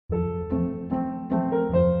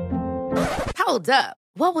Hold up.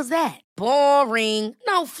 What was that? Boring.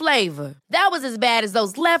 No flavor. That was as bad as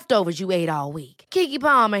those leftovers you ate all week. Keke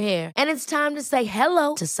Palmer here, and it's time to say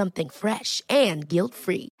hello to something fresh and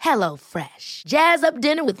guilt-free. Hello Fresh. Jazz up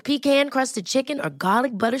dinner with pecan-crusted chicken or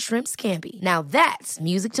garlic butter shrimp scampi. Now that's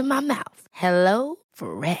music to my mouth. Hello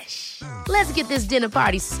Fresh. Let's get this dinner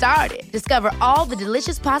party started. Discover all the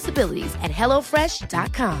delicious possibilities at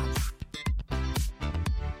hellofresh.com.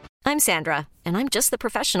 I'm Sandra, and I'm just the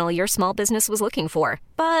professional your small business was looking for.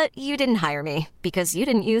 But you didn't hire me because you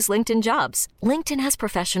didn't use LinkedIn Jobs. LinkedIn has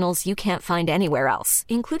professionals you can't find anywhere else,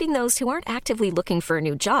 including those who aren't actively looking for a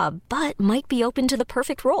new job, but might be open to the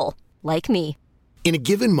perfect role, like me. In a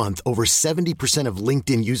given month, over 70% of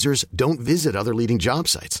LinkedIn users don't visit other leading job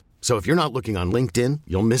sites. So if you're not looking on LinkedIn,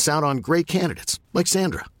 you'll miss out on great candidates like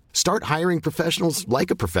Sandra. Start hiring professionals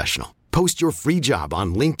like a professional. Post your free job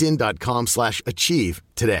on linkedin.com/achieve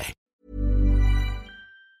today.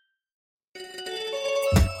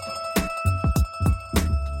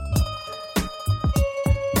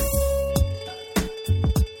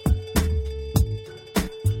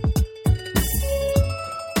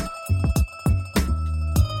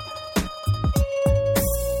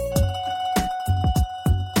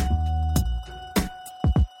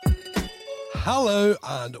 Hello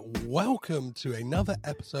and welcome to another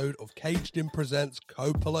episode of Caged In Presents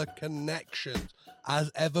Coppola Connections,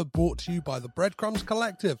 as ever brought to you by the Breadcrumbs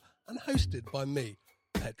Collective and hosted by me,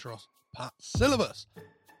 Petros Patsilivas.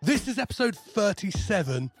 This is episode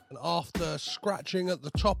 37, and after scratching at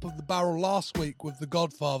the top of the barrel last week with The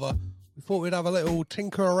Godfather, we thought we'd have a little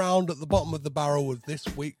tinker around at the bottom of the barrel with this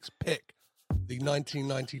week's pick, the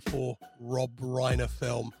 1994 Rob Reiner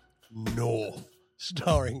film, North,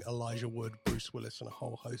 starring Elijah Wood, Bruce Willis, and a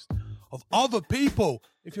whole host of other people.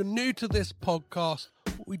 If you're new to this podcast,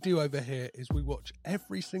 what we do over here is we watch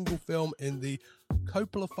every single film in the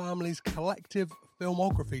Coppola family's collective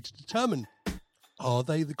filmography to determine, are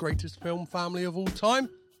they the greatest film family of all time?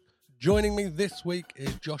 Joining me this week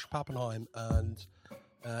is Josh Pappenheim, and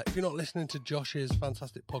if you're not listening to Josh's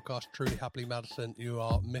fantastic podcast, Truly Happily Madison, you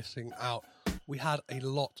are missing out. We had a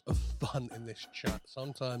lot of fun in this chat.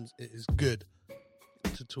 Sometimes it is good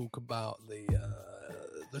to talk about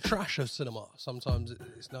the trash of cinema. Sometimes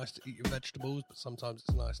it's nice to eat your vegetables, but sometimes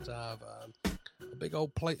it's nice to have a big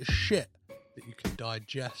old plate of shit that you can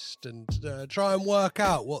digest and try and work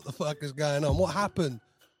out what the fuck is going on, what happened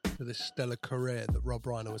to this stellar career that Rob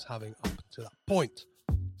Reiner was having up to that point.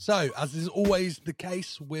 So, as is always the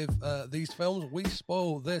case with these films, we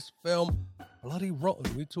spoil this film bloody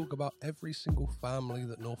rotten. We talk about every single family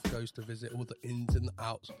that North goes to visit, all the ins and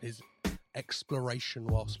outs of his exploration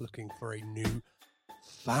whilst looking for a new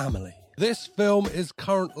family. This film is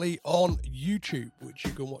currently on YouTube, which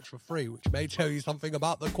you can watch for free, which may tell you something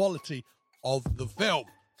about the quality of the film.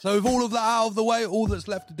 So with all of that out of the way, all that's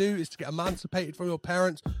left to do is to get emancipated from your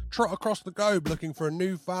parents, trot across the globe looking for a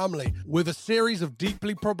new family with a series of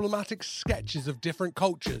deeply problematic sketches of different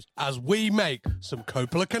cultures as we make some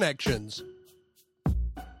Coppola connections.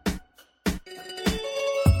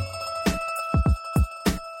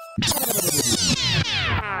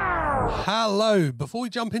 Hello. Before we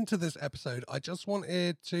jump into this episode, I just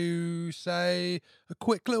wanted to say a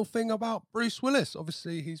quick little thing about Bruce Willis.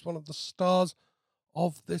 Obviously, he's one of the stars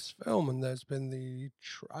of this film, and there's been the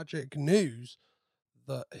tragic news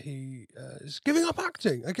that he is giving up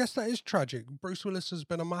acting. I guess that is tragic. Bruce Willis has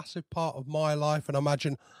been a massive part of my life, and I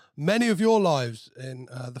imagine many of your lives in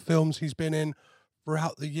the films he's been in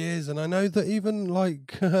throughout the years. And I know that even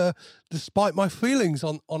despite my feelings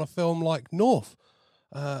on a film like North,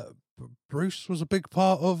 Bruce was a big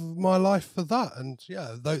part of my life for that. And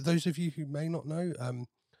yeah, those of you who may not know,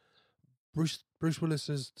 Bruce Willis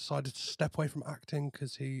has decided to step away from acting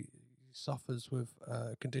because he suffers with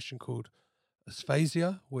a condition called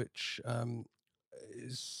aphasia, which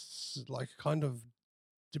is like a kind of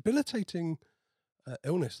debilitating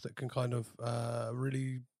illness that can kind of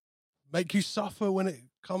really make you suffer when it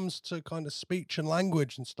comes to kind of speech and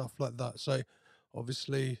language and stuff like that. So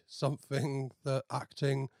obviously something that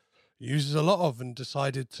acting uses a lot of, and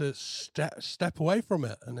decided to step away from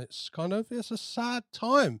it. And it's a sad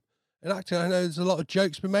time in acting. I know there's a lot of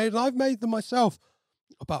jokes been made, and I've made them myself,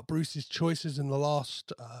 about Bruce's choices in the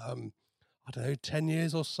last, 10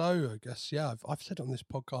 years or so, I guess. Yeah, I've said on this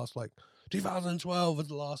podcast, 2012 was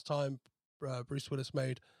the last time Bruce Willis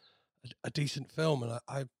made a decent film. And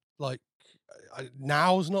I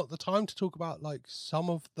now's not the time to talk about some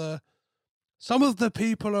of the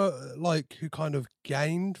people who kind of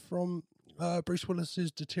gained from Bruce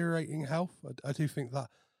Willis's deteriorating health. I do think that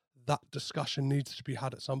discussion needs to be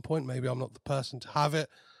had at some point. Maybe I'm not the person to have it.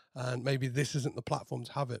 and maybe this isn't the platform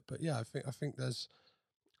to have it. But yeah, I think there's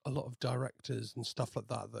a lot of directors and stuff like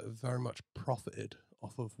that that have very much profited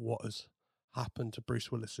off of what has happened to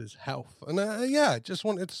Bruce Willis's health. And just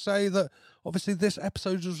wanted to say that obviously this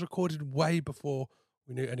episode was recorded way before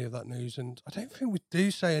we knew any of that news, and I don't think we do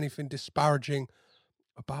say anything disparaging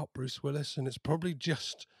about Bruce Willis, and it's probably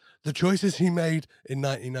just the choices he made in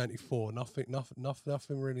 1994.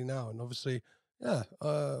 Nothing really now. And obviously, my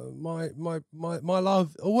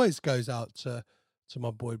love always goes out to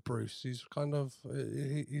my boy Bruce. He's kind of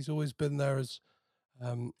he's always been there as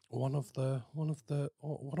one of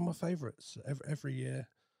my favorites. Every year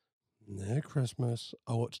near Christmas,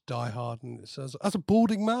 I watch Die Hard, and it says, as a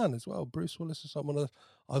balding man as well, Bruce Willis is someone that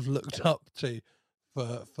I've looked up to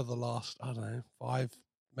for the last, I don't know, 5,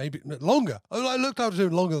 maybe longer. I looked up to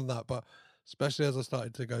him longer than that, but especially as I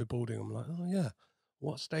started to go balding, I'm like, oh yeah,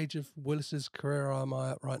 what stage of Willis's career am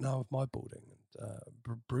I at right now with my balding? And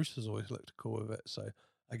Bruce has always looked cool with it, so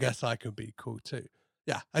I guess I can be cool too.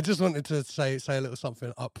 Yeah, I just wanted to say a little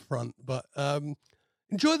something up front, but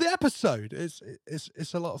enjoy the episode.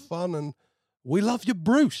 It's a lot of fun, and we love you,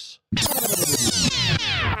 Bruce.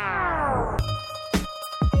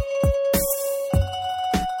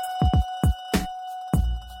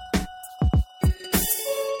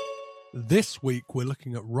 This week, we're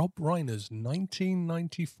looking at Rob Reiner's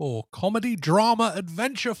 1994 comedy drama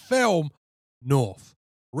adventure film, North,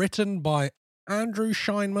 written by Andrew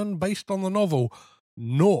Scheinman, based on the novel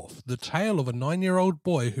North, the tale of a 9-year-old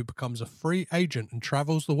boy who becomes a free agent and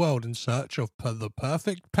travels the world in search of the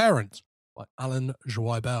perfect parent, by Alan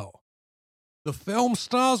Zweibel. The film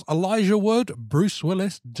stars Elijah Wood, Bruce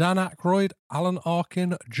Willis, Dan Aykroyd, Alan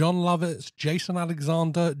Arkin, John Lovitz, Jason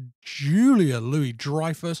Alexander, Julia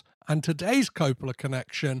Louis-Dreyfus, and today's Coppola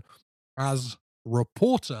connection as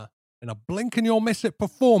reporter in a blink and you'll miss it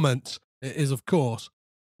performance. It is, of course,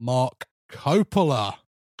 Mark Coppola.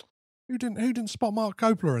 Who didn't spot Mark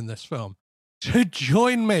Coppola in this film? To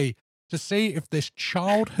join me to see if this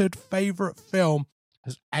childhood favourite film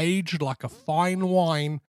has aged like a fine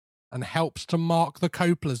wine and helps to mark the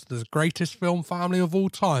Coppolas the greatest film family of all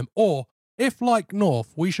time, or if, like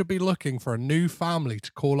North, we should be looking for a new family to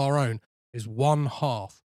call our own, is one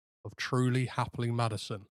half of Truly Happily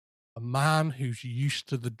Madison, a man who's used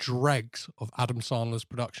to the dregs of Adam Sandler's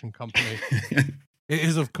production company. It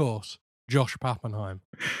is, of course, Josh Pappenheim.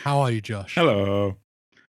 How are you, Josh? Hello.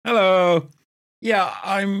 Yeah,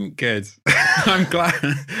 I'm good. I'm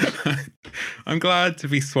glad to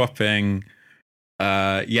be swapping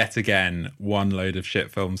yet again one load of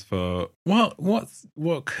shit films for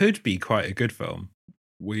what could be quite a good film.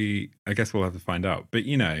 I guess we'll have to find out. But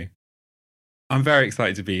I'm very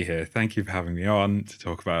excited to be here. Thank you for having me on to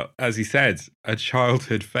talk about, as you said, a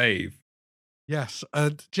childhood fave. Yes,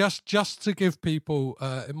 and just to give people,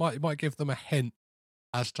 it might give them a hint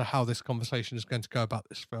as to how this conversation is going to go about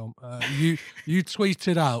this film. You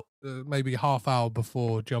tweeted out maybe half hour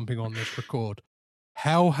before jumping on this record,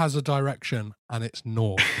 hell has a direction and it's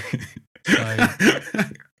north.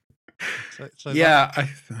 So yeah, I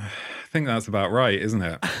think that's about right, isn't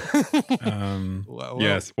it? Well,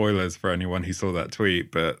 yeah, spoilers for anyone who saw that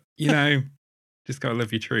tweet, but just gotta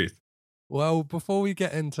live your truth. Well, before we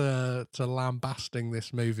get into lambasting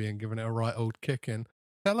this movie and giving it a right old kicking,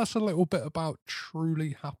 tell us a little bit about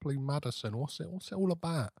Truly Happily Madison. What's it all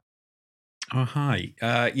about? Oh, hi.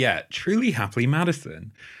 Truly Happily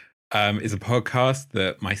Madison is a podcast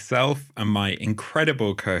that myself and my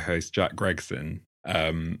incredible co-host Jack Gregson,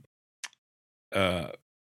 where have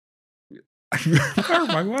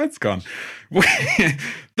my words gone?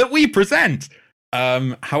 that we present.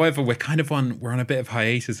 However, we're on a bit of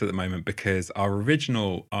hiatus at the moment because our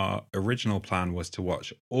original plan was to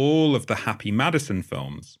watch all of the Happy Madison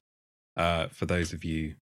films. For those of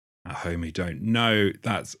you at home who don't know,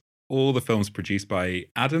 that's all the films produced by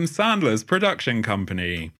Adam Sandler's production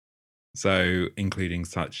company. So, including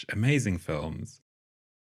such amazing films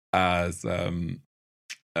as Rain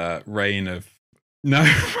Over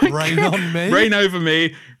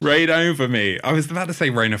Me. I was about to say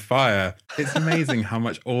Rain of Fire. It's amazing how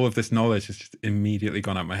much all of this knowledge has just immediately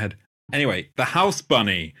gone out my head. Anyway, The House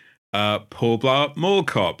Bunny, Paul Blart Mall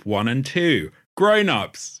Cop 1 and 2, Grown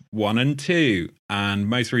Ups 1 and 2, and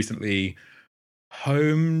most recently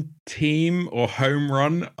Home Team or Home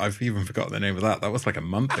Run. I've even forgotten the name of that. That was like a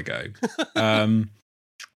month ago. But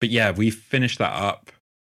yeah, we finished that up.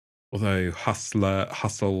 Although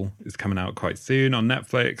Hustle is coming out quite soon on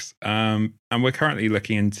Netflix. And we're currently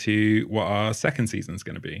looking into what our second season is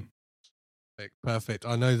going to be. Perfect.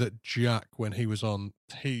 I know that Jack, when he was on,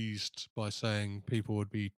 teased by saying people would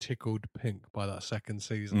be tickled pink by that second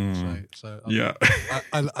season. So Yeah.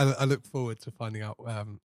 I look forward to finding out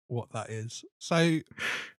what that is. So I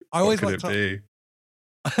What always could like it to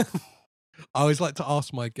be? I always like to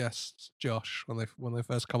ask my guests, Josh, when they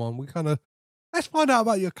first come on, we kind of let's find out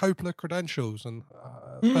about your Coppola credentials. And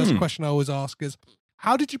first question I always ask is,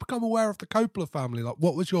 how did you become aware of the Coppola family? Like,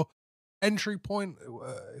 what was your entry point,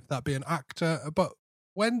 if that be an actor? But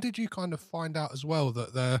when did you kind of find out as well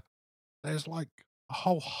that there's like a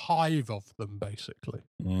whole hive of them, basically?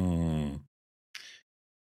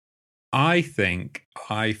 I think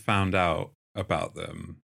I found out about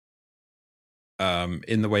them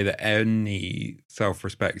in the way that any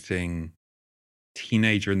self-respecting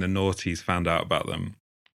teenager in the noughties found out about them,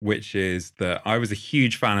 which is that I was a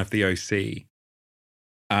huge fan of the OC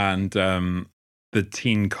and the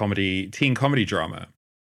teen comedy drama,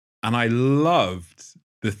 and I loved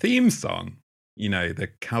the theme song, you know, the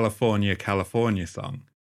California song.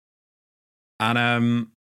 And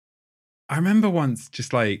I remember once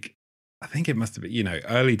just like, I think it must have been, you know,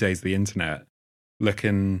 early days of the internet,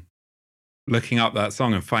 looking up that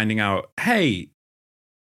song and finding out, hey,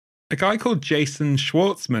 a guy called Jason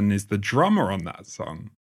Schwartzman is the drummer on that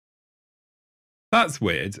song. That's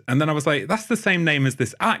weird. And then I was like, that's the same name as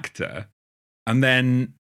this actor. And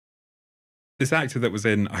then this actor that was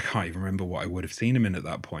in, I can't even remember what I would have seen him in at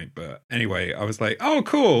that point. But anyway, I was like, oh,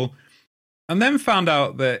 cool. And then found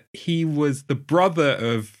out that he was the brother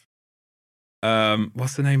of,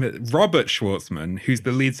 what's the name of it? Robert Schwartzman, who's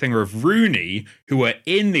the lead singer of Rooney, who were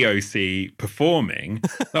in the OC performing.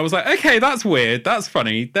 I was like, okay, that's weird. That's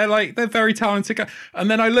funny. They're very talented guys.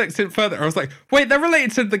 And then I looked at it further. I was like, wait, they're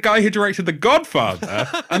related to the guy who directed The Godfather.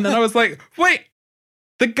 And then I was like, wait,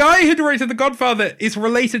 the guy who directed The Godfather is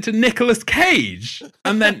related to Nicolas Cage.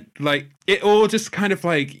 And then like, it all just kind of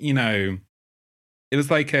like, you know, it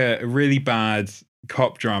was like a really bad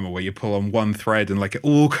cop drama where you pull on one thread and like it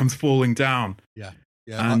all comes falling down. Yeah.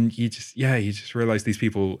 And you just realize these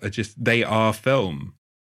people they are film.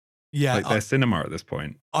 Yeah. Like they're cinema at this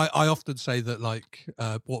point. I often say that like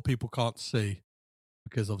what people can't see,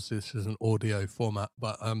 because obviously this is an audio format,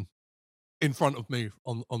 but in front of me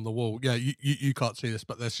on the wall, you can't see this,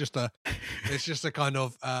 but there's just a kind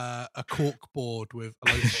of a cork board with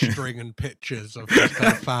a load of string and pictures of this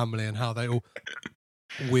kind of family and how they all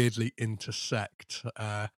weirdly intersect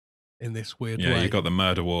in this weird way. Yeah, you got the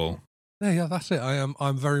murder wall. Yeah, that's it.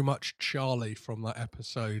 I'm very much Charlie from that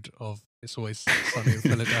episode of It's Always Sunny in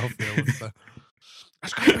Philadelphia. With the,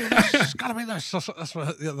 it's gotta be this. It's gotta be this. That's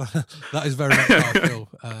what, that is very much how I feel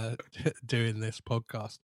doing this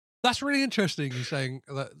podcast. That's really interesting. You're saying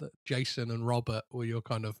that Jason and Robert were your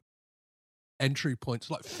kind of entry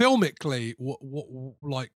points. Like filmically, what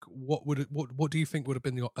do you think would have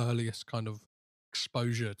been your earliest kind of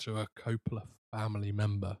exposure to a Coppola family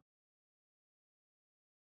member?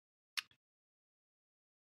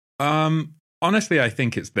 Honestly, I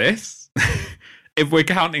think it's this. If we're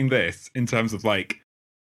counting this in terms of like,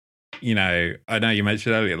 you know, I know you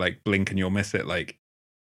mentioned earlier, like blink and you'll miss it. Like,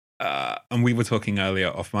 and we were talking earlier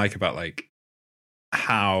off mic about like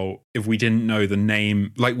how if we didn't know the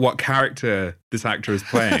name, like what character this actor is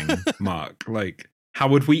playing, Mark, like how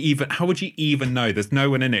would you even know? There's no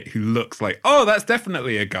one in it who looks like, oh, that's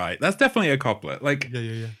definitely a guy. That's definitely a Coppola. Like,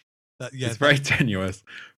 Yeah. It's very tenuous,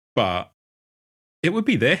 but it would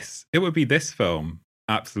be this. It would be this film.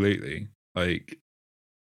 Absolutely. Like,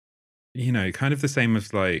 you know, kind of the same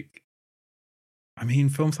as like, I mean,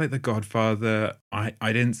 films like The Godfather, I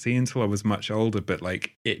didn't see until I was much older, but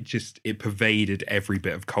like it pervaded every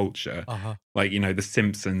bit of culture. Like, you know, The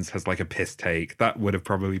Simpsons has like a piss take. That would have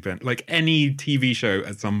probably been like any TV show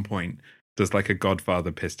at some point does like a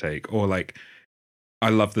Godfather piss take, or like I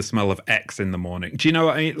love the smell of X in the morning. Do you know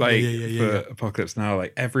what I mean? Like for Apocalypse Now,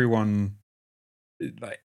 like everyone,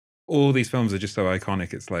 like all these films are just so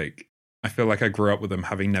iconic. It's like I feel like I grew up with them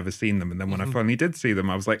having never seen them, and then when I finally did see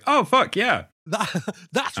them, I was like, oh fuck yeah.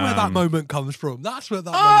 That's where that moment comes from. That's where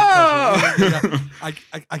that moment comes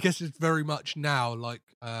from. I guess it's very much now like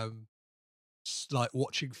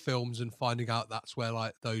watching films and finding out that's where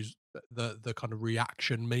like those the kind of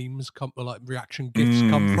reaction memes come, or like reaction gifs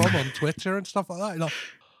come from on Twitter and stuff like that. You're like,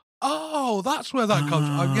 oh, that's where that comes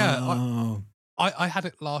from. I had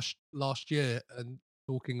it last year, and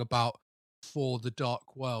talking about For the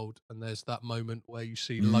Dark World, and there's that moment where you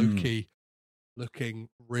see Loki looking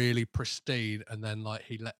really pristine, and then like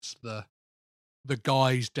he lets the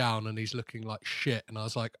guys down and he's looking like shit, and I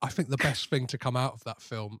was like, I think the best thing to come out of that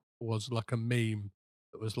film was like a meme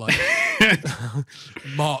that was like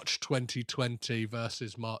March 2020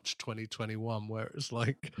 versus March 2021, where it was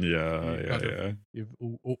like,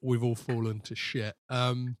 we've all fallen to shit.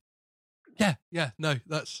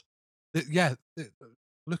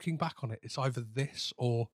 Looking back on it, it's either this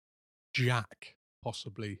or Jack,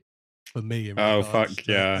 possibly for me. In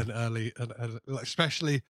an early, and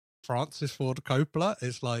especially Francis Ford Coppola.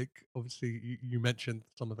 It's like, obviously you mentioned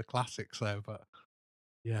some of the classics there, but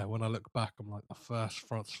yeah, when I look back, I'm like, the first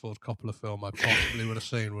Francis Ford Coppola film I possibly would have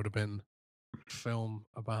seen would have been a film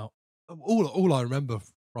about all I remember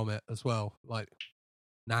from it as well. Like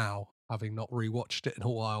now, having not rewatched it in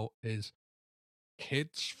a while, is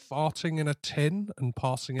kids farting in a tin and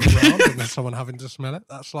passing it around and then someone having to smell it.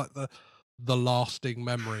 That's like the lasting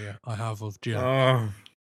memory I have of Jack.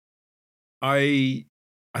 I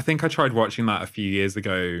think I tried watching that a few years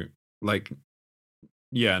ago. Like,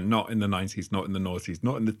 yeah, not in the 90s, not in the noughties,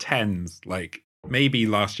 not in the 10s. Like maybe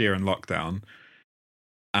last year in lockdown,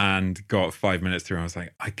 and got 5 minutes through. And I was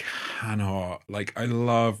like, I cannot. Like, I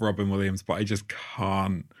love Robin Williams, but I just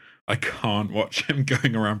can't. I can't watch him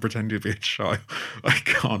going around pretending to be a child. I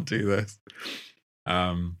can't do this.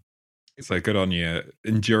 So good on you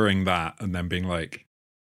enduring that, and then being like,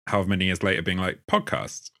 however many years later, being like,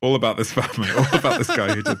 podcasts all about this family, all about this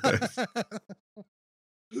guy who did this.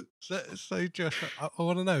 So Josh, I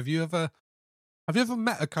want to know: have you ever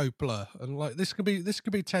met a Coppola? And like, this could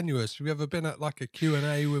be tenuous. Have you ever been at like a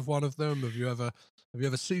Q&A with one of them? Have you ever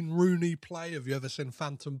seen Rooney play? Have you ever seen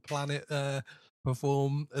Phantom Planet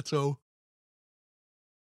perform at all?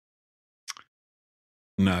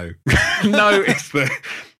 No. No.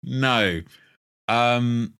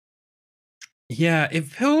 Yeah, it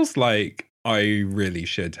feels like I really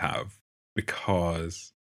should have,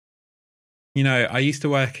 because, you know, I used to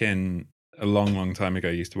work in a long time ago.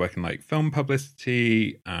 I used to work in like film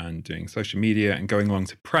publicity and doing social media and going along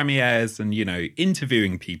to premieres and, you know,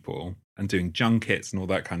 interviewing people and doing junkets and all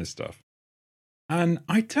that kind of stuff. And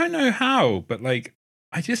I don't know how, but like,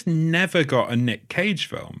 I just never got a Nick Cage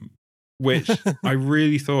film, which I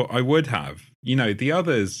really thought I would have. You know, the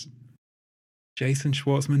others, Jason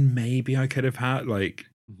Schwartzman, maybe I could have had, like,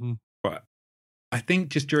 but I think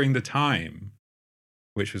just during the time,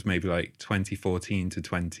 which was maybe like 2014 to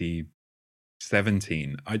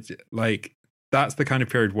 2017, like, that's the kind of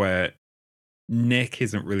period where Nick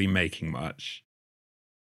isn't really making much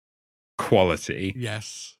quality.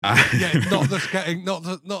 Yes. Not that's getting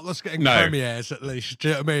premieres, at least. Do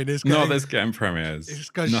you know what I mean? It's not that's getting premieres. It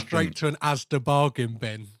just goes straight to an Asda bargain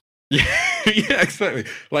bin. Yeah, exactly.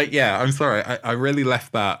 Like, yeah, I'm sorry. I really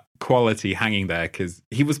left that quality hanging there, because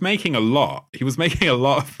he was making a lot. He was making a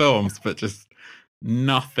lot of films, but just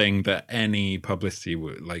nothing that any publicity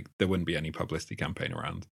would, like, there wouldn't be any publicity campaign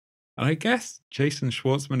around. And I guess Jason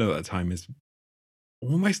Schwartzman at that time is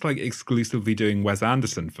almost like exclusively doing Wes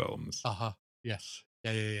Anderson films. Yes.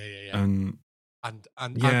 Yeah. And a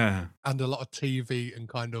lot of TV, and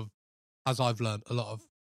kind of, as I've learned, a lot of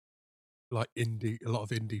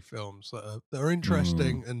indie films that are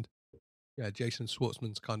interesting. And yeah, Jason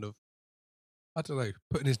Schwartzman's kind of, I don't know,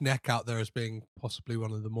 putting his neck out there as being possibly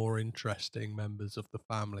one of the more interesting members of the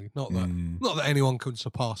family. Not that anyone can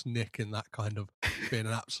surpass Nick in that kind of being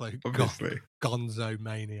an absolute gonzo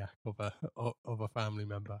maniac of a family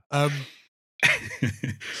member.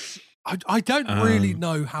 I don't really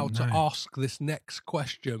know how to ask this next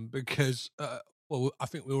question, because I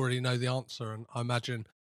think we already know the answer, and I imagine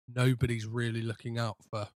nobody's really looking out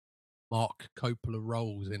for Mark Coppola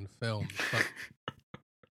roles in films. But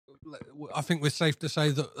I think we're safe to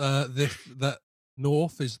say that that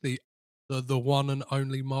North is the one and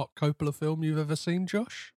only Mark Coppola film you've ever seen,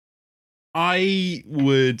 Josh. I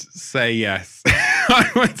would say yes.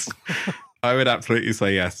 I would absolutely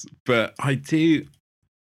say yes. But I do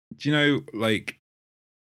you know, like,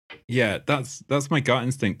 yeah, that's my gut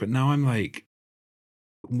instinct. But now I'm like,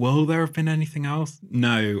 will there have been anything else?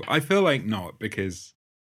 No, I feel like not, because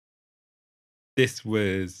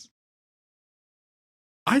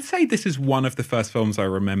I'd say this is one of the first films I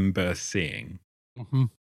remember seeing.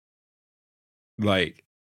 Like,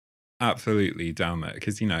 absolutely down there.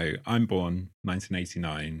 Because, you know, I'm born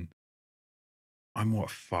 1989. I'm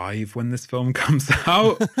 5 when this film comes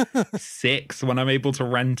out? 6 when I'm able to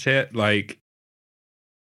rent it. Like,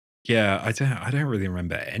 yeah, I don't really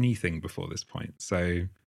remember anything before this point. So,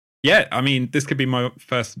 yeah, I mean, this could be my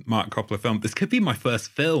first Mark Coppola film. This could be my first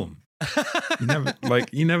film.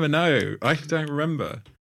 You never know. I don't remember.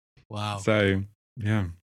 Wow. So, yeah.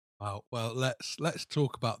 Wow. Well, let's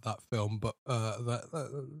talk about that film, but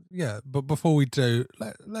but before we do,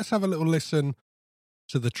 let's have a little listen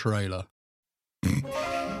to the trailer.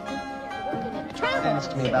 Trailer explain this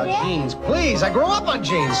to me about jeans. Please, I grew up on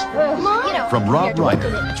jeans. From Rob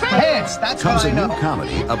Reiner Pants, that's comes what a I new know.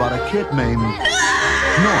 comedy about a kid named North.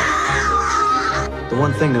 The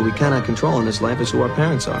one thing that we cannot control in this life is who our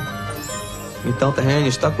parents are. You dealt the hand,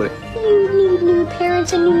 you're stuck with it. You need new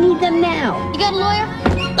parents and you need them now. You got a lawyer?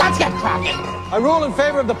 Let's get cracking. I rule in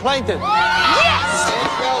favor of the plaintiff. Yes! Hey,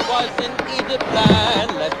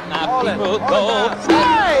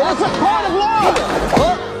 that's a court of law.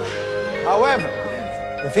 However,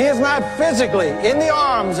 if he is not physically in the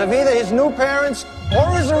arms of either his new parents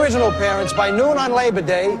or his original parents by noon on Labor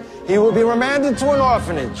Day, he will be remanded to an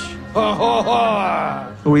orphanage. Who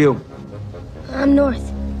are you? I'm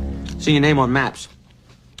North. See your name on maps.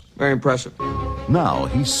 Very impressive. Now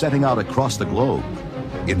he's setting out across the globe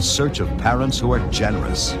in search of parents who are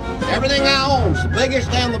generous. Everything I own's the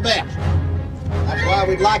biggest and the best. That's why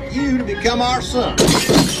we'd like you to become our son.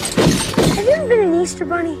 Have you ever been an Easter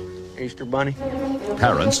Bunny? Easter Bunny.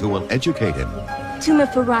 Parents who will educate him. Tuma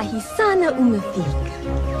farahi sana umafik.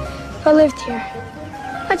 If I lived here,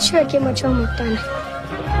 I'd sure get much homework done.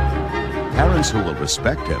 Parents who will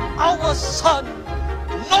respect him. Our son,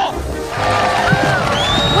 North.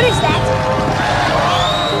 What is that?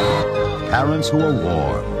 Parents who are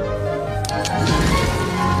warm.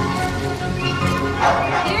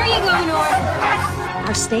 Here you go, North.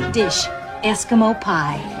 Our steak dish, Eskimo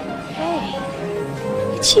pie. Hey,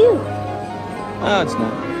 it's you. Oh, it's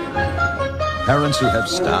not. Parents who have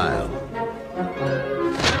style.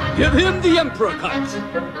 Give him the emperor cut.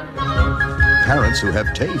 Parents who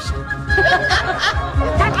have taste.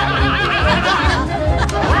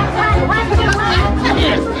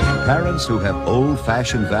 Parents who have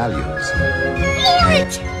old-fashioned values.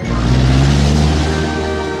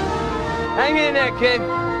 Hang in there, kid.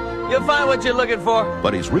 You'll find what you're looking for.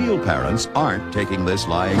 But his real parents aren't taking this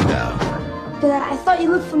lying down. But I thought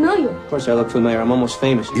you looked familiar. Of course I look familiar. I'm almost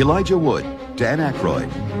famous. Elijah Wood, Dan Aykroyd,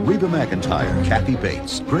 Reba McEntire, Kathy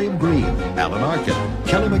Bates, Graham Greene, Alan Arkin,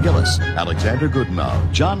 Kelly McGillis, Alexander Goodenough,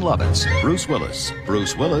 John Lovitz, Bruce Willis,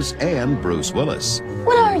 and Bruce Willis.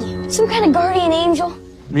 What are you? Some kind of guardian angel?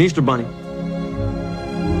 An Easter Bunny.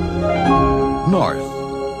 North.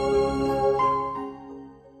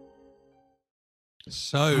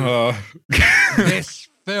 So, this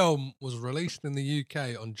film was released in the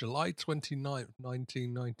UK on July 29th,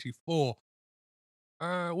 1994,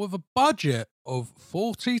 with a budget of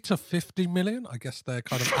 40 to 50 million. I guess they're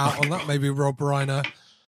kind of out on that. Maybe Rob Reiner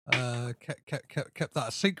kept that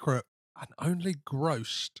a secret, and only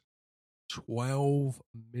grossed $12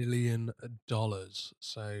 million.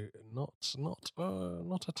 So not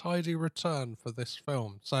a tidy return for this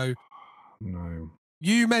film. So No.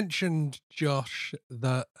 you mentioned, Josh,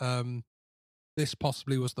 that this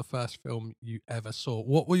possibly was the first film you ever saw.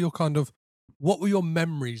 What were your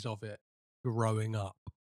memories of it growing up?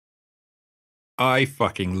 I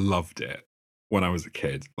fucking loved it when I was a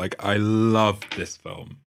kid. Like, I loved this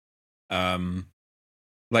film. When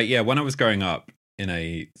I was growing up in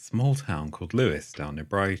a small town called Lewes down near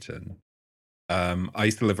Brighton, I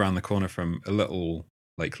used to live around the corner from a little,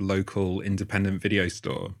 like, local independent video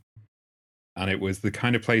store. And it was the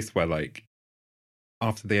kind of place where, like,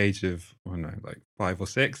 after the age of, 5 or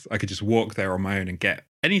 6, I could just walk there on my own and get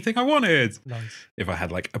anything I wanted. Nice. If I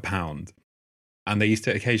had, like, £1. And they used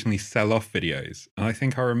to occasionally sell off videos. And I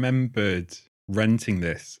think I remembered renting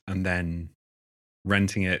this and then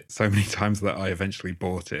renting it so many times that I eventually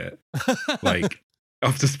bought it. Like,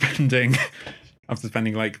 after spending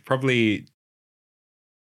like probably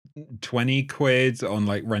 20 quid on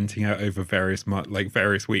like renting it over various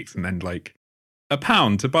weeks, and then like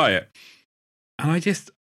 £1 to buy it. And I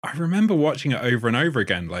remember watching it over and over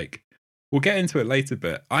again. Like, we'll get into it later,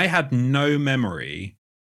 but I had no memory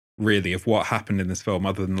really of what happened in this film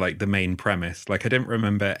other than like the main premise. Like, I didn't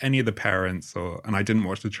remember any of the parents, and I didn't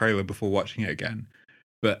watch the trailer before watching it again.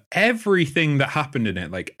 But everything that happened in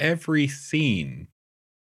it, like every scene,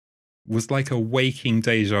 was like a waking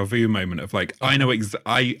deja vu moment of like, I know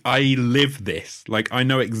I live this. Like, I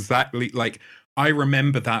know exactly, like, I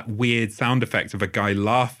remember that weird sound effect of a guy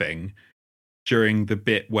laughing during the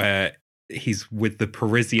bit where he's with the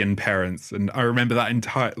Parisian parents. And I remember that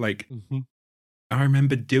entire, like, I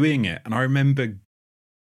remember doing it. And I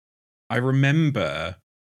remember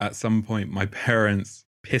at some point my parents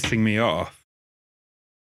pissing me off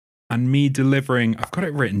and me delivering, I've got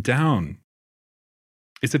it written down.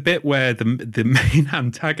 It's a bit where the main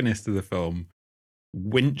antagonist of the film,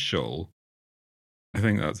 Winchell, I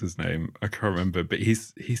think that's his name, I can't remember, but he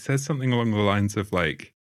says something along the lines of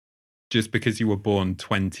like, just because you were born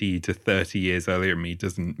 20 to 30 years earlier than me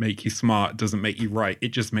doesn't make you smart, doesn't make you right. It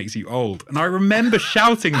just makes you old. And I remember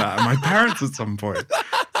shouting that at my parents at some point.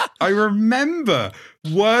 I remember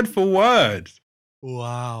word for word.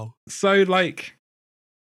 Wow. So, like,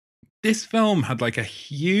 this film had like a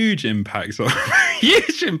huge impact on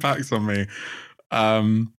me.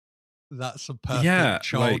 That's a perfect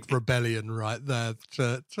child rebellion right there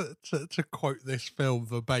to quote this film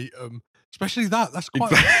verbatim. Especially that's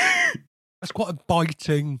quite that's quite a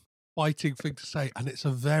biting thing to say, and it's a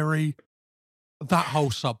very that whole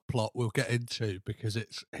subplot we'll get into because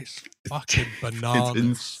it's fucking bananas. It's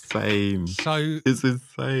insane. So it's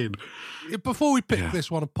insane. Before we pick this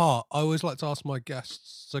one apart, I always like to ask my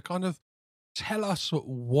guests to kind of tell us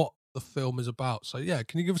what the film is about. So yeah,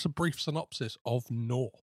 can you give us a brief synopsis of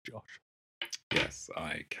Noor, Josh? Yes,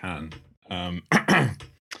 I can.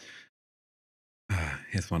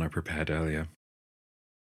 Here's one I prepared earlier.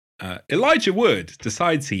 Elijah Wood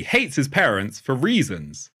decides he hates his parents for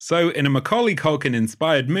reasons, so in a Macaulay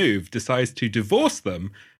Culkin-inspired move, decides to divorce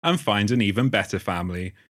them and find an even better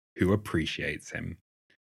family who appreciates him.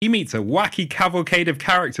 He meets a wacky cavalcade of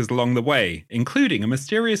characters along the way, including a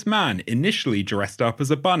mysterious man initially dressed up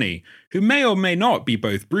as a bunny, who may or may not be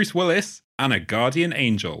both Bruce Willis and a guardian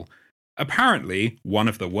angel. Apparently, one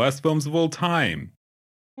of the worst films of all time.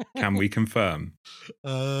 Can we confirm?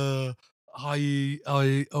 There's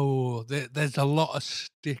a lot of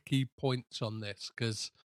sticky points on this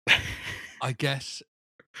because I guess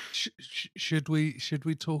should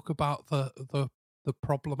we talk about the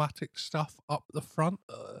problematic stuff up the front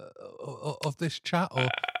of this chat or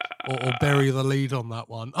bury the lead on that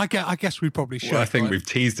one? I guess we probably should. Well, I think we've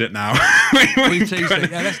teased it now. We've teased it.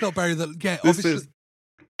 Yeah, let's not bury the. Yeah, obviously.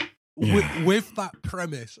 With that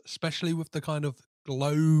premise, especially with the kind of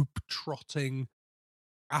globe-trotting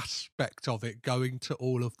aspect of it, going to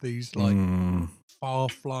all of these like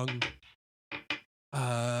far-flung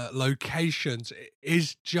locations, it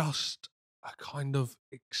is just a kind of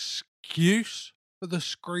excuse for the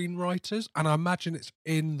screenwriters, and I imagine it's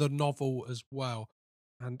in the novel as well.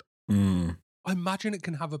 And I imagine it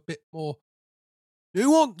can have a bit more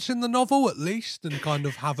nuance in the novel, at least, and kind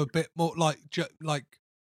of have a bit more like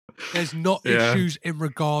there's not issues in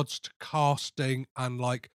regards to casting and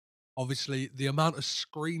like obviously the amount of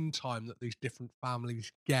screen time that these different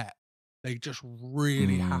families get. They just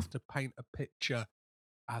really have to paint a picture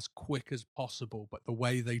as quick as possible, but the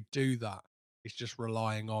way they do that is just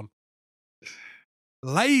relying on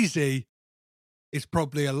lazy is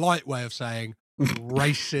probably a light way of saying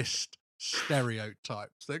racist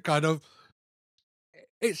stereotypes that kind of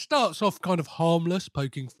it starts off kind of harmless,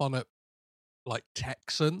 poking fun at like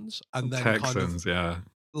Texans, and then Texans, kind of,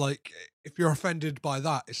 like if you're offended by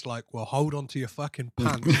that, it's like, well, hold on to your fucking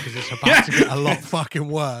pants because it's about to get a lot fucking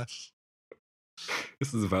worse.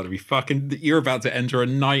 This is about to be fucking. You're about to enter a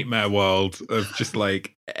nightmare world of just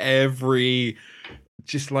like the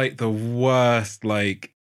worst,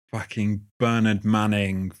 like fucking Bernard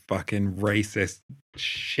Manning, fucking racist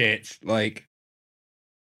shit, like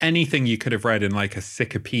anything you could have read in like a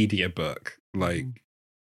Wikipedia book, like.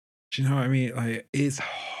 Do you know what I mean? Like, it's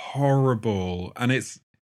horrible. And it's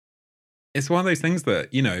one of those things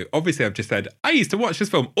that, you know, obviously I've just said, I used to watch this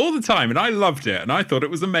film all the time and I loved it and I thought it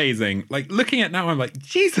was amazing. Like, looking at it now, I'm like,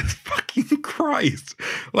 Jesus fucking Christ.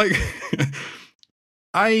 Like,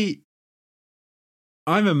 I'm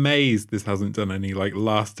amazed this hasn't done any, like,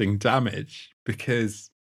 lasting damage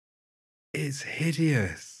because it's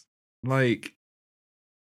hideous. Like,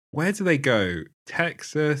 where do they go?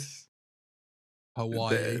 Texas?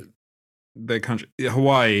 Hawaii. The country,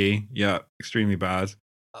 Hawaii, yeah, extremely bad.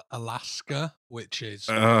 Alaska, which is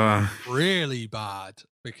really bad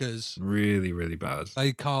because really, really bad.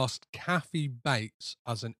 They cast Kathy Bates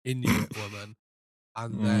as an Inuit woman,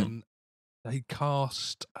 and then they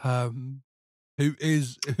cast who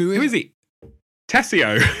is he?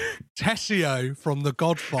 Tessio from The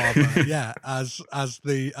Godfather, yeah, as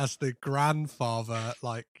the grandfather,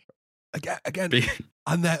 like again.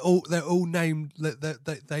 And they're all named.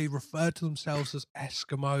 They refer to themselves as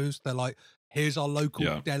Eskimos. They're like, here's our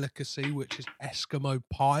local delicacy, which is Eskimo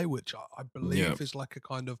pie, which I believe is like a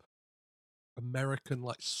kind of American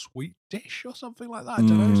like sweet dish or something like that. I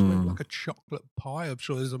don't know. It's maybe like a chocolate pie. I'm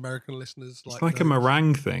sure there's American listeners like. It's like a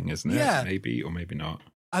meringue thing, isn't it? Yeah, maybe or maybe not.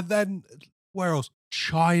 And then where else?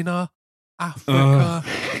 China, Africa.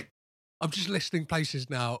 I'm just listing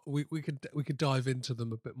places now. We could dive into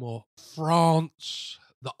them a bit more. France,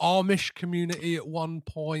 the Amish community at one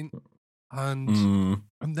point, and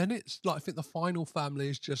then it's like I think the final family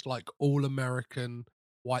is just like all American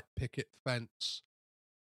white picket fence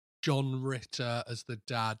John Ritter as the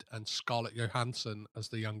dad and Scarlett Johansson as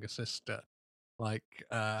the younger sister. Like,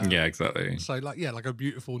 yeah, exactly. So, like, yeah, like a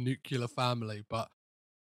beautiful nuclear family, but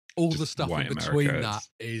all Just the stuff in white between America, that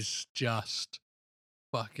is just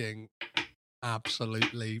fucking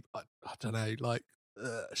absolutely, I don't know, like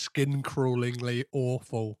skin crawlingly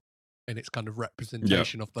awful in its kind of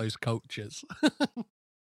representation of those cultures.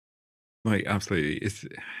 Like, absolutely,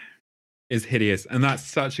 it's hideous, and that's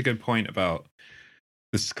such a good point about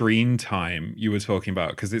the screen time you were talking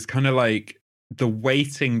about, because it's kind of like the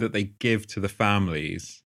weighting that they give to the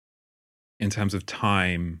families in terms of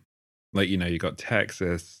time. Like, you know, you got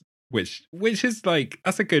Texas, which is like,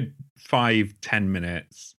 that's a good 5-10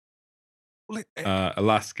 minutes.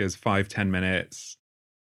 Alaska's 5-10 minutes,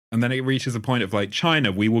 and then it reaches a point of like,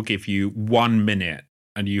 China, we will give you 1 minute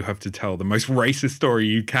and you have to tell the most racist story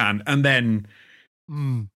you can, and then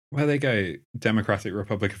where they go, Democratic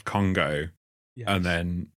Republic of Congo, and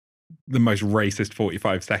then the most racist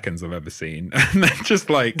 45 seconds I've ever seen, and then just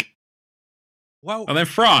like, well, and then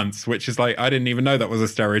France, which is like, I didn't even know that was a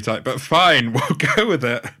stereotype, but fine, we'll go with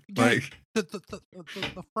it. Like,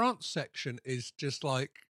 the France section is just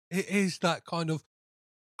like, it is that kind of,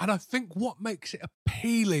 and I think what makes it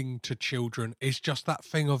appealing to children is just that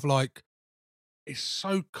thing of like, it's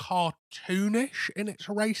so cartoonish in its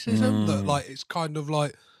racism that like, it's kind of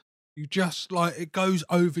like, you just like, it goes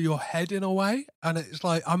over your head in a way. And it's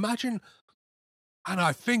like, imagine, and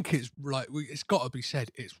I think it's like, it's got to be said,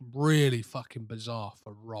 it's really fucking bizarre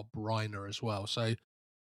for Rob Reiner as well. So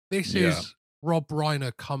this is Rob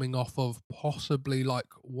Reiner coming off of possibly like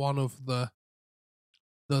one of the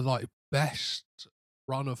like best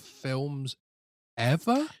run of films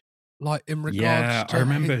ever, like in regards to I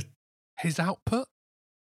remember his output.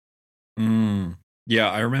 Yeah,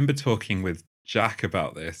 I remember talking with Jack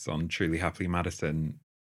about this on Truly Happily Madison.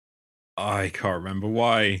 I can't remember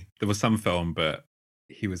why. There was some film, but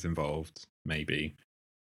he was involved, maybe,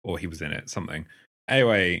 or he was in it, something.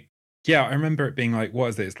 Anyway, yeah, I remember it being like, what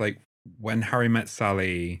is it? It's like When Harry Met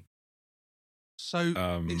Sally. So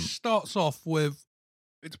it starts off with,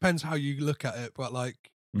 it depends how you look at it, but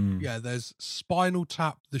like, yeah, there's Spinal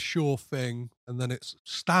Tap, The Sure Thing, and then it's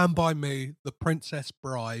Stand By Me, The Princess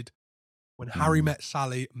Bride, When Harry Met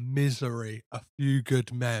Sally, Misery, A Few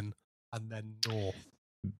Good Men, and then North.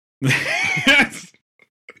 Yes.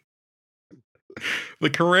 The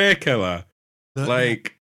career killer.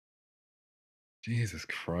 Like, Jesus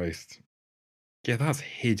Christ. Yeah, that's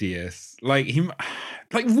hideous. Like,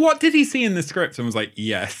 what did he see in the script and was like,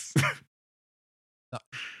 yes.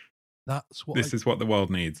 That's what this is what the world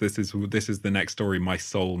needs. This is the next story my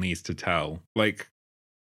soul needs to tell. Like,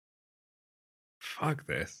 fuck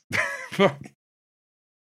this. Fuck.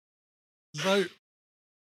 So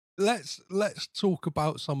let's talk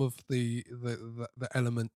about some of the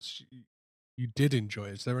elements you did enjoy.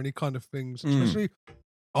 Is there any kind of things, especially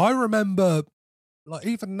I remember, like,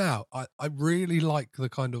 even now, I really like the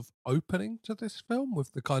kind of opening to this film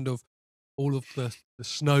with the kind of all of the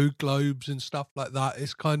snow globes and stuff like that.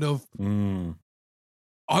 It's kind of,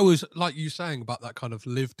 I was, like you saying about that kind of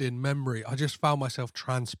lived in memory, I just found myself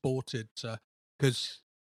transported to, because,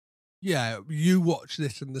 yeah, you watch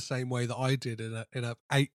this in the same way that I did in a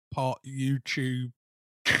 8-part YouTube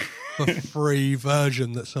for free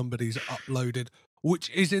version that somebody's uploaded, which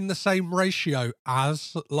is in the same ratio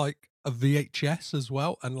as like a VHS as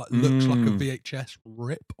well, and like looks like a VHS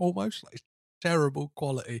rip almost. Like, it's terrible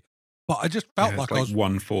quality. But I just felt like I was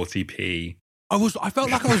 140p. I felt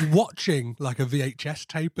like I was watching like a VHS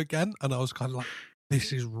tape again, and I was kind of like,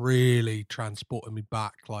 this is really transporting me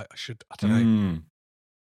back. Like, I don't know.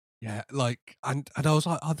 Yeah, like, and I was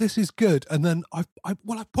like, oh, this is good. And then I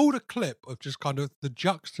pulled a clip of just kind of the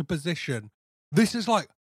juxtaposition. This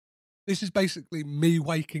is basically me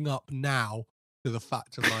waking up now to the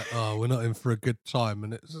fact of like, oh, we're not in for a good time.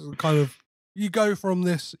 And it's kind of, you go from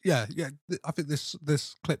this, I think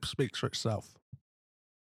this clip speaks for itself.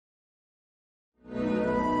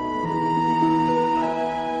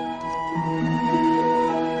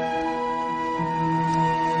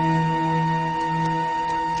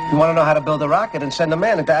 You want to know how to build a rocket and send a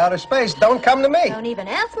man into outer space, don't come to me. Don't even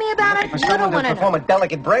ask me about it. For You someone don't to want to perform know. a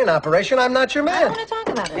delicate brain operation, I'm not your man. I don't want to talk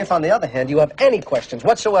about it. If, on the other hand, you have any questions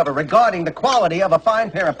whatsoever regarding the quality of a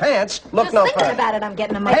fine pair of pants, look Just no thinking further. about it, I'm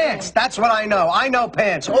getting emotional. Pants, that's what I know. I know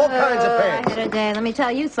pants, all kinds of I pants. had a day. Let me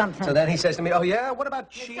tell you something. So then he says to me, oh yeah, what about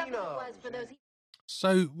Chino?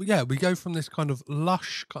 So yeah, we go from this kind of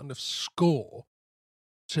lush kind of score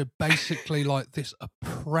to basically like this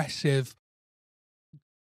oppressive,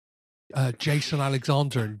 Jason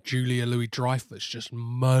Alexander and Julia Louis-Dreyfus just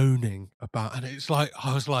moaning about, and it's like,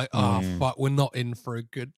 I was like, oh fuck, we're not in for a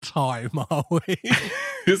good time, are we?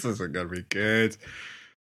 This isn't gonna be good.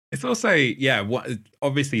 It's also,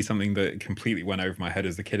 obviously something that completely went over my head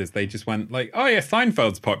as a kid is they just went like, oh yeah,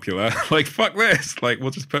 Seinfeld's popular. Like, fuck this. Like,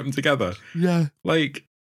 we'll just put them together. Yeah. Like,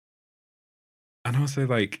 and also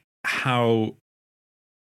like how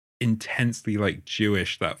intensely like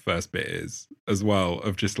Jewish that first bit is as well,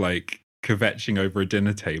 of just like kvetching over a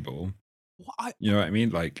dinner table. You know what I mean?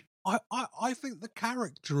 Like, I think the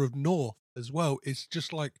character of North as well is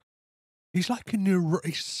just like, he's like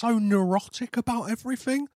he's so neurotic about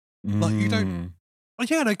everything. Like, you don't.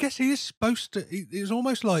 Yeah, and I guess he is supposed to. He's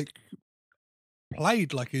almost like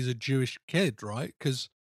played like he's a Jewish kid, right? Because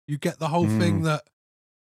you get the whole thing that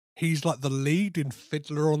he's like the lead in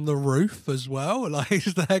Fiddler on the Roof as well. Like,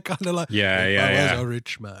 he's there kind of like, there's a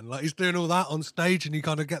rich man. Like, he's doing all that on stage, and you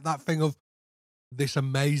kind of get that thing of this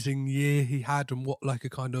amazing year he had and what like a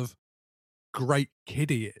kind of great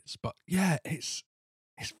kid he is. But yeah, it's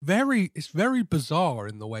very bizarre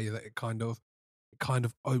in the way that it kind of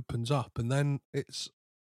opens up, and then it's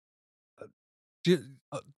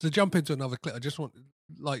to jump into another clip. I just want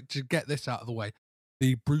like to get this out of the way.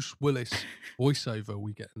 The Bruce Willis voiceover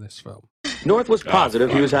we get in this film. North was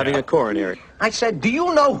positive he was having a coronary. I said, do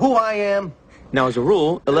you know who I am? Now, as a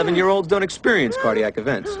rule, 11-year-olds don't experience cardiac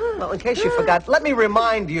events. Well, in case you forgot, let me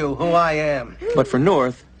remind you who I am. But for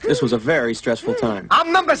North, this was a very stressful time.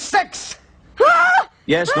 I'm number 6!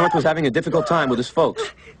 Yes, North was having a difficult time with his folks.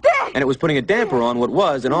 And it was putting a damper on what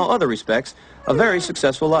was, in all other respects, a very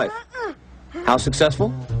successful life. How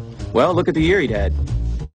successful? Well, look at the year he'd had.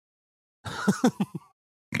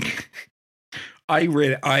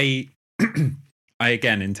 I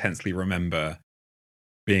again intensely remember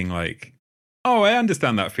being like, oh, I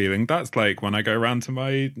understand that feeling. That's like when I go around to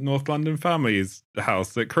my North London family's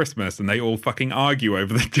house at Christmas and they all fucking argue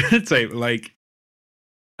over the dinner table, like,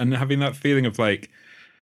 and having that feeling of like,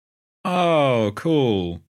 oh,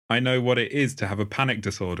 cool. I know what it is to have a panic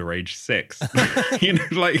disorder age 6. You know,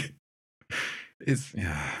 like, it's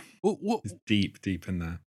deep in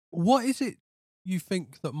there. What is it you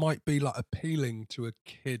think that might be like appealing to a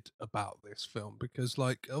kid about this film? Because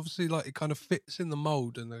like, obviously, like, it kind of fits in the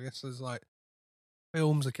mold, and I guess there's like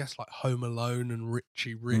films, I guess, like Home Alone and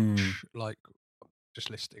Richie Rich, like, just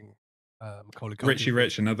listing Macaulay Culkin. Richie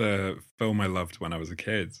Rich, another film I loved when I was a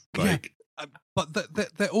kid. Like, yeah, but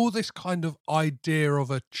they're all this kind of idea of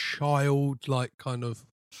a child, like, kind of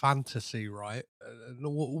fantasy, right?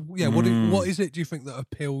 What is it, do you think, that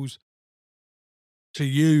appeals to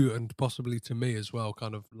you and possibly to me as well,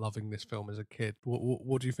 kind of loving this film as a kid?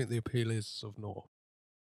 What do you think the appeal is of North?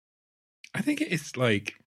 I think it's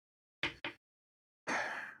like,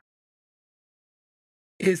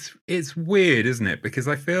 it's weird, isn't it? Because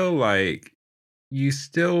I feel like you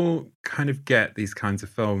still kind of get these kinds of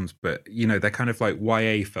films, but, you know, they're kind of like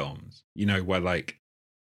YA films, you know, where like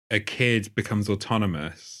a kid becomes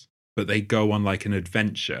autonomous, but they go on like an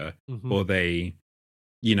adventure, or they,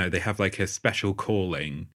 you know, they have like a special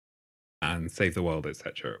calling and save the world,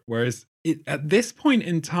 etc. Whereas at this point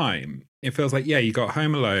in time, it feels like, yeah, you got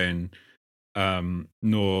Home Alone,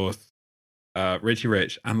 North, Richie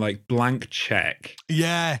Rich, and like Blank Check.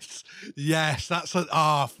 Yes, that's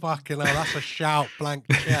fucking hell, that's a shout. Blank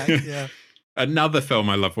Check. Yeah. Another film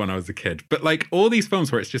I loved when I was a kid. But like all these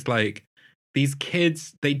films where it's just like these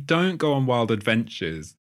kids, they don't go on wild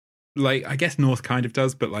adventures. Like, I guess North kind of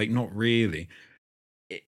does, but like not really.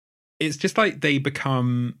 It's just like they just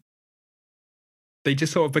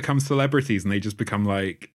sort of become celebrities, and they just become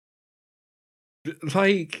like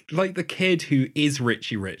the kid who is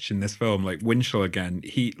Richie Rich in this film, like Winchell again.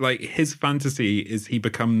 He, like, his fantasy is he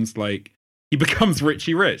becomes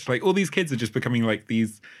Richie Rich. Like, all these kids are just becoming like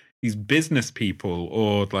these business people,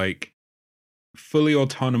 or like fully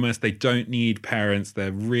autonomous. They don't need parents.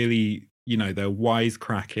 They're really, you know, they're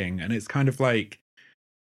wisecracking, and it's kind of like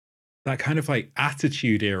that kind of like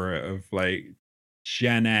attitude era of like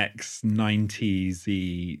Gen X,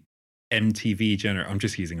 90s-y MTV generation. I'm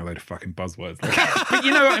just using a load of fucking buzzwords. But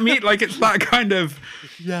you know what I mean? Like, it's that kind of,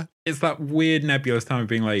 yeah, it's that weird nebulous time of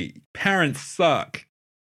being like, parents suck.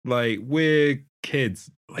 Like, we're kids.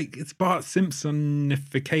 Like, it's Bart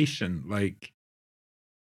Simpsonification. Like,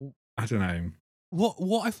 I don't know.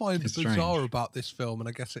 What I find it's bizarre strange about this film, and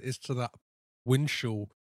I guess it is to that Winchell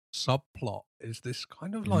subplot, is this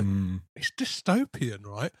kind of like, it's dystopian,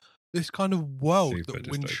 right? This kind of world Super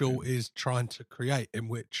that Winchell is trying to create, in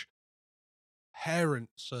which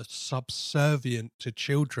parents are subservient to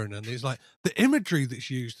children. And it's like the imagery that's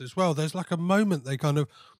used as well. There's like a moment they kind of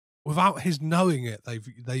without his knowing it,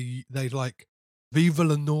 they like Viva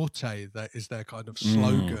la Norte. That is their kind of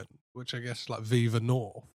slogan, which I guess like Viva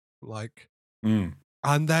North, like,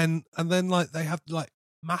 and then like they have like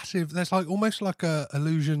massive. There's like almost like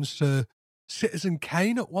allusions to Citizen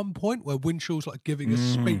Kane at one point where Winchell's like giving a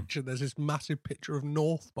speech and there's this massive picture of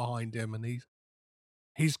North behind him, and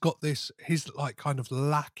he's got this, his like kind of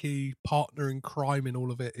lackey partner in crime in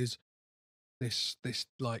all of it is this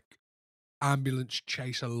like ambulance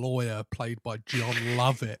chaser lawyer played by John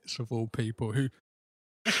Lovitz of all people, who,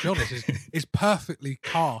 let's be honest, is perfectly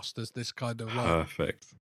cast as this kind of like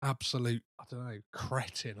absolute, I don't know,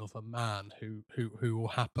 cretin of a man who will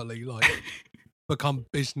happily like become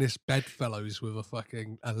business bedfellows with a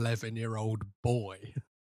fucking 11-year-old boy.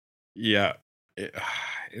 Yeah,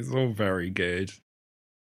 it's all very good.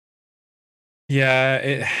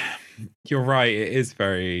 Yeah, you're right. It is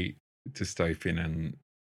very dystopian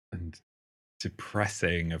and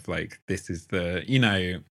depressing. Of like, this is the, you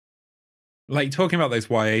know, like talking about those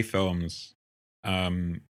YA films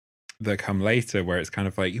that come later, where it's kind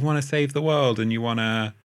of like you want to save the world and you want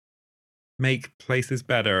to make places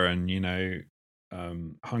better, and you know,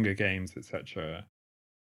 Hunger Games, etc.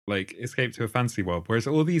 Like Escape to a Fantasy World. Whereas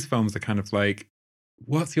all these films are kind of like,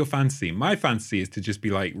 what's your fantasy? My fantasy is to just be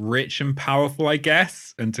like rich and powerful, I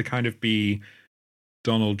guess, and to kind of be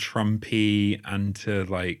Donald Trumpy and to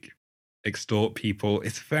like extort people.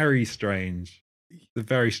 It's very strange. It's a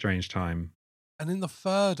very strange time. And in the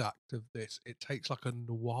third act of this, it takes like a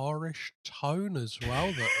noirish tone as well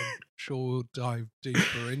that I'm sure we'll dive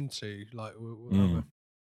deeper into. Like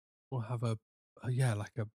we'll have a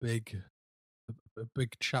big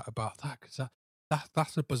chat about that, because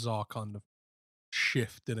that's a bizarre kind of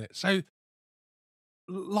shift in it. So,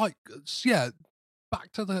 like, yeah,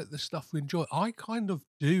 back to the stuff we enjoy. I kind of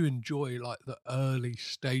do enjoy like the early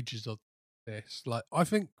stages of this. Like, I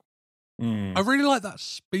think I really like that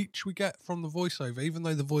speech we get from the voiceover, even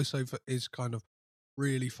though the voiceover is kind of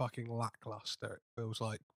really fucking lackluster. It feels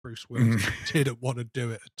like Bruce Willis didn't want to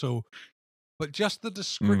do it at all. But just the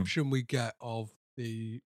description we get of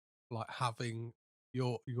the like having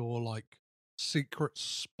your like secret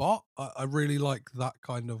spot, I really like that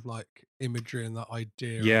kind of like imagery and that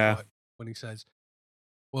idea. Yeah. Of, like, when he says,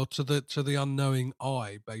 well, to the unknowing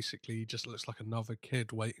eye, basically, he just looks like another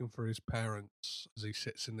kid waiting for his parents as he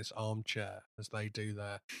sits in this armchair as they do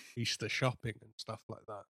their Easter shopping and stuff like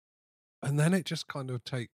that. And then it just kind of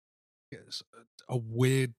gets a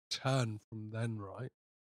weird turn from then, right?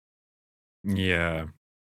 Yeah,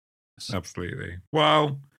 absolutely.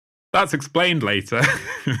 Well, that's explained later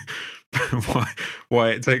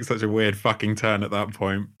why it takes such a weird fucking turn at that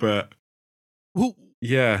point. But well,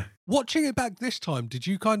 yeah. Watching it back this time, did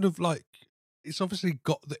you kind of like, it's obviously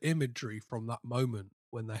got the imagery from that moment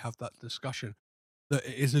when they have that discussion that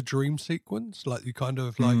it is a dream sequence? Like you kind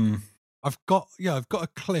of like, I've got a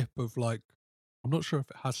clip of like, I'm not sure if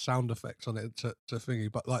it has sound effects on it to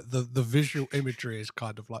thingy, but like the visual imagery is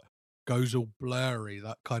kind of like, goes all blurry,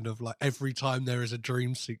 that kind of like every time there is a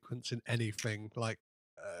dream sequence in anything, like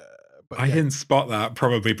but I didn't spot that,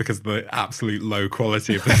 probably because of the absolute low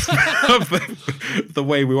quality of this of the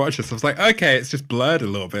way we watch this. I was like, okay, it's just blurred a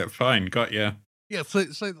little bit, fine, got you. Yeah, so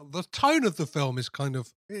the tone of the film is kind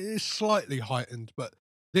of, it is slightly heightened, but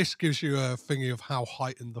this gives you a thingy of how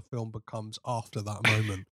heightened the film becomes after that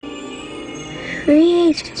moment. Free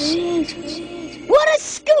agency. What a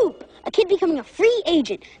scoop! A kid becoming a free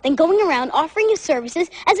agent, then going around offering his services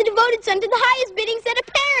as a devoted son to the highest bidding set of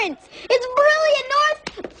parents. It's brilliant, North!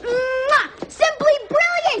 Mwah! Simply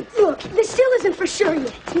brilliant! Look, this still isn't for sure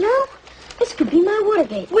yet, you know? This could be my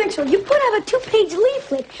Watergate. Winchell, you put out a 2-page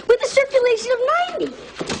leaflet with a circulation of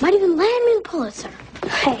 90. Might even land me a Pulitzer.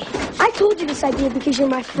 Hey, I told you this idea because you're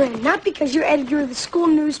my friend, not because you're editor of the school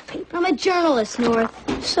newspaper. I'm a journalist, North.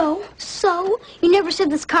 So? You never said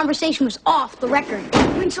this conversation was off the record.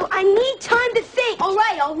 Winchell, I need time to think. All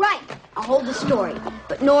right. I'll hold the story.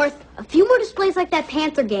 But North, a few more displays like that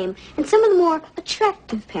Panther game, and some of the more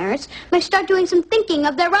attractive parents might start doing some thinking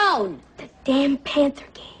of their own. The damn Panther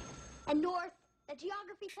game. And North, the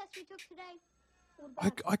geography test we took today.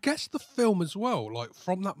 I guess the film as well, like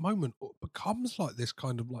from that moment, it becomes like this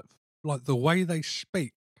kind of like the way they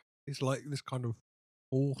speak is like this kind of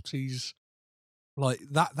 40s, like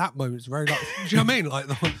that moment's very like, do you know what I mean? Like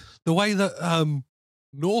the way that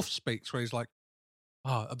North speaks, where he's like,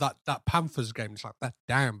 that Panthers game, it's like that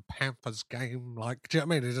damn Panthers game, like, do you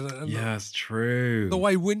know what I mean? Yeah, it's true. The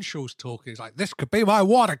way Winchell's talking, he's like, this could be my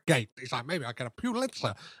Watergate. He's like, maybe I get a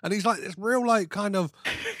Pulitzer, and he's like this real like kind of,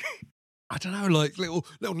 I don't know, like little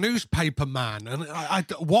newspaper man. And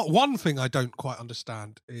one thing I don't quite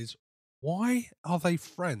understand is why are they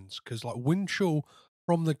friends? Because like Winchell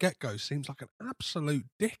from the get-go seems like an absolute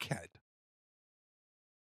dickhead.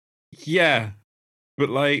 Yeah, but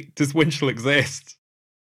like, does Winchell exist?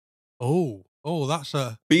 Oh, that's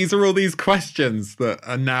a... These are all these questions that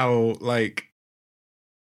are now like,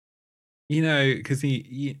 you know, because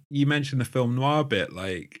you mentioned the film noir bit,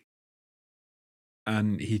 like,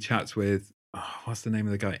 and he chats with, what's the name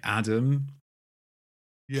of the guy? Adam.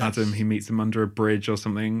 Yes. Adam, he meets him under a bridge or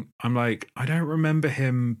something. I'm like, I don't remember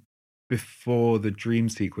him before the dream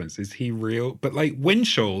sequence. Is he real? But like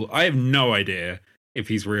Winchell, I have no idea if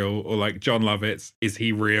he's real, or like John Lovitz, is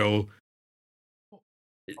he real?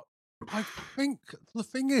 I think the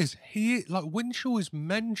thing is, Winchell is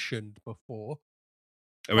mentioned before.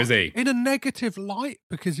 Oh, is he? In a negative light,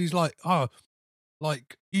 because he's like, oh,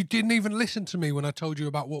 like, you didn't even listen to me when I told you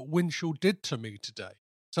about what Winchell did to me today.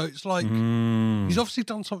 So it's like, he's obviously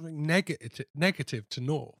done something negative to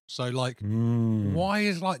North. So like, why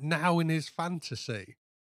is like now in his fantasy,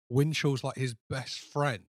 Winchell's like his best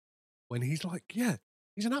friend when he's like, yeah,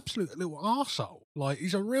 he's an absolute little arsehole. Like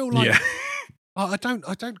he's a real like, I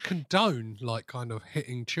don't condone like kind of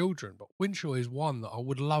hitting children, but Winchell is one that I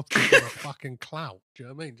would love to get a fucking clout. Do you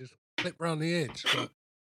know what I mean? Just clip around the edge. But,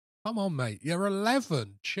 come on, mate. You're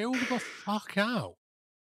 11. Chill the fuck out.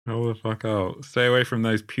 Chill the fuck out. Stay away from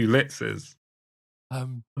those Pulitzers.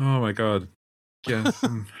 Oh my god. Yes.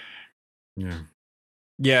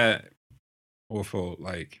 Yeah. Awful.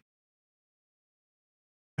 Like,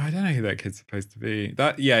 I don't know who that kid's supposed to be.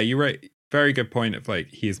 You're right. Very good point of like,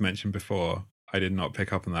 he is mentioned before. I did not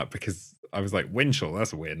pick up on that because I was like, Winchell,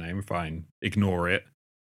 that's a weird name. Fine. Ignore it.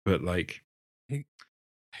 But like,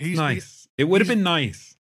 he's nice. It would have been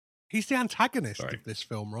nice. He's the antagonist of this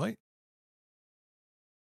film, right?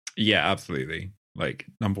 Yeah, absolutely. Like,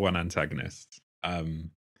 number one antagonist.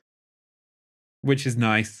 Which is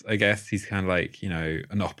nice, I guess. He's kind of like, you know,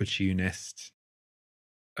 an opportunist.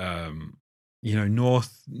 You know,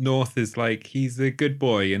 North is like, he's a good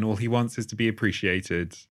boy and all he wants is to be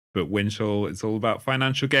appreciated. But Winchell, it's all about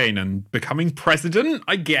financial gain and becoming president,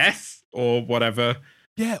 I guess, or whatever.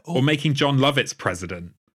 Yeah. Or making John Lovitz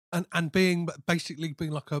president. And being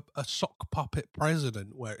like a sock puppet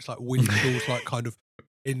president where it's like Winchell's like kind of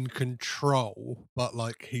in control, but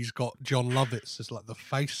like he's got John Lovitz as like the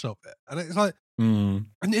face of it. And it's like, and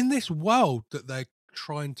in this world that they're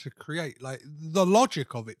trying to create, like the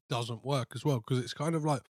logic of it doesn't work as well, because it's kind of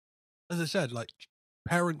like, as I said, like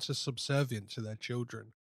parents are subservient to their children.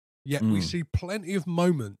 Yet we see plenty of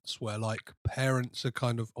moments where like parents are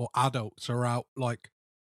kind of, or adults are out like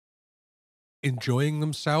enjoying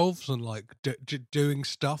themselves and like doing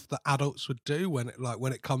stuff that adults would do when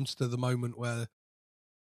it comes to the moment where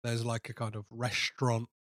there's like a kind of restaurant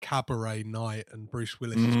cabaret night and Bruce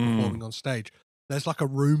Willis is performing on stage. There's like a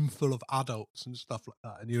room full of adults and stuff like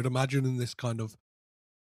that. And you'd imagine in this kind of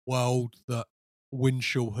world that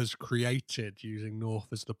Winchell has created using North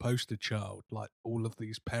as the poster child, like all of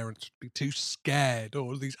these parents would be too scared, or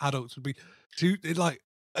all of these adults would be too like.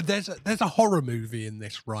 There's a horror movie in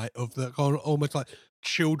this, right? Of the almost like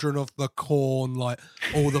Children of the Corn, like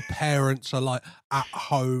all the parents are like at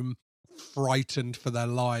home, frightened for their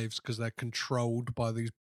lives because they're controlled by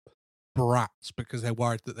these brats because they're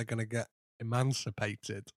worried that they're going to get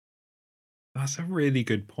emancipated. That's a really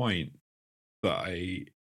good point that I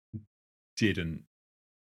didn't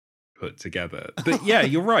put together. But yeah,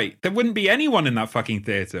 you're right. There wouldn't be anyone in that fucking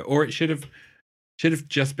theater, or it should have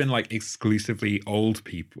just been like exclusively old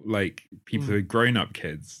people, like people who are grown-up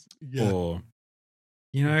kids, or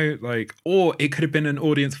you know, like, or it could have been an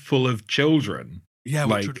audience full of children,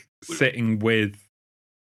 like sitting with,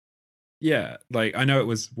 like I know it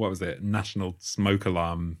was, what was it, National Smoke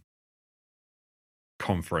Alarm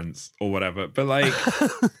Conference or whatever, but like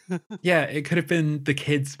yeah, it could have been the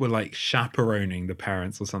kids were like chaperoning the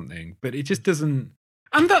parents or something, but it just doesn't.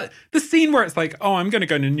 And the scene where it's like, oh, I'm going to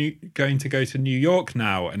go to New York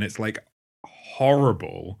now, and it's like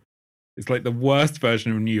horrible. It's like the worst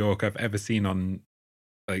version of New York I've ever seen on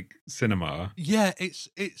like cinema. Yeah,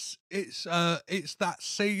 it's that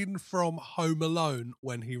scene from Home Alone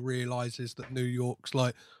when he realizes that New York's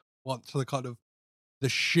like once the kind of the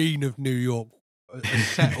sheen of New York is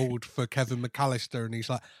settled for Kevin McAllister, and he's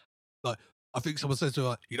like I think someone says to him,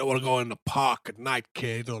 like, you don't want to go in the park at night,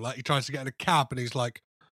 kid, or like he tries to get in a cab and he's like,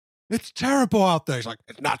 it's terrible out there. He's like,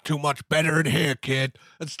 it's not too much better in here, kid,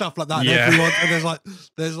 and stuff like that. Yeah. And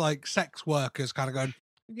there's like sex workers kind of going,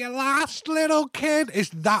 you lost, little kid. Is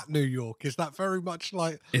that New York? Is that very much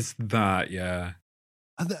like? It's that, yeah.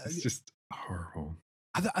 And it's just horrible.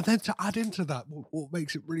 And then to add into that, what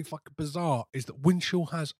makes it really fucking bizarre is that Winchell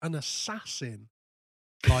has an assassin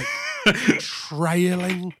like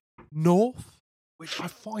trailing North, which I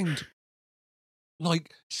find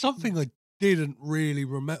like something I didn't really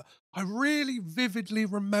remember. I really vividly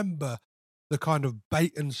remember the kind of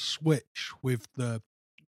bait and switch with the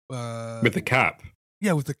cap.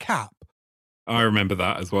 Yeah, with the cap. I remember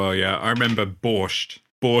that as well. Yeah, I remember Borscht.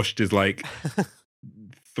 Borscht is like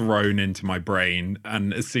thrown into my brain,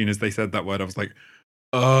 and as soon as they said that word, I was like,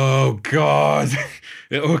 "Oh God!"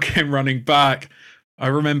 It all came running back. I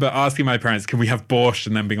remember asking my parents, "Can we have borscht?"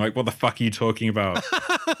 and then being like, "What the fuck are you talking about?"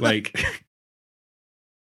 Like,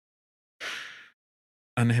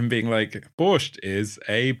 and him being like, "Borscht is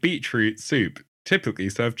a beetroot soup, typically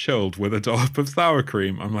served chilled with a dollop of sour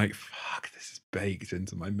cream." I'm like, "Fuck, this is baked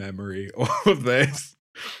into my memory." All of this,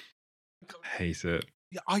 hate it.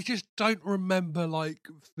 Yeah, I just don't remember like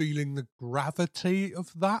feeling the gravity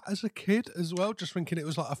of that as a kid as well. Just thinking it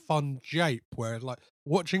was like a fun jape. Where like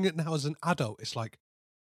watching it now as an adult, it's like,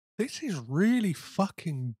 this is really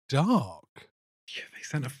fucking dark. Yeah, they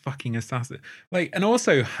sent a fucking assassin. Like, and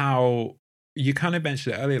also how you kind of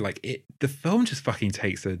mentioned it earlier, like the film just fucking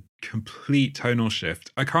takes a complete tonal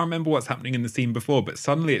shift. I can't remember what's happening in the scene before, but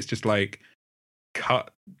suddenly it's just like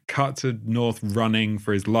cut to North running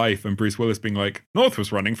for his life, and Bruce Willis being like, North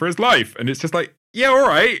was running for his life, and it's just like, yeah, all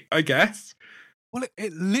right, I guess. Well,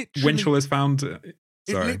 it literally Winchell has found. It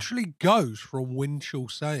literally goes from Winchell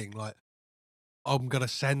saying like, I'm gonna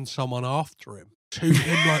send someone after him, to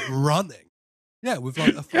him like running. Yeah, with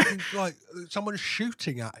like a fucking like someone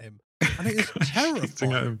shooting at him, and it is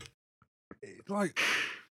terrifying. It's like,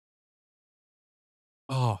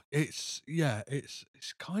 oh, it's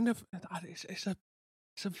kind of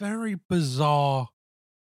it's a very bizarre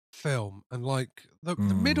film, and like the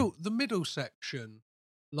middle section,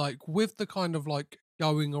 like with the kind of like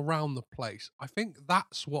going around the place. I think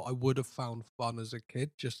that's what I would have found fun as a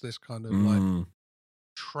kid. Just this kind of like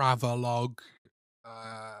travelogue,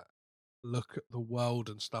 look at the world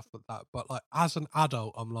and stuff like that. But like as an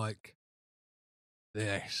adult, I'm like,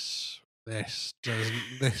 this does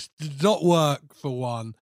not work for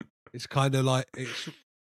one. It's kind of like it's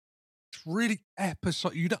really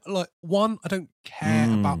episode. You don't like one. I don't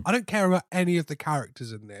care about any of the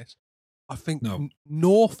characters in this. I think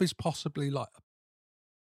North is possibly like a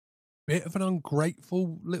bit of an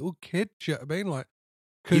ungrateful little kid. Do you know what I mean? Like,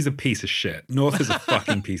 he's a piece of shit. North is a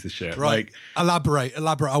fucking piece of shit. Right. Like, elaborate.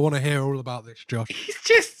 I want to hear all about this, Josh. He's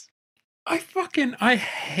just, I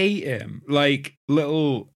hate him. Like,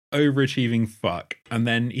 little overachieving fuck. And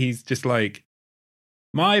then he's just like,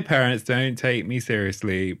 my parents don't take me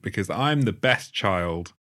seriously because I'm the best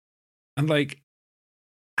child. And like,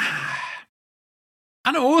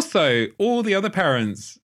 and also all the other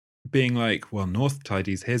parents being like, well, North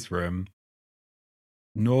tidies his room.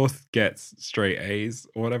 North gets straight A's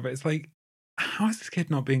or whatever. It's like, how is this kid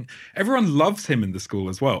not being... Everyone loves him in the school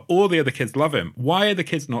as well. All the other kids love him. Why are the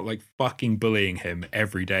kids not like fucking bullying him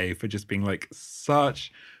every day for just being like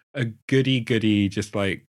such a goody, just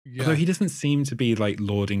like... Yeah. Although he doesn't seem to be like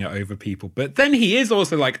lording it over people. But then he is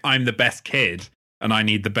also like, I'm the best kid and I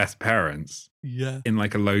need the best parents. Yeah. In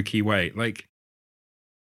like a low-key way. Like,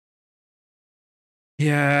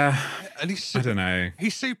 yeah, and I don't know.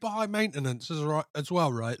 He's super high maintenance as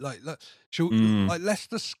well, right? Like, let's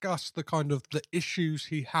discuss the kind of the issues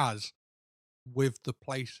he has with the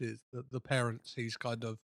places that the parents he's kind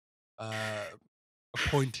of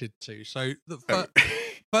appointed to. So,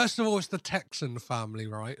 first of all, it's the Texan family,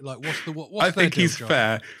 right? Like, what's I think he's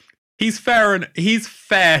fair. He's fair, and he's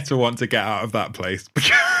fair to want to get out of that place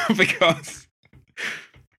because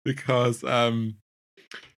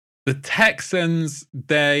the Texans,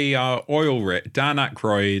 they are oil rich. Dan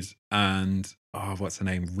Aykroyd and what's her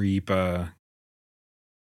name? Reba.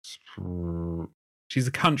 She's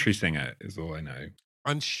a country singer, is all I know.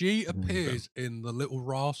 And she appears in The Little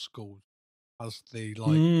Rascals as the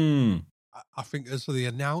like, I think as the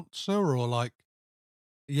announcer or like,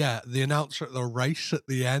 yeah, the announcer at the race at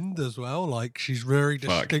the end as well. Like she's very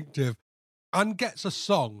distinctive and gets a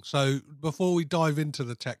song. So before we dive into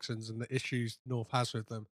the Texans and the issues North has with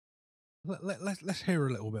them, let's hear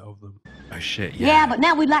a little bit of them. Oh, shit, Yeah, but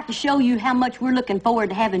now we'd like to show you how much we're looking forward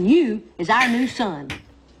to having you as our new son.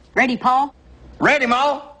 Ready, Paul? Ready,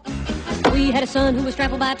 Ma? We had a son who was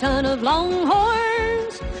trampled by a ton of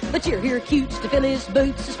longhorns, but you're here cutes to fill his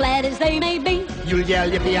boots as flat as they may be. You'll yell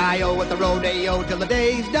yippee-i-o at the rodeo till the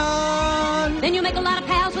day's done. Then you'll make a lot of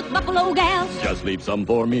pals with buffalo gals. Just leave some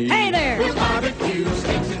for me. Hey there! We'll barbecue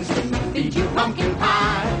steaks and stew, feed you pumpkin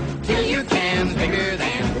pie, till your can's bigger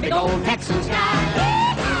than the big old Texan sky.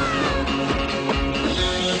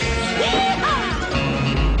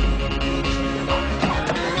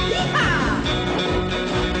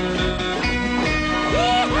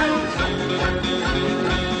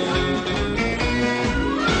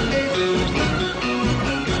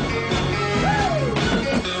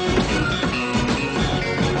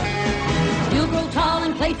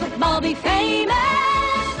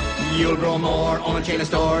 You'll grow more on a chain of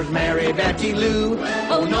stores, Mary Betty Lou.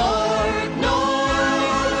 Oh, North,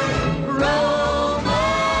 North, roll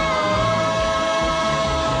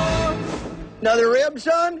more. Another rib,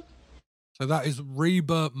 son? So that is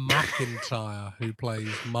Reba McEntire who plays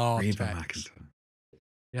Martex. Reba McEntire.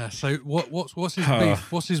 Yeah. So what's his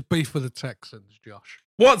beef? What's his beef with the Texans, Josh?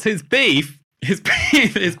 What's his beef? His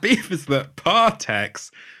beef is that Partex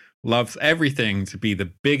loves everything to be the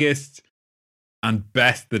biggest and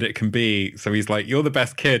best that it can be. So he's like, you're the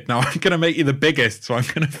best kid. Now I'm going to make you the biggest. So I'm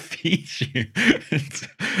going to feed you.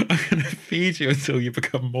 I'm going to feed you until you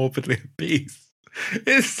become morbidly obese.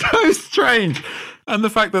 It's so strange. And the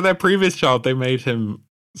fact that their previous child, they made him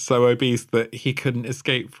so obese that he couldn't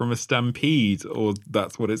escape from a stampede, or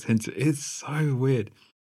that's what it's hinted. It's so weird.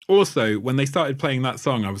 Also, when they started playing that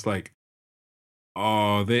song, I was like,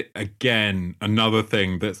 oh, again, another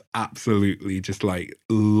thing that's absolutely just like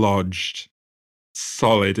lodged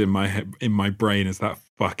solid in my brain is that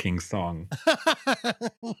fucking song.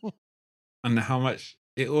 And how much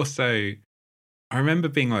it also, I remember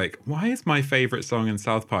being like, why is my favorite song in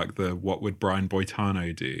South Park the What Would Brian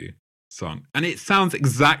Boitano Do song? And it sounds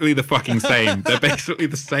exactly the fucking same. They're basically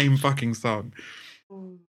the same fucking song.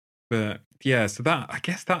 But yeah, so that, I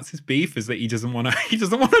guess that's his beef, is that he doesn't want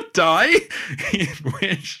to die.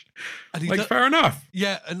 Which, like, fair enough.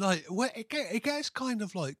 Yeah, and like, it gets kind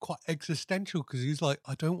of like quite existential, because he's like,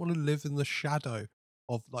 I don't want to live in the shadow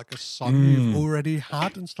of like a son you've already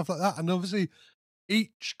had and stuff like that. And obviously,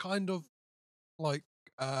 each kind of like,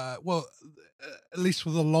 at least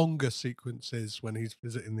for the longer sequences when he's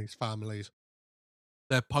visiting these families,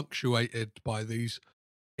 they're punctuated by these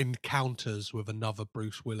encounters with another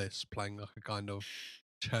Bruce Willis playing like a kind of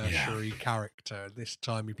tertiary character. This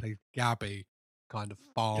time he played Gabby, kind of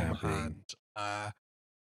farmhand,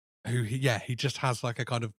 who he just has like a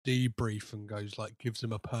kind of debrief and goes like, gives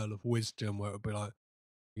him a pearl of wisdom where it would be like,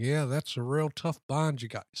 yeah, that's a real tough bind you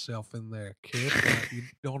got yourself in there, kid. You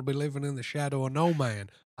don't want to be living in the shadow of no man.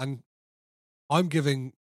 And I'm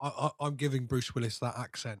giving Bruce Willis that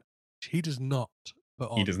accent. He does not put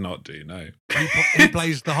on. He does not do, no. He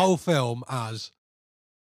plays the whole film as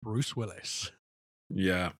Bruce Willis.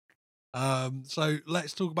 Yeah. So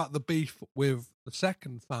let's talk about the beef with the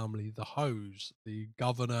second family, the Hoes, the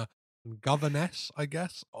governor and governess, I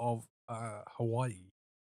guess, of Hawaii.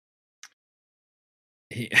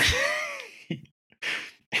 He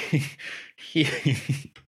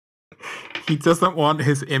doesn't want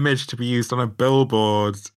his image to be used on a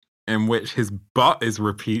billboard in which his butt is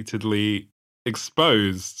repeatedly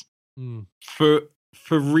exposed for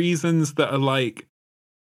reasons that are like,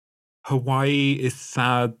 Hawaii is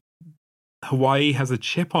sad. Hawaii has a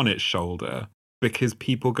chip on its shoulder because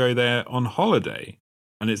people go there on holiday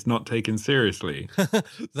and it's not taken seriously.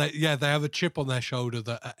 They have a chip on their shoulder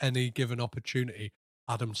that at any given opportunity,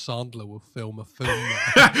 Adam Sandler will film a film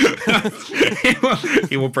there.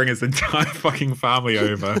 He will bring his entire fucking family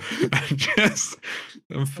over and just,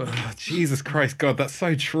 Jesus Christ, God, that's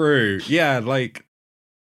so true. Yeah, like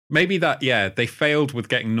maybe that, they failed with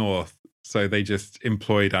getting north, so they just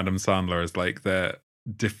employed Adam Sandler as like their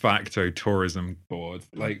de facto tourism board.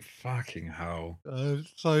 Like, fucking hell.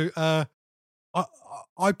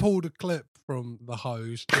 I pulled a clip from The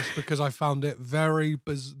Hose just because I found it very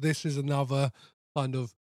this is another kind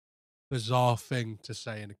of bizarre thing to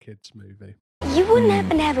say in a kid's movie. You wouldn't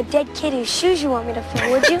happen to have a dead kid whose shoes you want me to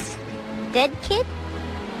fill, would you? Dead kid?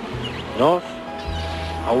 North,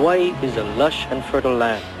 Hawaii is a lush and fertile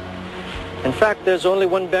land. In fact, there's only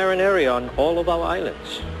one barren area on all of our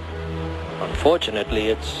islands. Unfortunately,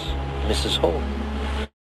 it's Mrs. Ho.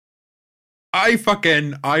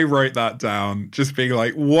 I wrote that down, just being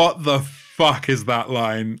like, what the fuck is that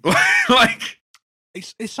line? Like,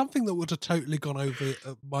 it's something that would have totally gone over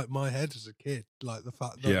my head as a kid. Like the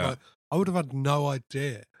fact that like, I would have had no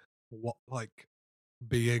idea what like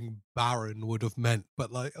being barren would have meant. But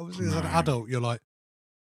like, obviously as an adult, you're like,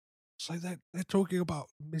 so they're talking about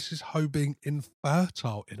Mrs. Ho being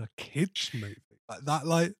infertile in a kids movie like that.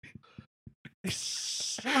 Like, it's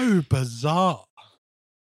so bizarre.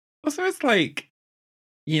 Also, it's like,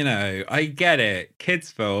 you know, I get it.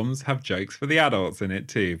 Kids' films have jokes for the adults in it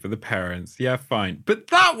too, for the parents. Yeah, fine. But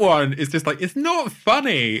that one is just like, it's not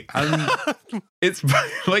funny. And it's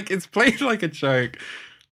like, it's played like a joke.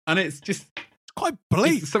 And it's just... It's quite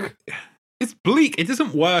bleak. It's bleak. It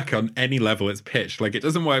doesn't work on any level it's pitched. Like, it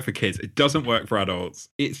doesn't work for kids. It doesn't work for adults.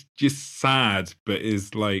 It's just sad, but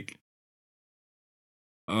is like...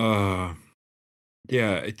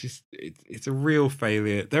 Yeah, it's a real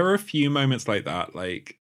failure. There are a few moments like that.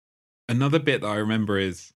 Like, another bit that I remember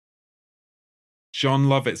is John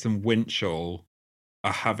Lovitz and Winchell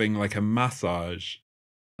are having like a massage,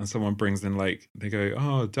 and someone brings in like, they go,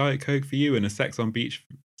 "Oh, Diet Coke for you and a sex on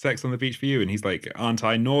the beach for you," and he's like, "Aren't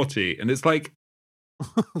I naughty?" And it's like,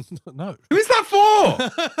 No. who is that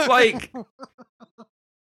for? Like,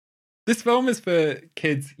 this film is for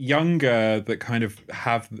kids younger that kind of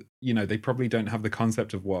have, they probably don't have the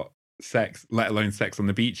concept of what sex, let alone sex on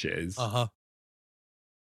the beach is.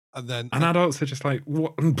 And adults are just like,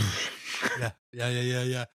 what?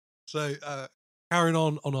 Yeah. So, carrying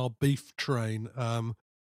on our beef train,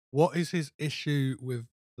 what is his issue with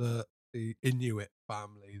the Inuit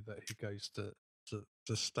family that he goes to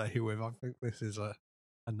stay with? I think this is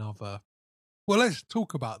another. Well, let's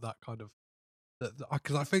talk about that kind of,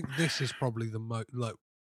 because I think this is probably the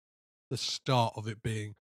start of it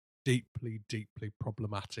being deeply, deeply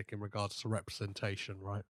problematic in regards to representation,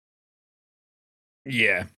 right?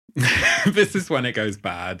 Yeah. This is when it goes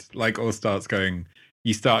bad, like, or starts going,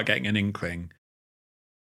 you start getting an inkling.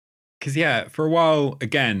 Because, yeah, for a while,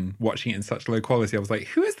 again, watching it in such low quality, I was like,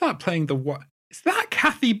 who is that playing the what? Is that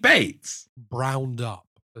Kathy Bates? Browned up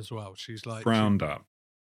as well. She's like... Browned up.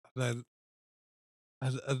 And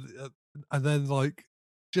then, like,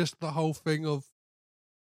 just the whole thing of,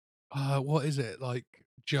 what is it? Like,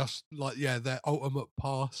 just, like, yeah, their ultimate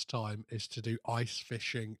pastime is to do ice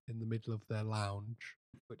fishing in the middle of their lounge,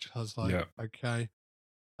 which has, like, okay.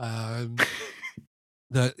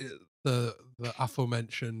 The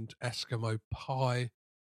aforementioned Eskimo pie,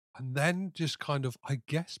 and then just kind of, I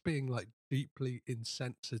guess, being like deeply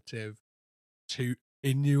insensitive to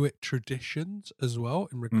Inuit traditions as well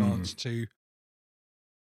in regards to,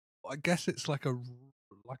 I guess it's like an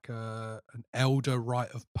elder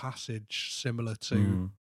rite of passage similar to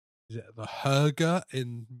is it the Hurga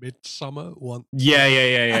in Midsummer?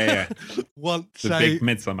 Yeah. Once the big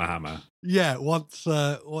Midsummer hammer. Yeah, once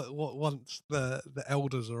the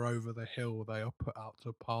elders are over the hill, they are put out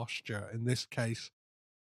to pasture. In this case,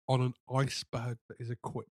 on an iceberg that is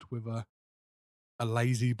equipped with a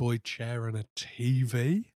lazy boy chair and a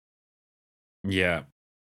TV. Yeah,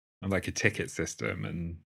 and like a ticket system,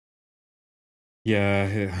 and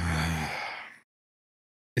yeah,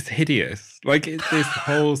 it's hideous. Like, this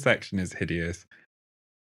whole section is hideous,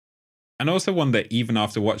 and also one that even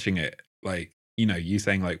after watching it, like, you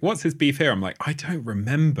saying like, what's his beef here? I'm like, I don't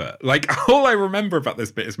remember. Like, all I remember about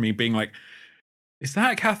this bit is me being like, is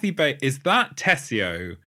that Kathy Bates? Is that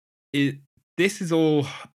Tessio? This is all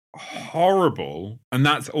horrible. And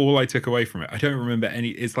that's all I took away from it. I don't remember any.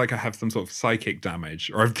 It's like I have some sort of psychic damage,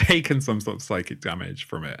 or I've taken some sort of psychic damage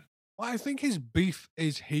from it. Well, I think his beef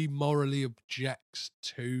is he morally objects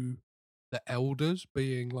to the elders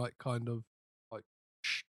being like kind of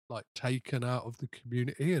like taken out of the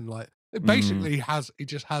community, and like it basically he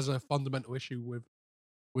just has a fundamental issue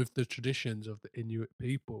with the traditions of the Inuit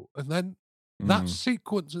people. And then that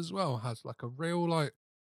sequence as well has like a real, like,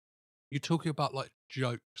 you're talking about like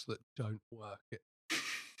jokes that don't work.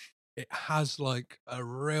 It has like a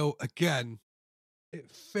real, again,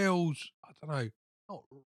 it feels, I don't know,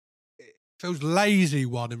 it feels lazy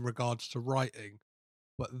one in regards to writing,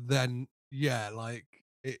 but then yeah, like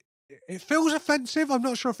it feels offensive. I'm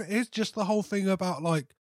not sure if it is just the whole thing about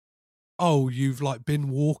like, oh, you've like been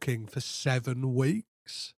walking for 7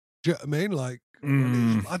 weeks. Do you know what I mean? Like,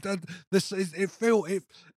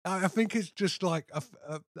 I think it's just like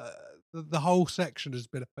the whole section has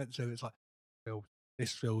been offensive. It's like,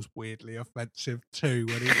 this feels weirdly offensive too.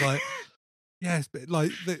 When it's like, yes, but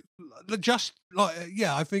like just like,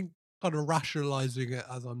 yeah, I think kind of rationalizing it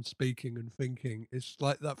as I'm speaking and thinking, it's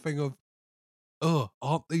like that thing of, oh,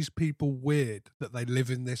 aren't these people weird that they live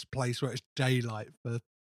in this place where it's daylight for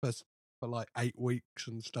like 8 weeks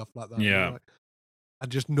and stuff like that? Yeah.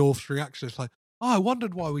 And just North's reaction is like, oh, I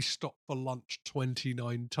wondered why we stopped for lunch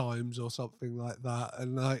 29 times or something like that.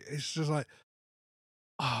 And like, it's just like,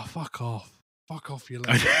 oh, fuck off, you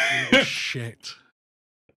little shit.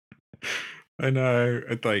 I know.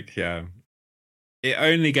 It's like, yeah, it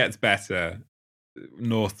only gets better.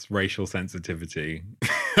 North's racial sensitivity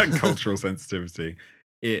and cultural sensitivity.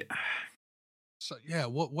 So yeah,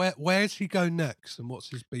 where does he go next, and what's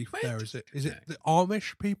his beef there? Is it the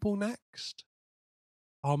Amish people next?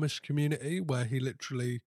 Amish community, where he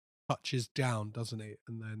literally touches down, doesn't he?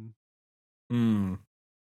 And then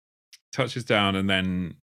touches down, and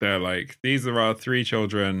then they're like, these are our 3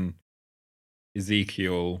 children.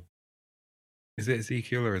 Ezekiel. Is it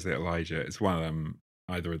Ezekiel or is it Elijah? It's one of them,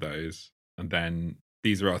 either of those. And then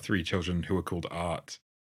these are our 3 children who are called Art.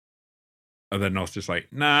 And then North's just like,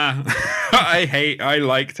 nah, I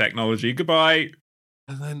like technology. Goodbye.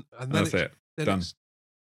 And then that's it. Done.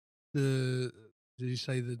 Did you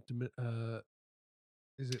say is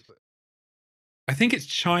it I think it's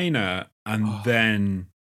China and then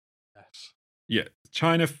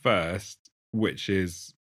China first, which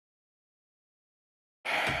is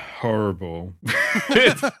horrible.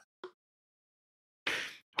 It's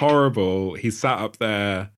horrible. He sat up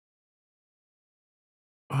there.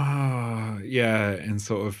 In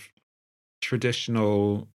sort of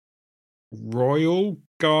traditional royal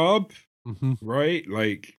garb, right?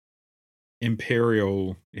 Like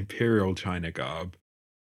imperial China garb.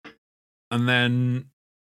 And then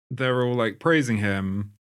they're all like praising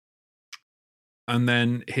him. And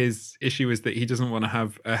then his issue is that he doesn't want to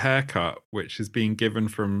have a haircut, which is being given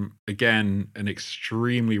from, again, an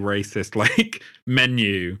extremely racist like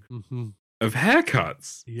menu of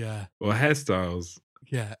haircuts. Yeah. Or hairstyles.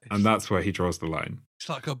 Yeah. And that's where he draws the line. It's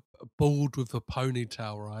like a bald with a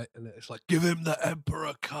ponytail, right? And it's like, give him the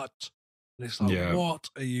emperor cut. And it's like, what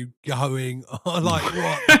are you going on? Like,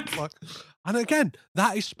 what the fuck? And again,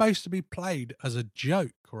 that is supposed to be played as a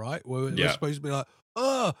joke, right? Where we're supposed to be like,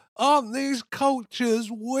 aren't these cultures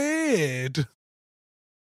weird?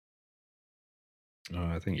 Oh,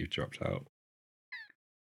 I think you've dropped out.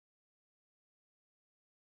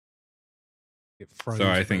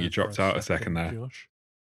 Sorry, I think you dropped out a second there. Josh.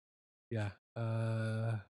 Yeah.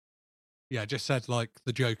 Yeah, just said like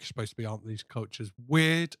the joke is supposed to be, aren't these cultures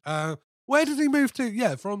weird? Where did he move to?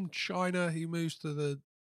 Yeah, from China, he moves to the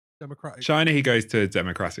Democratic... China, he goes to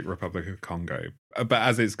Democratic Republic of Congo. But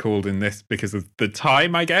as it's called in this, because of the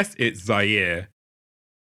time, I guess, it's Zaire.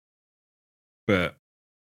 But...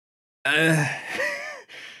 and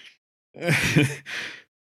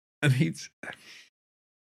he's...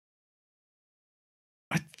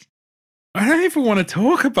 I don't even want to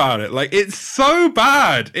talk about it. Like, it's so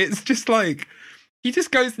bad. It's just like... He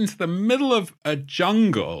just goes into the middle of a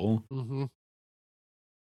jungle.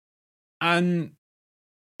 And...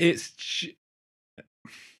 It's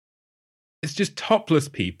just topless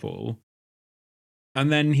people.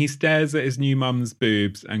 And then he stares at his new mum's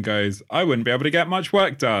boobs and goes, I wouldn't be able to get much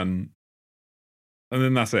work done. And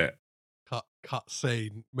then that's it. Cut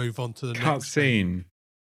scene. Move on to the cut next scene.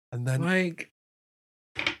 And then like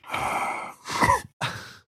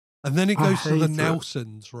and then he goes to the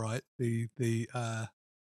Nelsons, right? The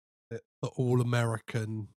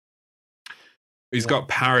all-American. He's got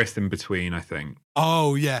Paris in between, I think.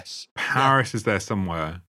 Oh, yes. Paris is there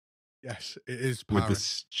somewhere. Yes, it is Paris. With the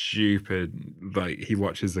stupid, like, he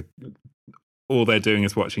watches all they're doing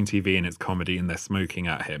is watching TV and it's comedy and they're smoking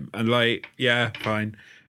at him. And, like, yeah, fine.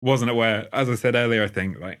 Wasn't aware, as I said earlier, I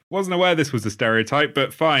think, like, wasn't aware this was a stereotype,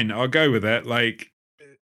 but fine, I'll go with it. Like,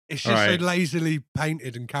 it's just so lazily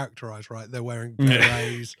painted and characterized, right? They're wearing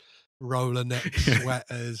berets, roller neck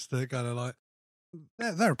sweaters. They're kind of like,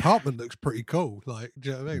 their apartment looks pretty cool. Like, do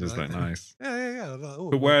you know what I mean? It does look nice. Yeah.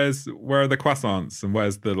 Like, but where are the croissants and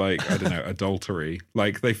where's the, like, I don't know, adultery?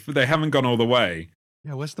 Like, they haven't gone all the way.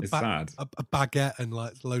 Yeah, where's the sad. A baguette and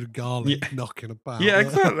like a load of garlic knocking about? Yeah,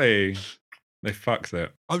 exactly. They fucks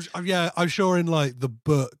it. I'm sure in like the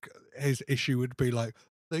book, his issue would be like,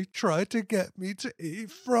 they tried to get me to eat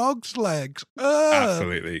frogs' legs.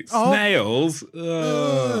 Absolutely. Snails.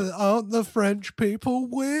 Aren't the French people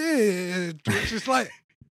weird? Which is like,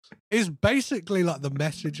 is basically like the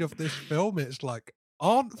message of this film. It's like,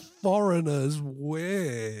 aren't foreigners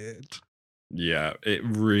weird? Yeah, it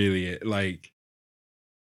really, like,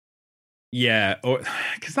 yeah.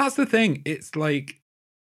 Because that's the thing. It's like,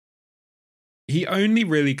 he only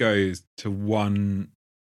really goes to one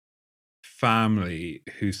family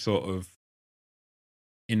who's sort of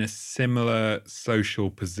in a similar social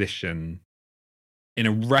position, in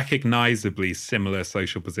a recognizably similar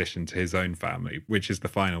social position to his own family, which is the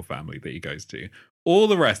final family that he goes to. All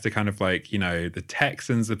the rest are kind of like, you know, the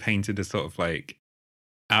Texans are painted as sort of like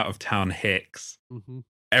out of town hicks.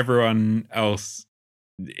 Everyone else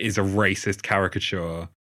is a racist caricature.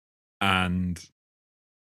 And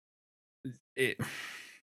it,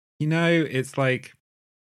 you know, it's like,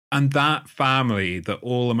 and that family, the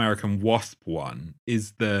all-American WASP one,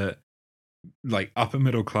 is the, like, upper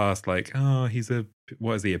middle class, like, oh, he's a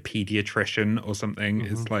pediatrician or something.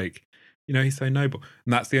 It's like, you know, he's so noble.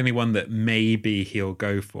 And that's the only one that maybe he'll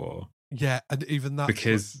go for. Yeah, and even that.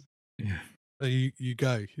 Because, you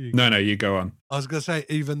go. No, you go on. I was going to say,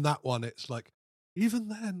 even that one, it's like, even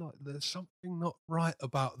then, like, there's something not right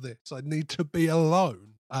about this. I need to be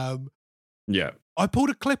alone. Yeah. I pulled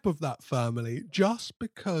a clip of that family just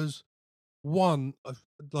because, one,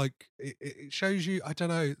 like, it shows you, I don't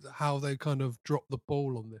know how they kind of dropped the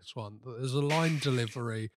ball on this one. There's a line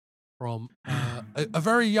delivery from a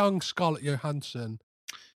very young Scarlett Johansson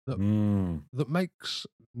that makes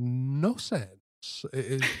no sense.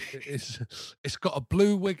 It's got a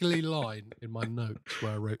blue wiggly line in my notes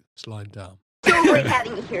where I wrote this line down. So great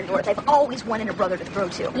having you here, North. I've always wanted a brother to throw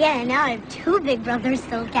to. Yeah, now I have two big brothers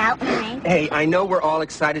to look out for me. Hey, I know we're all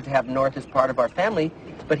excited to have North as part of our family,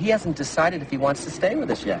 but he hasn't decided if he wants to stay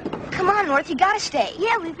with us yet. Come on, North, you gotta stay.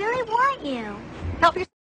 Yeah, we really want you. Help yourself.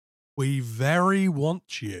 We very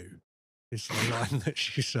want you, is the line that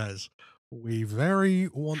she says. We very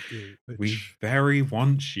want you. We very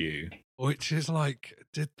want you. Which is like,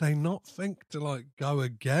 did they not think to like go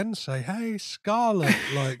again? Say, hey, Scarlett,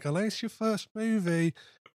 like, I know it's your first movie,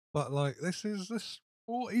 but like, this $40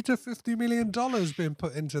 to $50 million being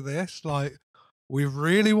put into this. Like, we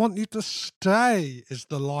really want you to stay, is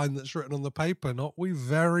the line that's written on the paper, not we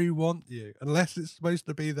very want you. Unless it's supposed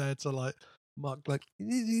to be there to like, mark like,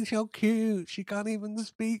 she's so cute, she can't even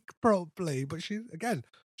speak properly. But she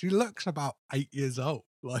looks about 8 years old.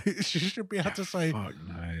 Like, she should be able to say, fuck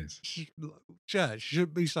knows. She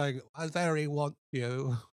should be saying, I very want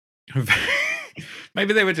you.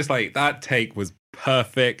 Maybe they were just like, that take was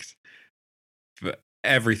perfect for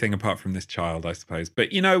everything apart from this child, I suppose.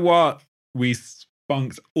 But you know what? We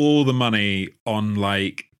spunked all the money on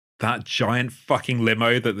like that giant fucking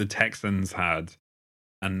limo that the Texans had.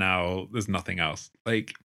 And now there's nothing else.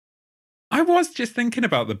 Like, I was just thinking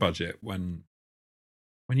about the budget when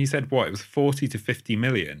you said what, it was 40 to 50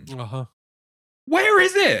 million. Uh-huh. Where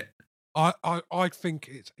is it? I think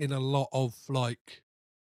it's in a lot of like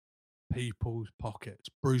people's pockets.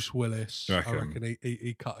 Bruce Willis, I reckon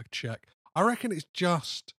he cut a check. I reckon it's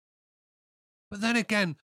just, but then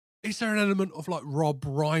again, is there an element of like Rob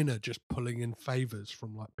Reiner just pulling in favors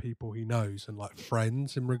from like people he knows and like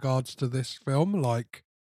friends in regards to this film? Like,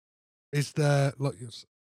 is there like,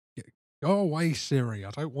 go away, Siri,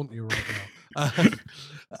 I don't want you right now.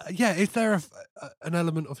 Yeah, is there an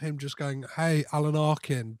element of him just going, hey, Alan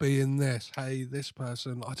Arkin, be in this, hey, this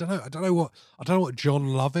person, I don't know what John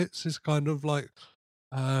Lovett's kind of like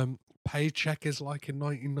paycheck is like in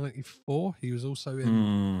 1994. He was also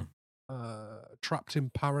in Trapped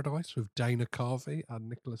in Paradise with Dana Carvey and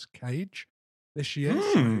Nicolas Cage this year.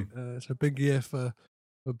 So, it's a big year for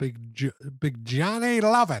big Johnny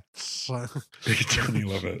Lovitz. Big Johnny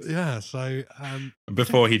Lovitz. Yeah, so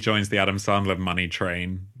before he joins the Adam Sandler money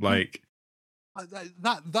train, like that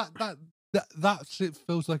it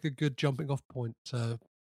feels like a good jumping off point for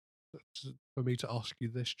me to ask you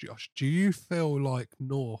this, Josh. Do you feel like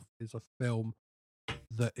North is a film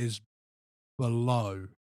that is below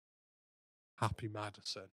Happy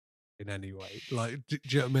Madison in any way? Like, do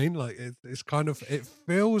you know what I mean? Like, it's kind of, it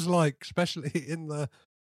feels like, especially in the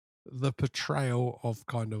portrayal of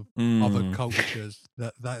kind of other cultures,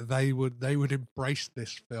 that they would embrace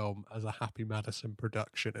this film as a Happy Madison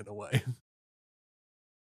production in a way.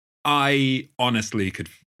 I honestly could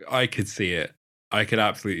see it. I could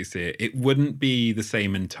absolutely see it. It wouldn't be the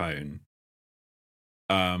same in tone.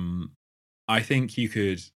 I think you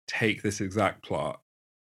could take this exact plot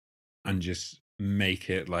and just make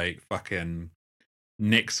it like fucking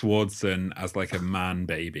Nick Swardson as like a man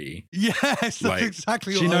baby. Yes, that's like,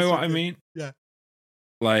 exactly what I was what I thinking. mean? Yeah.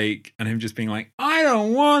 Like, and him just being like, I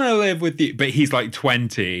don't want to live with you. But he's like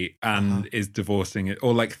 20 and is divorcing it,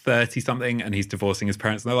 or like 30 something, and he's divorcing his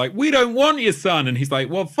parents. And they're like, we don't want your son. And he's like,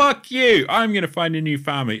 well, fuck you. I'm going to find a new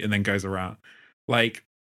family. And then goes around. Like,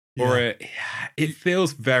 or it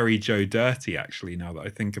feels very Joe Dirty, actually, now that I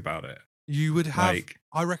think about it. You would have, like,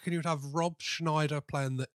 I reckon you would have Rob Schneider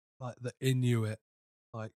playing the Inuit,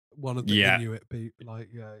 like one of the Inuit people, like,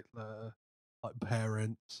 like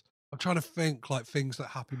parents. I'm trying to think like things that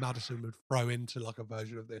Happy Madison would throw into like a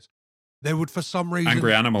version of this. They would, for some reason,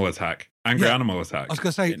 Angry Animal Attack. Animal Attack. I was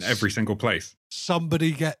going to say, in every single place.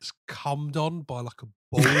 Somebody gets cummed on by like a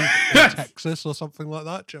bull in Texas or something like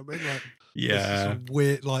that. Do you know what I mean? Like, yeah,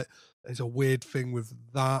 weird. Like, there's a weird thing with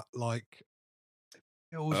that. Like,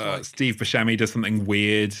 it was like Steve Buscemi does something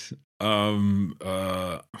weird. He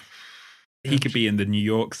could be in the New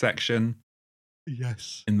York section.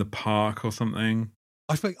 Yes, in the park or something.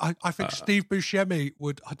 I think Steve Buscemi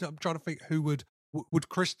would. I'm trying to think who would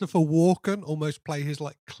Christopher Walken almost play his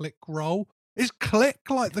like Click role? Is Click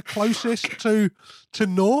like the closest to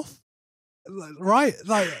North? Right?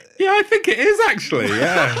 Like, yeah, I think it is actually.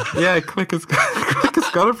 Yeah, yeah. Click has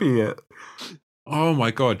got to be it. Oh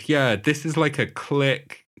my god! Yeah, this is like a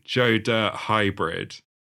Click Joe Dirt hybrid.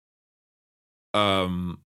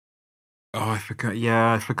 Oh, I forgot.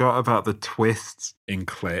 Yeah, I forgot about the twists in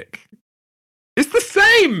Click. It's the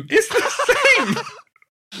same. It's the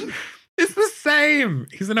same. It's the same.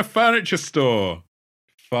 He's in a furniture store.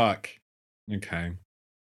 Fuck. Okay.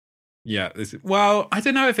 Yeah. Well, I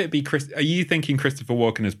don't know if it'd be Chris. Are you thinking Christopher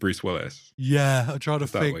Walken as Bruce Willis? Yeah, I'm trying to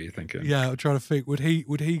Is think. that what you're thinking? Yeah, I'm trying to think. Would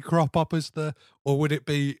he crop up as or would it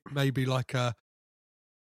be maybe like a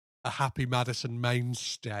Happy Madison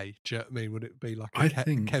mainstay? Do you know what I mean? Would it be like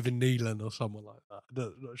Kevin Nealon or someone like that?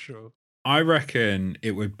 I'm not sure. I reckon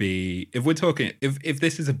it would be, if we're talking, if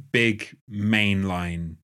this is a big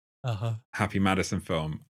mainline Happy Madison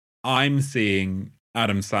film, I'm seeing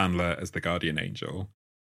Adam Sandler as the guardian angel.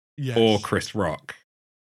 Yes. Or Chris Rock.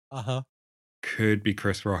 Uh-huh. Could be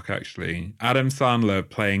Chris Rock, actually. Adam Sandler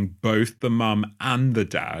playing both the mum and the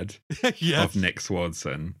dad of Nick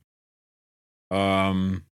Swardson.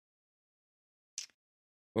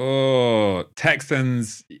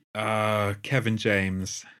 Texans, Kevin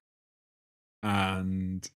James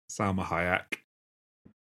and Salma Hayek.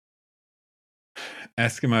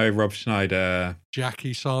 Eskimo, Rob Schneider.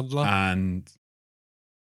 Jackie Sandler. And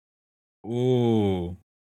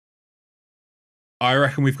I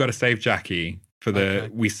reckon we've got to save Jackie for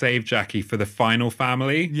we save Jackie for the final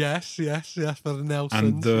family. Yes, for the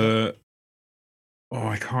Nelsons. And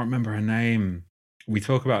I can't remember her name. We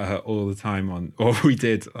talk about her all the time we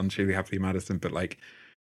did on Truly Happily Madison, but like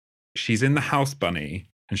she's in The House Bunny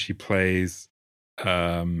and she plays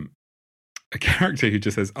a character who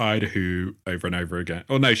just says Idaho over and over again.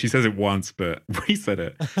 Oh no, she says it once, but we said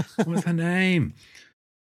it. What's her name?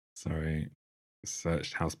 Sorry.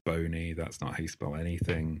 Searched House Boney. That's not how you spell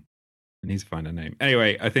anything. I need to find her name.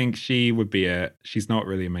 Anyway, I think she would be she's not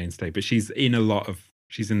really a mainstay, but she's in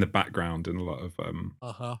the background in a lot of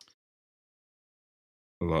a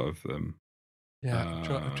lot of them.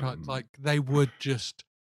 Yeah, like they would just.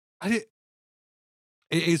 It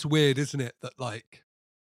is weird, isn't it, that like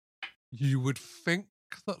you would think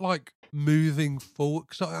that like moving forward.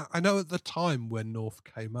 Because I know at the time when North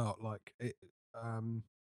came out, like it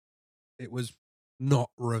was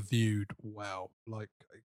not reviewed well. Like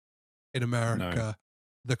in America,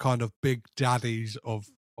 the kind of big daddies of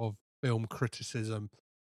film criticism,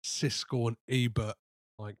 Siskel and Ebert,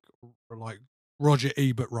 like Roger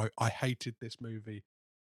Ebert wrote, I hated this movie.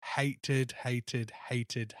 Hated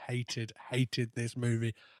this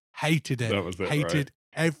movie. Hated it. That was it, hated right?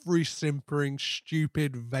 Every simpering,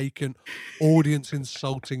 stupid, vacant, audience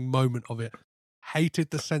insulting moment of it. Hated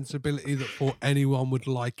the sensibility that thought anyone would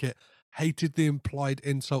like it. Hated the implied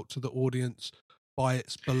insult to the audience by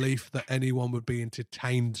its belief that anyone would be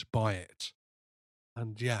entertained by it.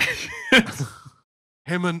 And yeah,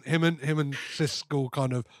 him and Siskel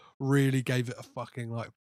kind of really gave it a fucking like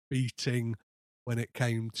beating when it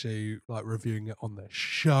came to like reviewing it on their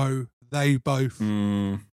show. They both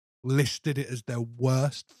listed it as their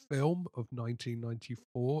worst film of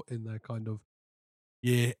 1994 in their kind of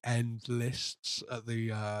year-end lists at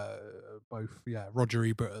the Roger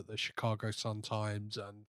Ebert at the Chicago Sun-Times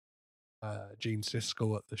and Gene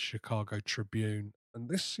Siskel at the Chicago Tribune. And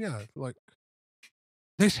this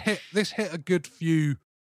hit a good few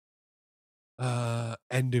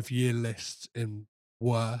end of year lists in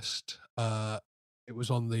worst. It was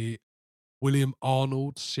on the William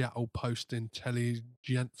Arnold Seattle Post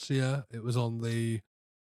Intelligentsia. It was on the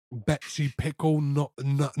Betsy Pickle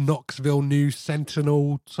Knoxville News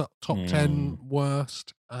Sentinel top 10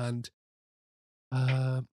 worst, and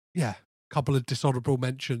a couple of dishonorable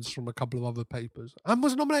mentions from a couple of other papers, and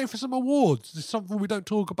was nominated for some awards. This is something we don't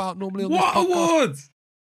talk about normally on this podcast. What awards?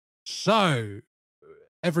 So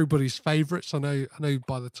everybody's favourites. I know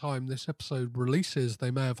by the time this episode releases,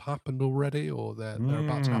 they may have happened already, or they're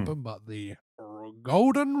about to happen. But the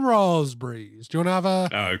Golden Raspberries. Do you want to have a?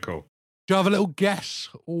 Oh, cool. Do you have a little guess?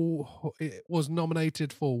 Or it was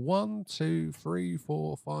nominated for 1, 2, 3,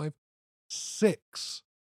 4, 5, 6.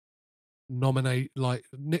 Nominate like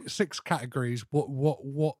 6 categories. What? Do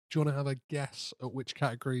you want to have a guess at which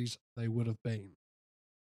categories they would have been?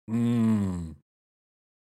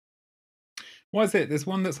 What is it? There's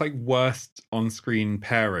one that's like worst on-screen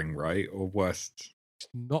pairing, right? Or worst. It's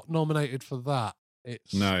not nominated for that.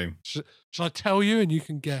 It's no. Shall I tell you and you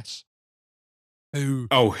can guess who?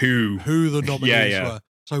 Oh, who the nominees were?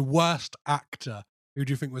 So worst actor. Who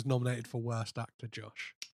do you think was nominated for worst actor,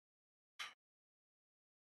 Josh?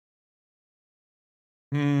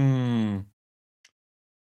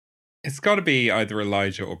 It's got to be either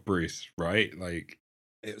Elijah or Bruce, right? Like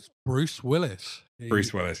it's Bruce Willis.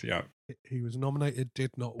 Bruce Willis, yeah. He was nominated,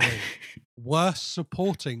 did not win. Worst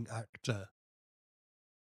supporting actor.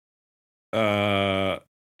 John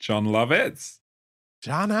Lovitz.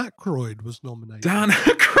 Dan Aykroyd was nominated. Dan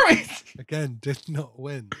Aykroyd again did not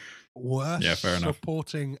win. Worst fair enough.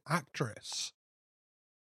 Supporting actress.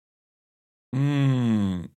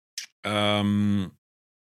 Dan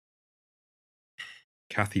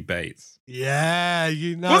Kathy Bates. Yeah,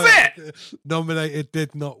 you know. Was it? Nominated,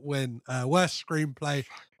 did not win. Worst screenplay,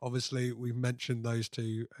 obviously, we've mentioned those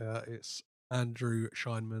two. It's Andrew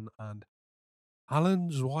Scheinman and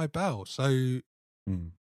Alan Zweibel. So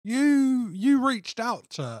you reached out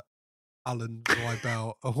to Alan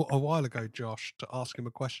Zweibel a while ago, Josh, to ask him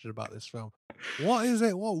a question about this film. What is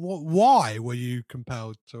it? Why were you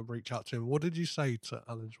compelled to reach out to him? What did you say to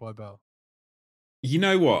Alan Zweibel? You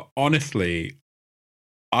know what? Honestly,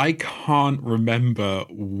 I can't remember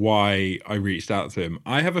why I reached out to him.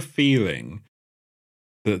 I have a feeling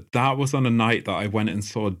that was on a night that I went and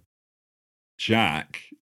saw Jack,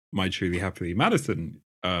 my Truly Happily Madison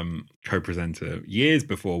co-presenter, years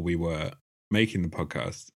before we were making the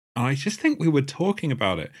podcast. And I just think we were talking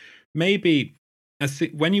about it. Maybe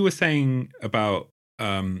when you were saying about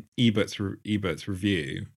Ebert's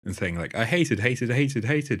review and saying like, I hated.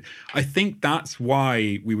 I think that's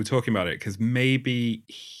why we were talking about it, because maybe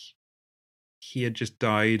he had just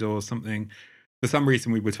died or something. For some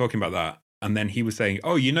reason we were talking about that. And then he was saying,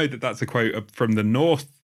 oh, you know that's a quote from the North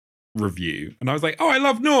review. And I was like, oh, I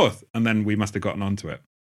love North. And then we must have gotten onto it.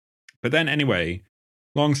 But then anyway,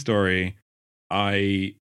 long story,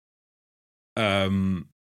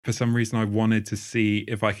 for some reason, I wanted to see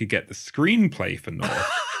if I could get the screenplay for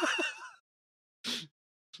North.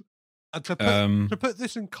 And to put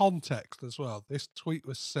this in context as well, this tweet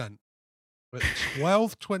was sent at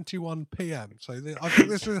 12:21 p.m. So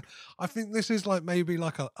I think this is like maybe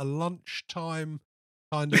like a lunchtime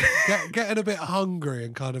kind of getting a bit hungry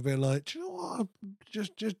and kind of being like, do you know what?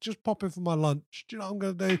 Just pop in for my lunch. Do you know what I'm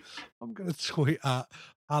going to do? I'm going to tweet at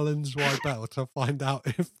Alan Zweibel to find out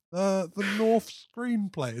if the North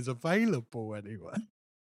screenplay is available anywhere.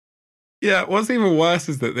 Yeah, what's even worse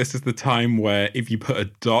is that this is the time where if you put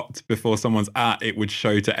a dot before someone's at, it would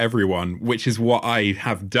show to everyone, which is what I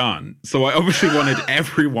have done. So I obviously wanted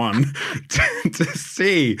everyone to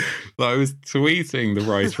see that I was tweeting the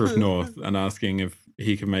writer of North and asking if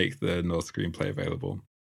he could make the North screenplay available.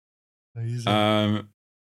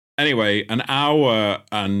 Anyway, an hour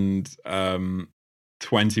and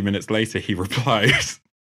 20 minutes later, he replied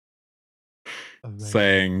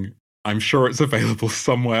saying, I'm sure it's available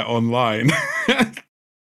somewhere online.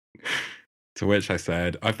 To which I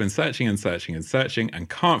said, I've been searching and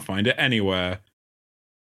can't find it anywhere.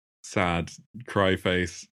 Sad cry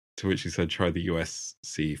face. To which he said, try the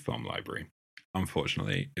USC Film Library.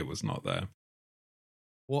 Unfortunately, it was not there.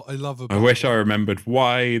 What I love about I wish I remembered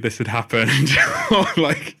why this had happened.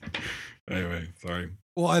 Anyway, sorry.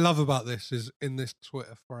 What I love about this is in this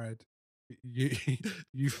Twitter thread,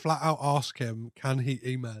 you flat out ask him, can he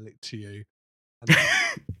email it to you? And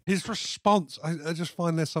his response, I just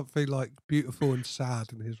find there's something like beautiful and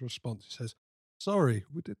sad in his response. He says, sorry,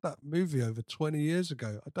 we did that movie over 20 years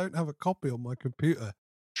ago. I don't have a copy on my computer.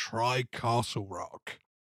 Try Castle Rock.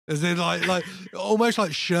 As in like almost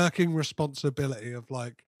like shirking responsibility of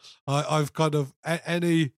like, I've kind of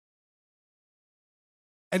any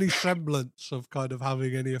semblance of kind of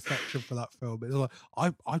having any affection for that film. It's like,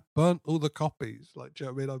 I burnt all the copies. Like, do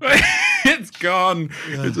you know what I mean? It's gone.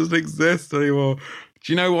 Yeah. It doesn't exist anymore.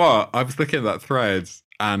 Do you know what? I was looking at that thread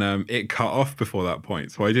and it cut off before that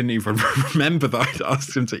point. So I didn't even remember that I'd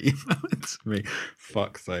asked him to email it to me.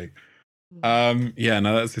 Fuck's sake. Yeah,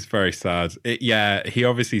 no, that's just very sad.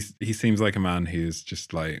 He seems like a man who's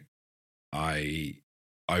just like, I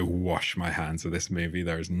wash my hands of this movie.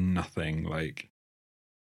 There is nothing like,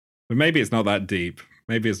 but maybe it's not that deep.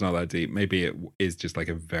 Maybe it is just like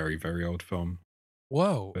a very, very old film.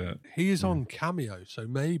 Well, he is on Cameo, so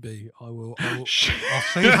maybe I'll see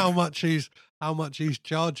how much he's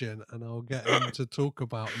charging, and I'll get him to talk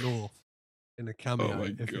about North in a Cameo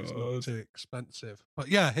if it's not too expensive. But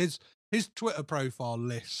yeah, his Twitter profile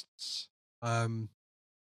lists that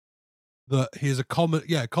he is a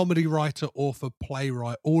comedy writer, author,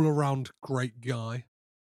 playwright, all around great guy.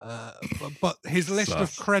 But his list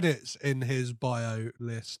of credits in his bio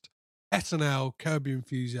list: SNL, Curb Your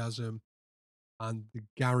Enthusiasm, and the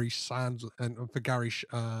Gary Shandling.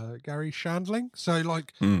 So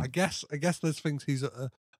like, I guess there's things he's a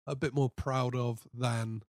bit more proud of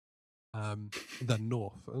than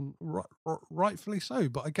North, and rightfully so.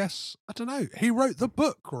 But I guess, I don't know, he wrote the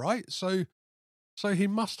book, right? So he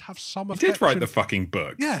must have some affection. He did write the fucking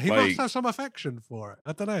book. Yeah, he must have some affection for it.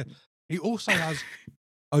 I don't know. He also has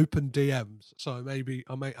open DMs, so maybe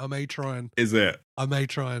I may try and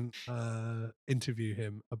interview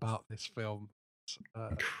him about this film.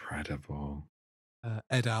 Incredible.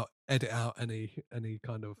 Edit out any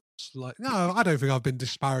kind of slight. No, I don't think I've been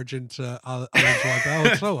disparaging to Alan Zweibel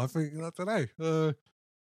at all. I think, I don't know.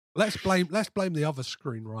 let's blame the other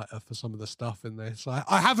screenwriter for some of the stuff in this.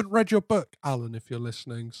 I haven't read your book, Alan, if you're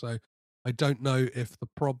listening, so I don't know if the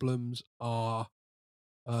problems are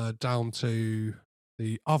down to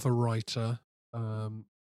the other writer,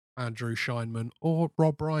 Andrew Scheinman, or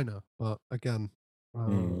Rob Reiner. But again,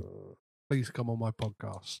 please come on my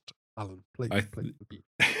podcast, Alan. Please.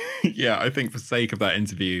 Yeah, I think for sake of that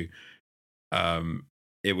interview,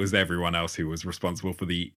 it was everyone else who was responsible for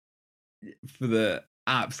the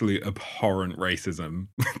absolute abhorrent racism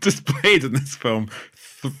displayed in this film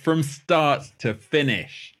from start to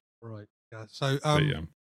finish. Right. Yeah.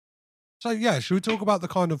 So yeah, should we talk about the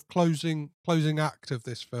kind of closing act of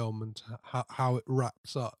this film and how it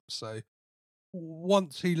wraps up? So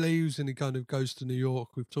once he leaves and he kind of goes to New York,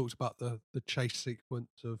 we've talked about the chase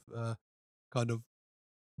sequence of kind of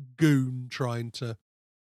goon trying to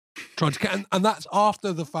get, and that's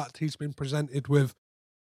after the fact he's been presented with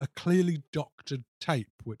a clearly doctored tape,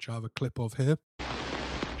 which I have a clip of here.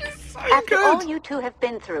 After all you two have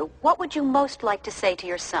been through, what would you most like to say to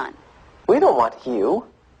your son? We don't want Hugh.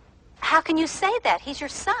 How can you say that? He's your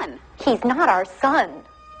son. He's not our son.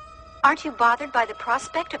 Aren't you bothered by the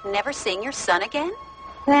prospect of never seeing your son again?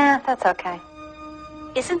 Nah, that's okay.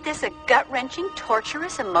 Isn't this a gut-wrenching,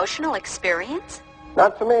 torturous, emotional experience?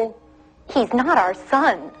 Not for me. He's not our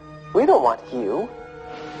son. We don't want Hugh.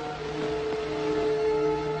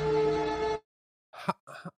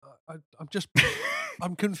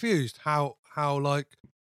 I'm confused how like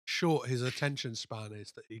short his attention span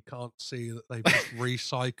is that he can't see that they've just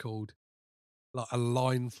recycled like a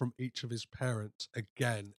line from each of his parents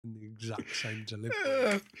again in the exact same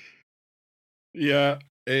delivery. Yeah,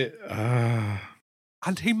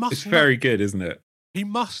 and he must. It's very good, isn't it? He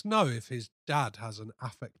must know if his dad has an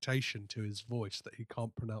affectation to his voice that he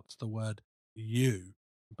can't pronounce the word "you"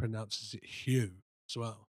 and pronounces it "Hugh" as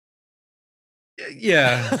well.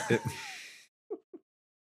 Yeah.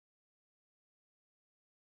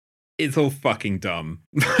 It's all fucking dumb.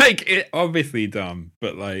 Like, it obviously dumb,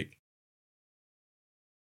 but like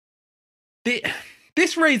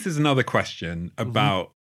this raises another question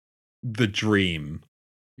about the dream.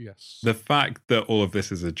 Yes. The fact that all of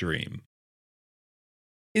this is a dream.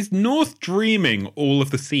 Is North dreaming all of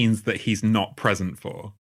the scenes that he's not present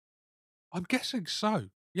for? I'm guessing so.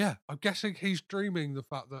 Yeah, I'm guessing he's dreaming the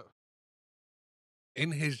fact that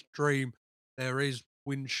in his dream there is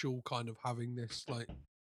Winchell kind of having this like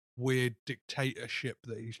weird dictatorship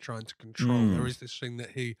that he's trying to control. There is this thing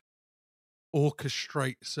that he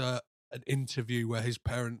orchestrates an interview where his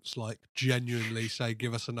parents like genuinely say,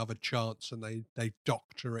 give us another chance, and they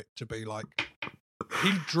doctor it to be like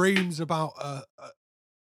he dreams about a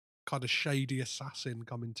kind of shady assassin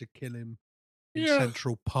coming to kill him in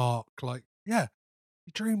Central Park. Like, yeah,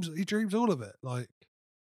 he dreams all of it. Like,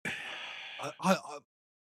 I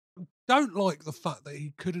don't like the fact that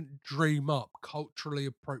he couldn't dream up culturally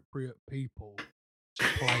appropriate people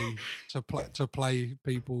to play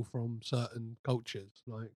people from certain cultures.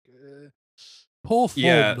 Like, poor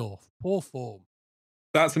form, North. Poor form.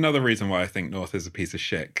 That's another reason why I think North is a piece of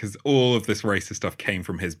shit, because all of this racist stuff came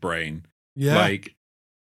from his brain. Yeah. Like,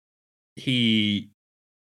 he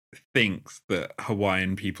thinks that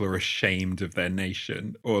Hawaiian people are ashamed of their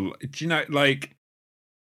nation. Or, do you know, like,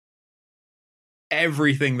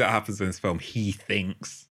 everything that happens in this film, he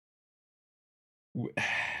thinks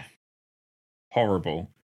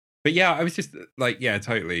horrible. But yeah, I was just like, yeah,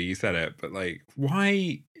 totally, you said it. But like,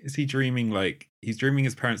 why is he dreaming? Like, he's dreaming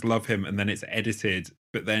his parents love him, and then it's edited,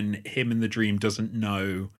 but then him in the dream doesn't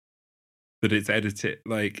know that it's edited.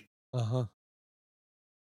 Like,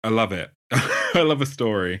 I love it. I love a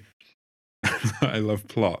story. I love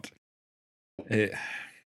plot. It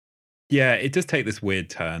does take this weird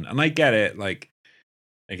turn, and I get it. Like,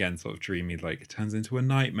 again, sort of dreamy, like, it turns into a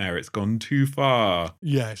nightmare. It's gone too far.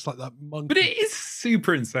 Yeah, it's like that monkey. But it is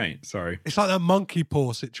super insane. Sorry. It's like that monkey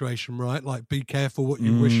paw situation, right? Like, be careful what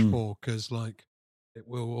you wish for, because, like, it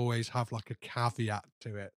will always have, like, a caveat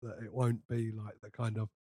to it, that it won't be, like, the kind of,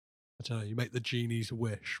 I don't know, you make the genie's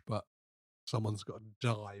wish, but someone's got to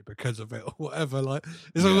die because of it or whatever. Like,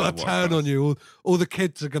 it's all got to turn on you. All the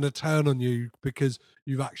kids are going to turn on you because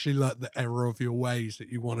you've actually learnt the error of your ways, that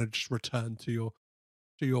you want to just return to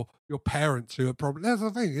your parents, who are probably, that's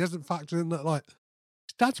the thing, he doesn't factor in that, like,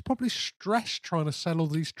 his dad's probably stressed trying to sell all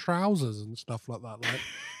these trousers and stuff like that. Like,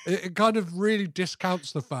 it kind of really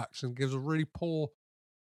discounts the facts and gives a really poor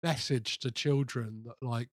message to children that,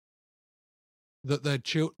 like, that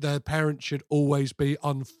their parents should always be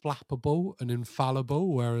unflappable and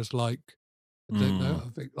infallible, whereas, like, I don't know, I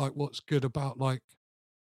think, like, what's good about, like,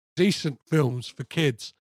 decent films for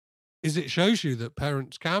kids is it shows you that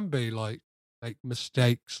parents can be, like, make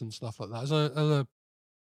mistakes and stuff like that.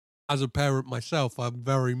 As a parent myself, I'm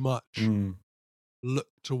very much look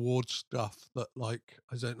towards stuff that, like,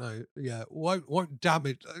 I don't know, won't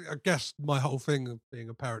damage. I guess my whole thing of being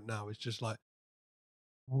a parent now is just like,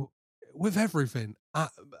 with everything,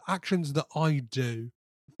 actions that I do,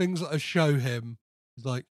 things that I show him, is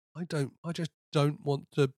like, I just don't want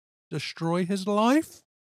to destroy his life.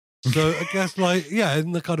 So I guess, like,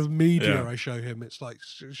 in the kind of media I show him, it's like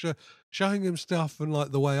showing him stuff and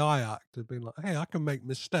like the way I act and being like, hey, I can make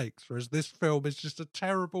mistakes. Whereas this film is just a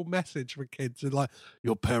terrible message for kids. And like,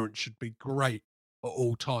 your parents should be great at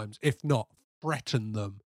all times. If not, threaten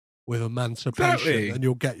them with emancipation and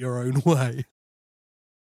you'll get your own way.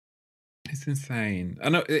 It's insane.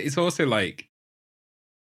 And it's also like,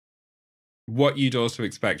 what you'd also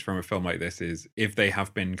expect from a film like this is if they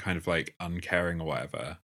have been kind of like uncaring or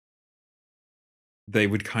whatever, they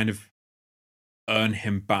would kind of earn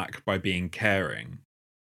him back by being caring.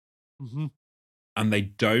 Mm-hmm. And they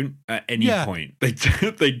don't at any point.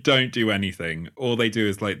 They don't do anything. All they do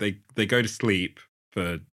is like they go to sleep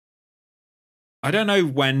for, I don't know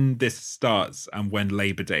when this starts and when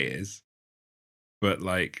Labor Day is, but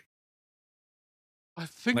like, I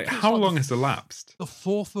think like how long has elapsed? The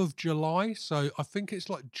 4th of July. So I think it's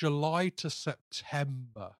like July to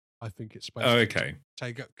September. I think it's supposed to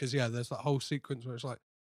take up, because there's that whole sequence where it's like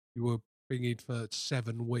you were being for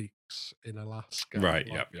 7 weeks in Alaska, right?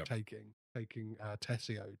 Like, taking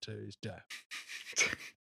Tessio to his death.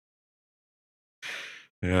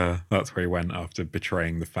 Yeah, that's where he went after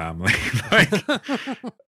betraying the family.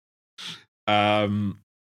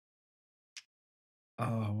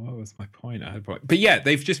 What was my point? I had a point. But yeah,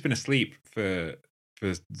 they've just been asleep for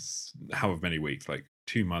however many weeks, like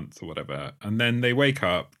 2 months or whatever. And then they wake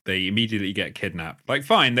up, they immediately get kidnapped. Like,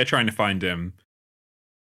 fine, they're trying to find him.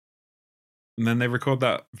 And then they record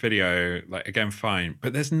that video, like, again, fine.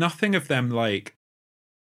 But there's nothing of them, like,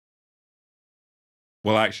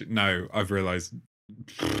 well, actually, no, I've realized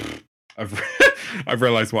I've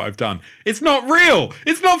realized what I've done. It's not real.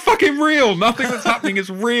 It's not fucking real. Nothing that's happening is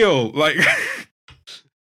real. Like,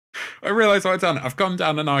 I realized what I've done. I've gone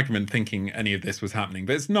down an argument thinking any of this was happening,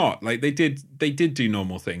 but it's not. Like, they did do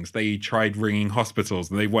normal things. They tried ringing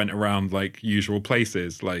hospitals and they went around like usual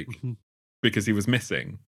places, like because he was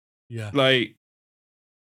missing. Yeah. Like,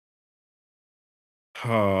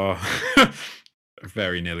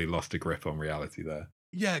 very nearly lost a grip on reality there.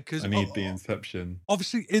 Yeah, because I need the Inception.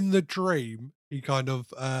 Obviously, in the dream, he kind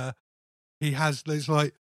of he has this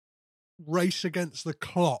like race against the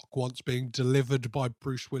clock once being delivered by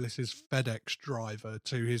Bruce Willis's FedEx driver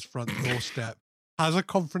to his front doorstep. Has a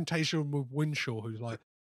confrontation with Winshaw, who's like,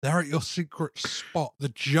 "They're at your secret spot. The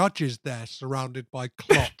judge is there, surrounded by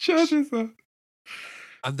clocks." Judge is there.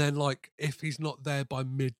 And then, like, if he's not there by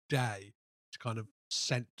midday, it's kind of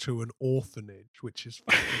sent to an orphanage, which is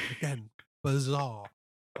again bizarre.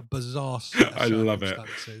 A bizarre set of I love it.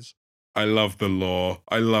 circumstances. I love the law.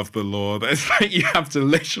 That's like you have to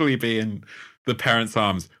literally be in the parents'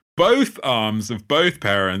 arms, both arms of both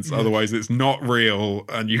parents, otherwise it's not real,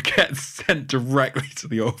 and you get sent directly to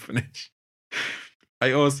the orphanage.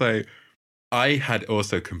 I had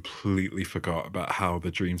also completely forgot about how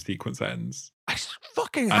the dream sequence ends. It's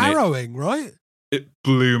fucking harrowing, right? It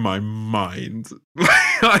blew my mind.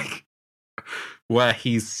 Like, where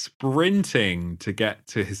he's sprinting to get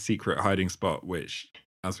to his secret hiding spot, which,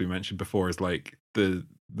 as we mentioned before, is like the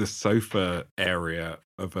sofa area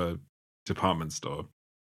of a department store.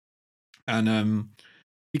 And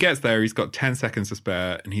he gets there, he's got 10 seconds to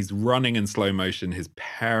spare, and he's running in slow motion. His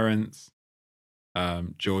parents,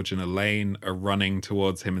 George and Elaine, are running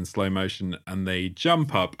towards him in slow motion, and they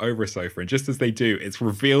jump up over a sofa. And just as they do, it's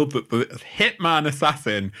revealed that the hitman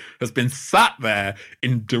assassin has been sat there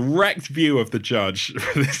in direct view of the judge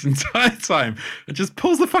for this entire time and just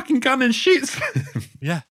pulls the fucking gun and shoots him.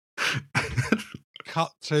 Yeah.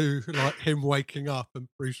 Cut to like him waking up and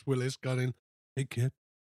Bruce Willis going, "Hey kid,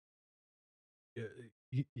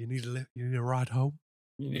 you need a lift? You need a ride home?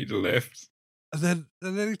 You need a lift." And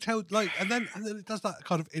then he tells and then it does that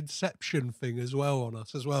kind of Inception thing as well on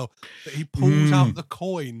us as well. That he pulls out the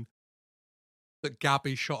coin that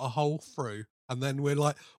Gabby shot a hole through, and then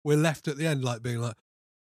we're left at the end like being like,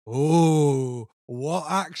 "Oh, what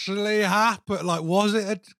actually happened? Like, was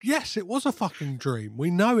it yes, it was a fucking dream. We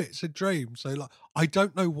know it's a dream." So like, I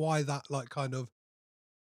don't know why that like kind of,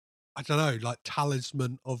 I don't know, like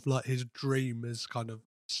talisman of like his dream is kind of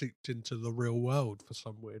seeped into the real world for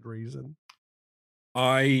some weird reason.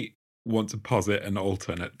 I want to posit an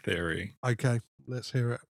alternate theory. Okay, let's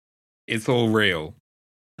hear it. It's all real.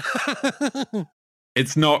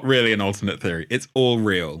 It's not really an alternate theory. It's all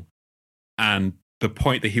real. and the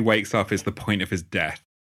point that he wakes up is the point of his death.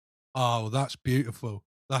 Oh, that's beautiful.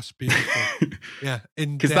 That's beautiful. Yeah,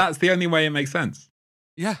 because that's the only way it makes sense.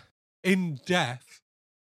 Yeah, in death,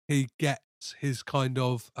 he gets his kind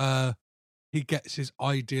of he gets his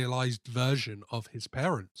idealized version of his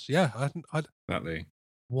parents. Yeah, Exactly.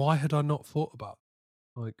 Why had I not thought about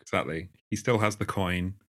it? Exactly. He still has the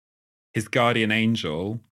coin. His guardian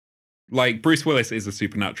angel, like Bruce Willis, is a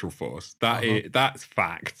supernatural force. That's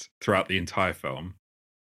fact throughout the entire film.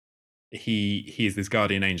 He is this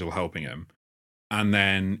guardian angel helping him. And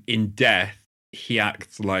then in death, he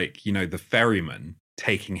acts like, the ferryman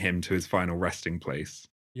taking him to his final resting place.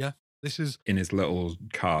 Yeah, this is... in his little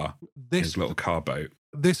car, his little car boat.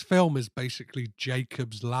 This film is basically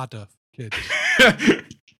Jacob's Ladder for kids.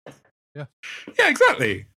 Yeah. Yeah,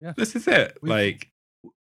 exactly. Yeah. This is it.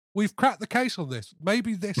 We've cracked the case on this.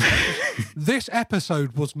 Maybe this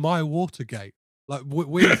episode was my Watergate. Like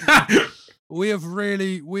we have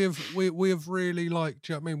really like,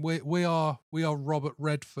 do you know what I mean? We are Robert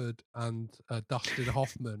Redford and Dustin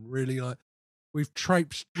Hoffman. Really, like we've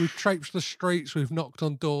traipsed the streets, we've knocked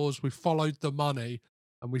on doors, we've followed the money,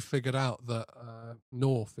 and we figured out that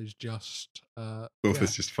North is just North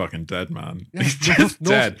is just fucking dead, man. Yeah, He's just North's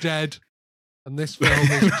dead. dead. And this film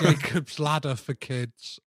is Jacob's Ladder for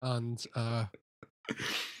kids, and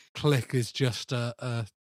Click is just a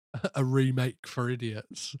remake for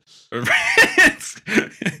idiots.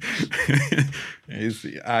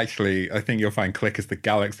 Actually, I think you'll find Click is the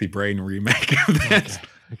Galaxy Brain remake of this.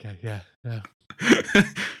 Okay, yeah.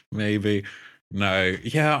 Maybe. No,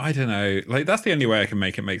 yeah, I don't know. Like, that's the only way I can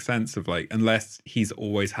make it make sense of, like, unless he's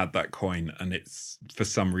always had that coin and it's for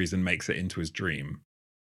some reason makes it into his dream.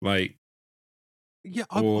 Like, yeah,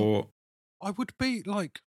 I would be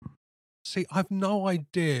like, see, I've no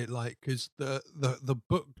idea, like, because the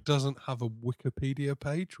book doesn't have a Wikipedia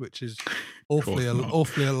page, which is awfully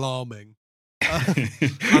alarming.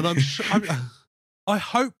 And I'm sure, I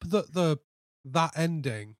hope that that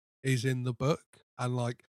ending is in the book, and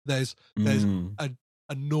like there's a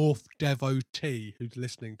North devotee who's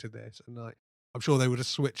listening to this, and like I'm sure they would have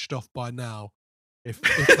switched off by now if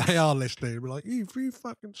they are listening. We're like, you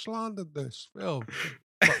fucking slandered this film.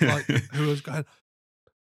 But like, who was going?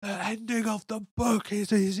 The ending of the book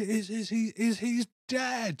is he's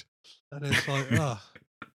dead, and it's like, yeah.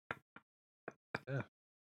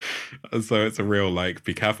 And so it's a real, like,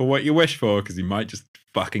 be careful what you wish for, because you might just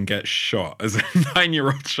fucking get shot as a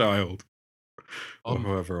 9-year-old child. Or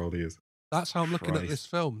however old he is. That's how I'm looking at this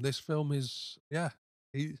film. This film is,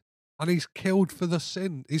 he's killed for the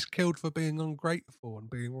sin. He's killed for being ungrateful and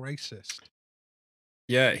being racist.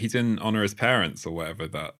 Yeah, he didn't honor his parents or whatever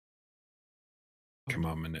that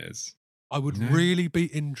commandment is. I would really be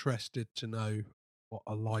interested to know what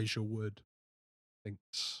Elijah Wood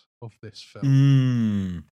thinks of this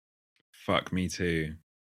film. Fuck me too.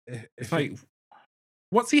 It's like,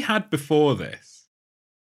 what's he had before this?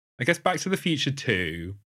 I guess Back to the Future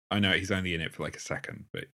 2. I know he's only in it for like a second,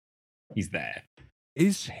 but he's there.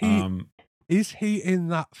 Is he in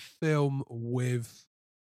that film with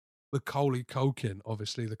Macaulay Culkin,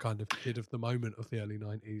 obviously the kind of kid of the moment of the early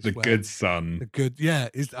 90s? The Good Son.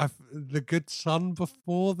 Is The Good Son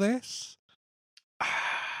before this?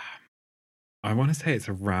 I want to say it's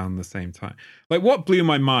around the same time. Like, what blew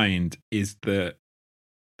my mind is that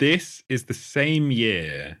this is the same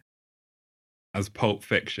year as Pulp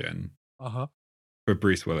Fiction for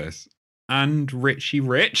Bruce Willis and Richie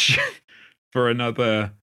Rich for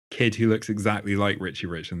another kid who looks exactly like Richie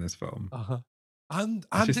Rich in this film. And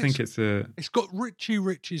I just think it's got Richie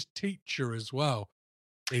Rich's teacher as well.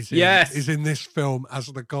 Is in this film as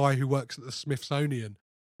the guy who works at the Smithsonian,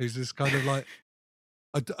 who's this kind of like,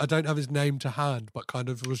 I don't have his name to hand, but kind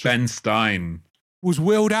of was Ben Stein. Was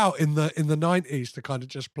wheeled out in the 90s to kind of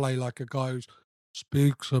just play like a guy who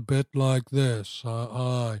speaks a bit like this.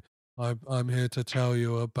 I'm here to tell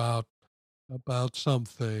you about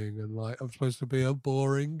something, and like I'm supposed to be a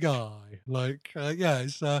boring guy. Like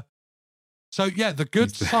it's so yeah, The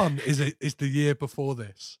Good Son is the year before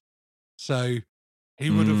this. So he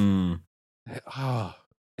would have.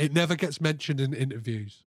 It never gets mentioned in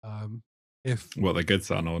interviews. The Good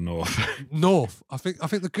Son or North? North. I think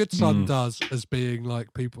The Good Son does, as being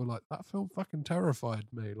like, people like, that film fucking terrified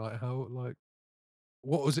me. Like, how, like,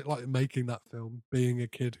 what was it like making that film, being a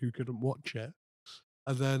kid who couldn't watch it?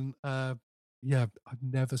 And then I've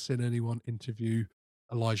never seen anyone interview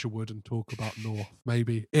Elijah Wood and talk about North.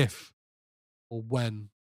 Maybe if or when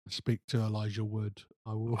I speak to Elijah Wood,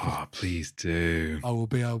 I will. Oh, please do. I will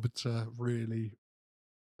be able to really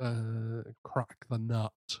crack the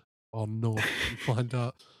nut on North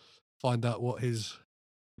and find out what his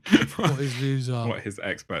what his views are. What his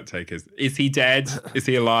expert take is. Is he dead? Is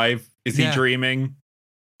he alive? Is he Yeah. dreaming?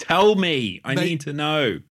 Tell me. I need to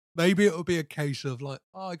know. Maybe it'll be a case of like,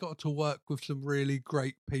 oh, I got to work with some really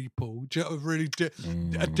great people. A really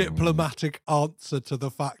a diplomatic answer to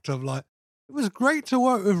the fact of like, it was great to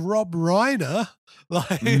work with Rob Reiner.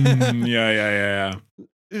 Like, Yeah.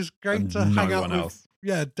 it's great And to hang no out one with else.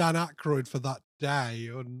 Dan Aykroyd for that day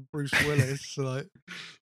and Bruce Willis. Like,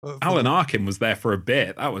 Alan Arkin was there for a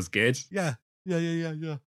bit. That was good. Yeah. Oh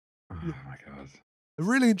my god. I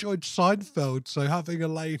really enjoyed Seinfeld, so having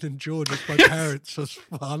Elaine and George as my parents was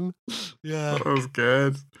fun. Yeah, that was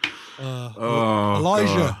good.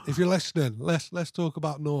 Elijah, God. if you're listening, let's talk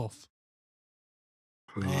about North.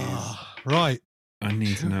 Please. Right. I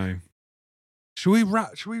need to know. Should we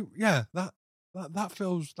wrap? Should we? Yeah, that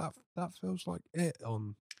feels like it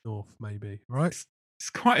on North, maybe. Right. It's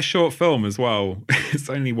quite a short film as well. It's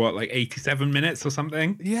only like 87 minutes or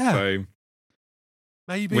something. Yeah. So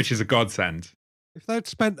maybe, which is a godsend. If they'd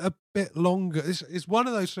spent a bit longer, it's one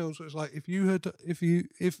of those films where it's like if you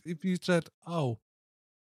said, oh,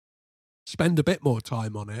 spend a bit more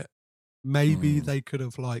time on it, maybe they could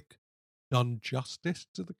have like done justice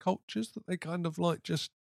to the cultures that they kind of like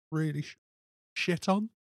just really shit on.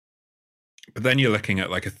 But then you're looking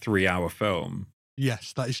at like a 3-hour film.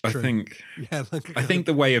 Yes, that is true. I think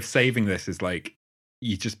the way of saving this is like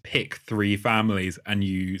you just pick 3 families and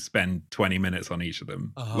you spend 20 minutes on each of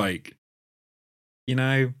them. Like, you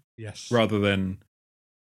know, yes, rather than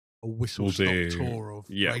a whistle-stop tour of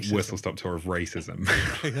racism. Whistle-stop tour of racism.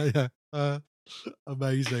 Yeah.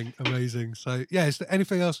 Amazing. So, yeah, is there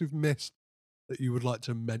anything else we've missed that you would like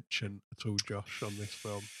to mention at all, Josh, on this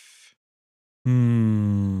film?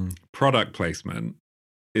 Product placement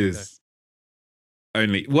is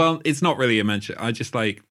it's not really a mention. I just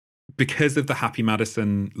like, because of the Happy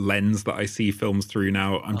Madison lens that I see films through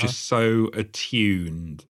now, I'm just so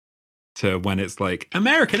attuned to when it's like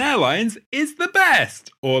American Airlines is the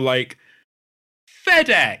best, or like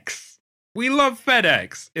FedEx. We love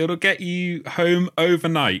FedEx. It'll get you home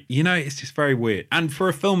overnight. You know, it's just very weird. And for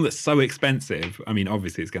a film that's so expensive, I mean,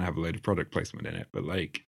 obviously it's going to have a load of product placement in it, but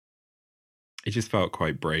like, it just felt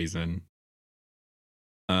quite brazen.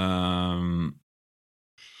 I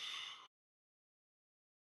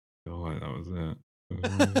feel like that was it.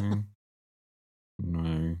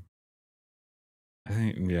 No. I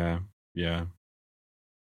think, yeah.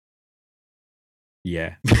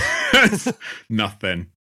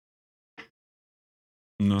 Nothing.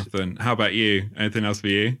 How about you? Anything else for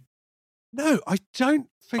you? No, I don't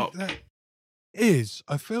think that is.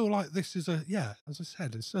 I feel like this is as I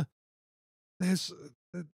said,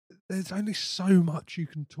 there's only so much you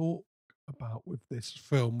can talk about with this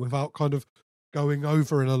film without kind of going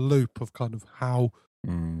over in a loop of kind of how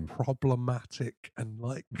problematic and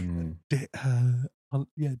like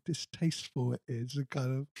distasteful it is, and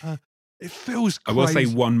kind of it feels crazy. I will say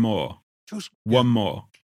one more. One more.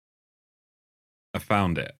 I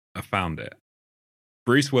found it.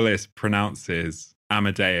 Bruce Willis pronounces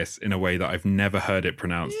Amadeus in a way that I've never heard it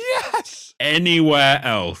pronounced anywhere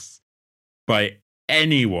else by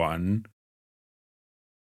anyone.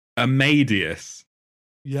 Amadeus.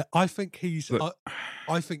 Yeah, I think he's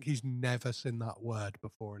never seen that word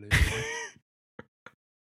before in his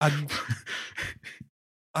life.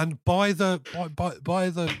 And by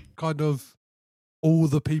the kind of all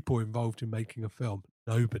the people involved in making a film,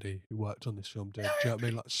 nobody who worked on this film did. Do you know what I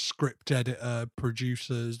mean? Like script editor,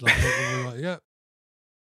 producers, like yeah.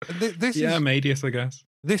 And this is Amadeus, I guess.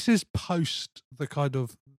 This is post the kind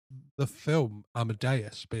of the film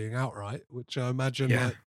Amadeus being out, right? Which I imagine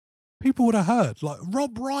like people would have heard. Like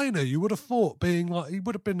Rob Reiner, you would have thought being like, he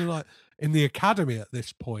would have been like in the Academy at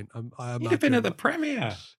this point. I imagine. He'd have been at the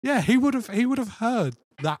premiere. Yeah, he would have heard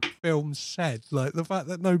that film said. Like the fact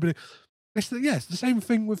that nobody. It's the same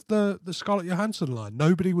thing with the Scarlett Johansson line.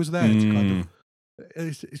 Nobody was there to kind of.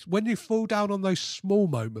 It's when you fall down on those small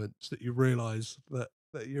moments that you realise that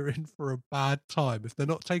you're in for a bad time if they're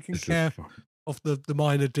not taking care of the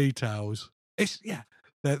minor details.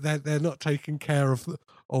 They're not taking care of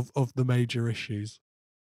the major issues.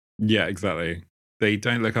 Yeah, exactly. They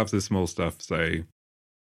don't look after the small stuff. So,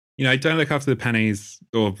 you know, don't look after the pennies,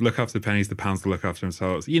 or look after the pennies, the pounds to look after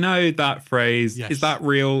themselves. You know that phrase? Yes. Is that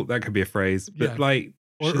real? That could be a phrase. But like,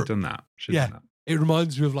 should have done that. It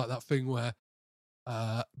reminds me of like that thing where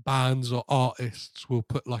bands or artists will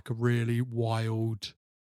put like a really wild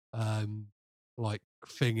like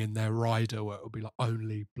thing in their rider where it'll be like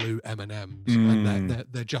only blue M&Ms, and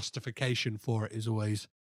their justification for it is always,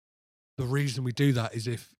 the reason we do that is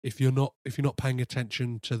if you're not paying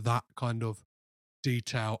attention to that kind of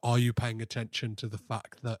detail? Are you paying attention to the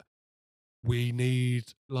fact that we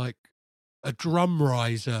need like a drum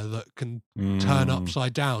riser that can turn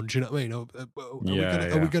upside down? Do you know what I mean?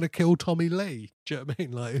 Are we going to kill Tommy Lee? Do you know what I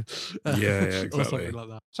mean? Like, exactly. Or something like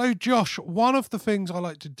that. So, Josh, one of the things I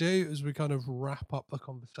like to do as we kind of wrap up the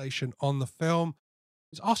conversation on the film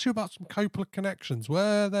is ask you about some Coppola connections.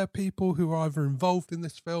 Were there people who are either involved in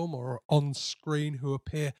this film or are on screen who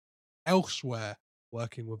appear elsewhere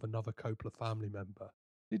working with another Coppola family member?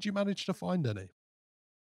 Did you manage to find any?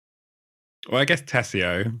 Well, I guess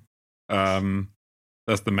Tessio.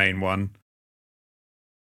 That's the main one.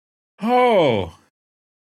 Oh,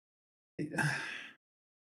 are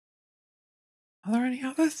there any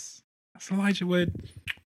others? That's Elijah Wood.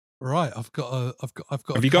 Right, I've got.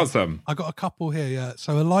 Have you got some? I got a couple here. Yeah.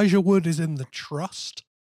 So Elijah Wood is in The Trust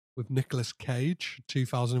with Nicolas Cage,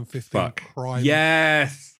 2015 crime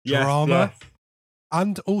drama,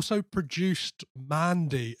 and also produced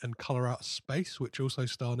Mandy and Color Out of Space, which also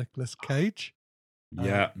star Nicolas Cage.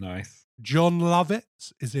 Yeah, nice. John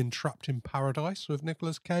Lovitz is in Trapped in Paradise with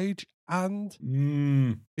Nicolas Cage and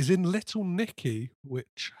is in Little Nicky,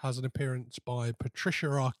 which has an appearance by Patricia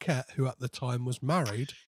Arquette, who at the time was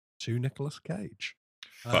married to Nicolas Cage.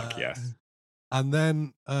 Fuck yes. And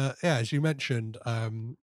then, as you mentioned,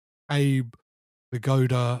 Abe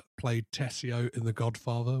Vigoda played Tessio in The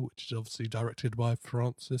Godfather, which is obviously directed by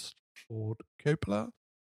Francis Ford Coppola.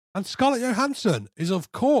 And Scarlett Johansson is,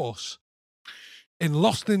 of course, in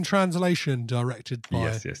Lost in Translation, directed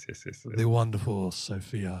by the wonderful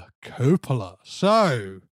Sofia Coppola.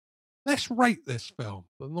 So, let's rate this film.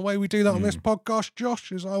 And the way we do that on this podcast,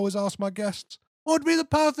 Josh, is I always ask my guests, what would be the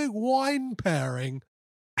perfect wine pairing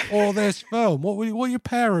for this film? What are you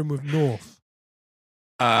pairing with North?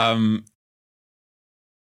 A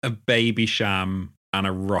baby sham and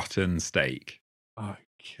a rotten steak.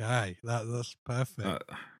 Okay, that's perfect.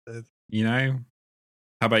 You know,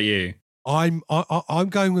 how about you? I'm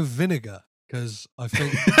going with vinegar because I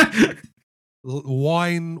think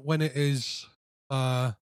wine, when it is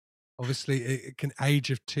obviously it can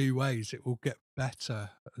age of two ways. It will get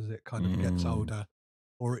better as it kind of gets older,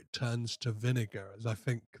 or it turns to vinegar. As I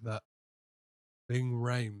think that Ving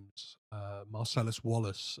Rhames, Marcellus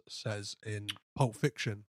Wallace says in Pulp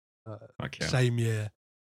Fiction, same year,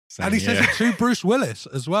 and he says it to Bruce Willis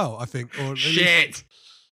as well. I think. Or shit.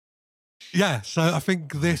 Yeah, so I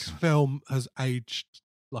think this film has aged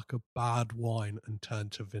like a bad wine and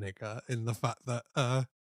turned to vinegar in the fact that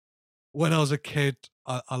when I was a kid,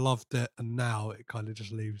 I loved it, and now it kind of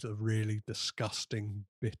just leaves a really disgusting,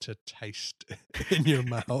 bitter taste in your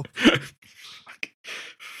mouth.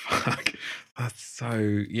 Fuck. That's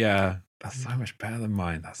so much better than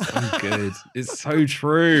mine. That's so good. It's so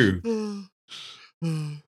true.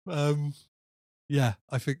 Yeah,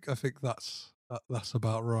 I think that's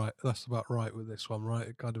about right. That's about right with this one, right?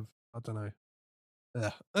 It kind of, I don't know.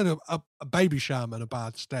 Yeah, and a baby sham and a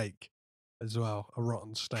bad steak as well, a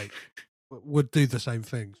rotten steak, would do the same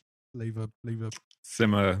thing. Leave a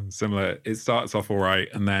similar. It starts off all right,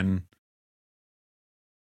 and then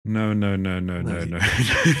no,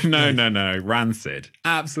 rancid,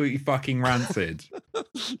 absolutely fucking rancid.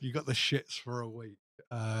 You got the shits for a week.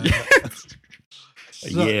 A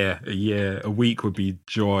year, a week would be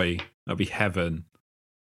joy. That'd be heaven.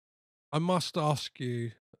 I must ask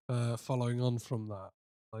you, following on from that,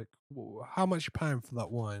 like, how much you paying for that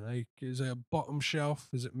wine? Eh? Is it a bottom shelf?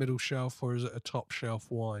 Is it middle shelf? Or is it a top shelf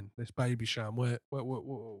wine? This baby sham. What are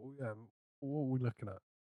we looking at?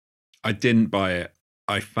 I didn't buy it.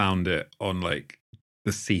 I found it on like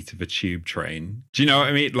the seat of a tube train. Do you know what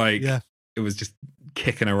I mean? Like, it was just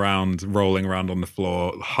kicking around, rolling around on the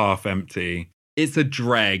floor, half empty. It's a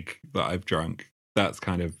dreg that I've drunk. That's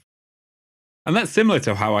kind of, and that's similar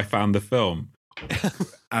to how I found the film,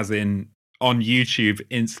 as in on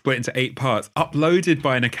YouTube, split into 8 parts, uploaded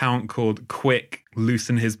by an account called Quick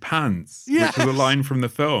Loosen His Pants, which is a line from the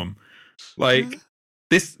film. Like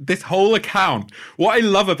this whole account. What I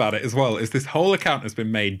love about it as well is this whole account has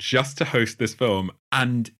been made just to host this film,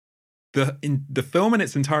 and the film in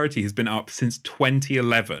its entirety has been up since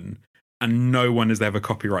 2011. And no one has ever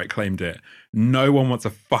copyright claimed it. No one wants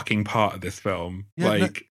a fucking part of this film. Yeah,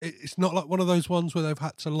 it's not like one of those ones where they've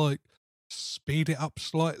had to like speed it up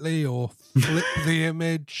slightly or flip the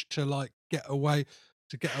image to like get away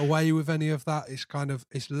with any of that. It's kind of,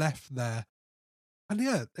 it's left there. And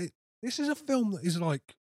yeah, this is a film that is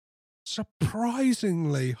like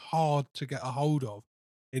surprisingly hard to get a hold of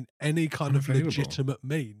in any kind of legitimate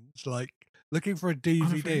means. Like looking for a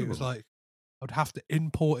DVD, it was like, I'd have to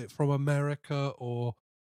import it from America or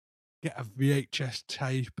get a VHS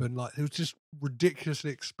tape, and like it was just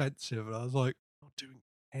ridiculously expensive. And I was like, doing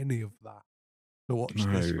any of that to watch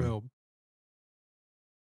this film.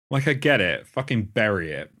 Like, I get it. Fucking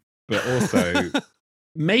bury it. But also,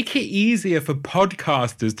 make it easier for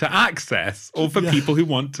podcasters to access, or for people who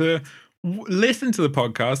want to listen to the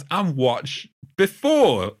podcast and watch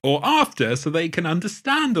before or after, so they can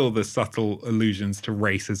understand all the subtle allusions to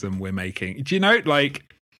racism we're making. Do you know,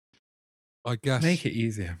 like, I guess make it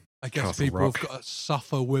easier. I guess Castle people Rock. have got to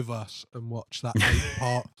suffer with us and watch that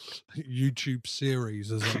 8-part YouTube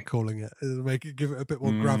series, as I'm calling it. It'll give it a bit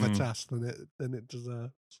more gravitas than it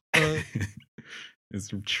deserves.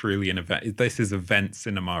 It's truly an event. This is event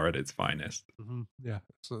cinema at its finest. Yeah.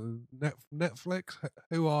 So Netflix,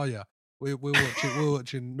 who are you? We're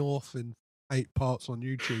watching North in 8 parts on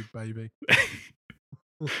YouTube, baby.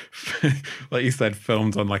 Like you said,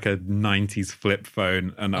 filmed on like a 90s flip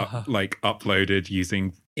phone and uploaded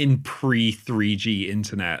using in pre-3G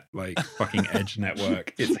internet, like fucking Edge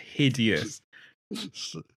network. It's hideous.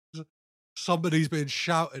 Somebody's being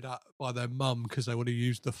shouted at by their mum because they want to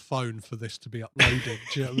use the phone for this to be uploaded.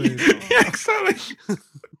 Do you know what I mean? Yeah, exactly.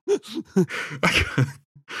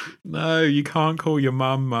 No, you can't call your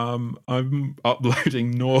mum. I'm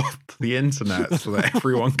uploading North to the internet so that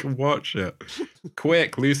everyone can watch it.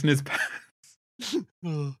 Quick, loosen his pants.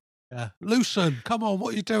 Yeah, loosen. Come on,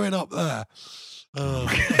 what are you doing up there?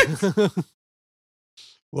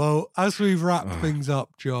 Well, as we wrap things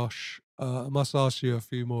up, Josh, I must ask you a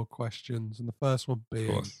few more questions. And the first one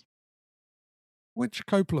being, which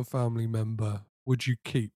Coppola family member would you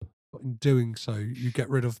keep? But in doing so, you get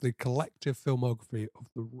rid of the collective filmography of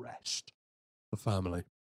the rest of the family.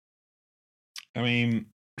 I mean,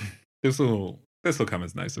 this will come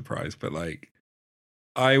as no surprise, but like,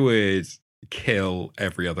 I would kill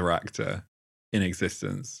every other actor in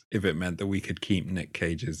existence if it meant that we could keep Nick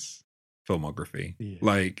Cage's filmography. Yeah,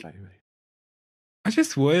 like, I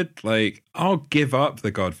just would. Like, I'll give up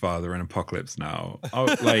The Godfather and Apocalypse Now.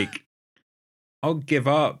 I'll give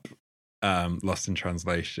up Lost in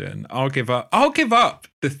Translation. I'll give up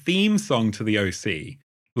the theme song to the OC.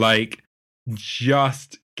 Like,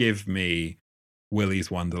 just give me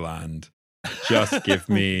Willy's Wonderland. Just give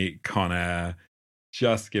me Con Air.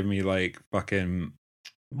 Just give me like fucking,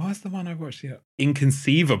 what was the one I watched here?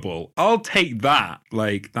 Inconceivable. I'll take that.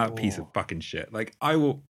 Like, that piece of fucking shit. Like, I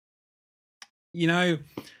will, you know,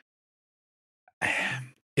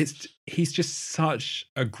 he's just such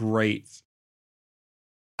a great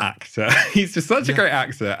actor. He's just such a great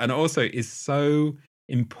actor, and also is so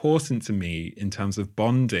important to me in terms of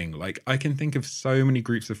bonding. Like, I can think of so many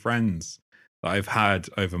groups of friends that I've had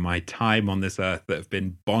over my time on this earth that have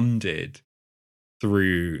been bonded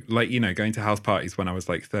through, like, you know, going to house parties when I was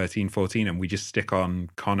like 13, 14, and we just stick on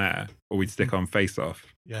Con Air, or we'd stick on Face Off.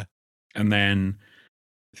 Yeah. And then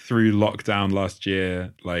through lockdown last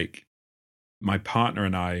year, like, my partner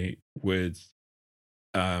and I would,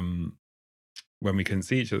 when we couldn't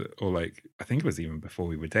see each other, or like, I think it was even before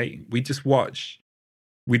we were dating, we'd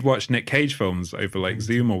watch Nick Cage films over like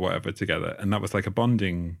Zoom or whatever together. And that was like a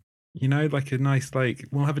bonding, you know, like a nice, like,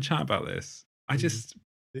 we'll have a chat about this.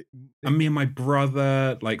 And me and my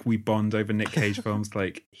brother, like, we bond over Nick Cage films.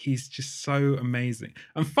 Like, he's just so amazing.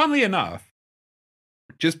 And funnily enough,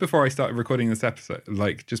 just before I started recording this episode,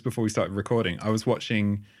 like just before we started recording, I was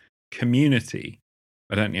watching Community.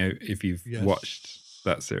 I don't know if you've watched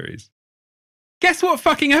that series. Guess what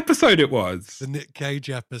fucking episode it was? The Nick Cage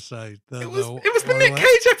episode. It was the Nick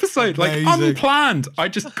Cage episode. Amazing. Like, unplanned. I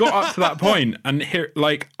just got up to that point and here,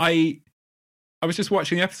 like, I was just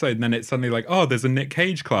watching the episode, and then it's suddenly like, oh, there's a Nick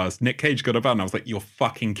Cage class. Nick Cage got about, and I was like, you're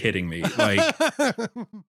fucking kidding me. Like,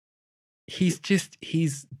 he's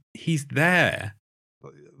there.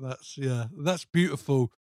 That's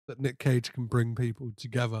beautiful that Nick Cage can bring people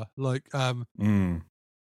together. Like,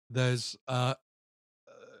 there's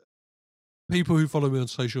people who follow me on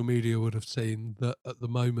social media would have seen that at the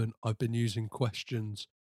moment I've been using questions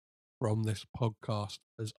from this podcast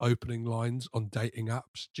as opening lines on dating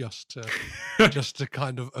apps just to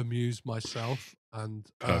kind of amuse myself, and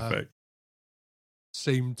perfect.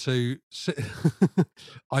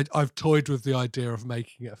 I've toyed with the idea of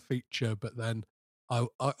making it a feature, but then I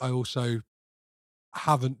also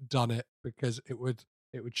haven't done it because it would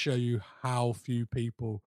show you how few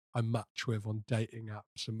people I match with on dating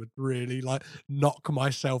apps, and would really like knock my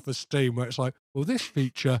self-esteem, where it's like, well, this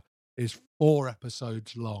feature is 4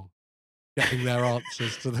 episodes long, getting their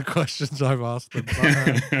answers to the questions I've asked them.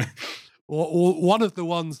 But, one of the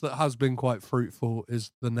ones that has been quite fruitful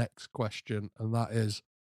is the next question, and that is,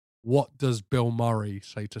 what does Bill Murray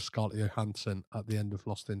say to Scarlett Johansson at the end of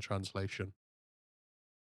Lost in Translation?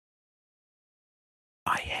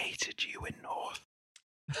 I hated you in North.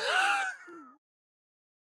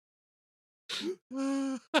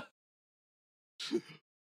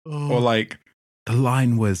 Or like the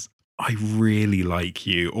line was, "I really like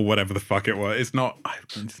you," or whatever the fuck it was. It's not.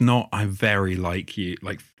 I very like you.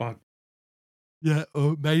 Like fuck. Yeah,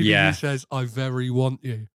 or maybe he says, "I very want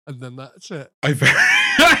you," and then that's it.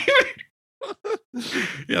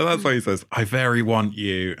 Yeah, that's what he says. "I very want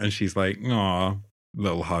you," and she's like, "Aw,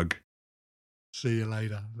 little hug. See you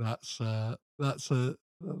later." That's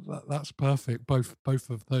perfect. Both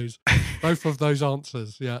of those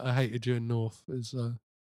answers. Yeah, I hated you in North is a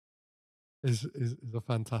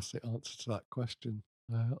fantastic answer to that question.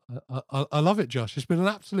 I love it, Josh. It's been an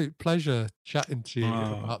absolute pleasure chatting to you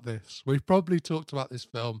about this. We've probably talked about this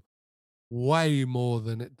film way more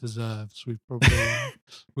than it deserves. We've probably,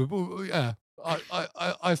 I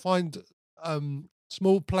find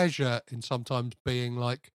small pleasure in sometimes being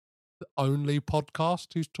like the only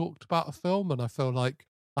podcast who's talked about a film, and I feel like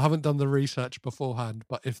I haven't done the research beforehand.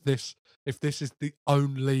 But if this is the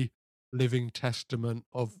only living testament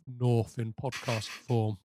of North in podcast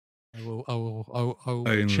form, I will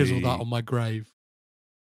chisel that on my grave.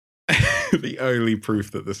 The only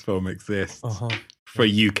proof that this film exists for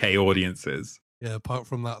UK audiences. Yeah, apart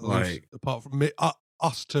from that, apart from me,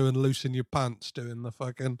 us two and Loose in Your Pants doing the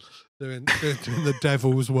fucking doing the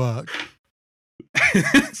devil's work.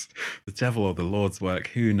 The devil or the Lord's work,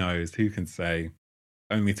 who knows? Who can say?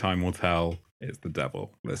 Only time will tell. It's the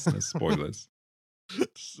devil. Listeners, spoilers.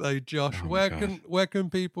 So, Josh, where can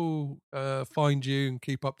people find you and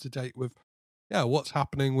keep up to date with what's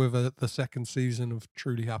happening with the second season of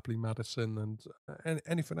Truly Happily Madison, and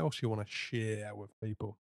anything else you want to share with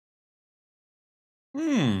people?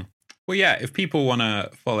 Well, yeah, if people want to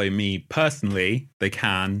follow me personally, they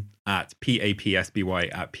can at PAPSBY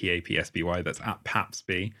at PAPSBY. That's at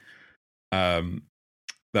PAPSB.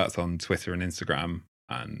 That's on Twitter and Instagram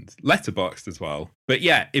and Letterboxd as well. But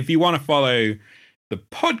yeah, if you want to follow the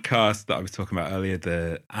podcast that I was talking about earlier,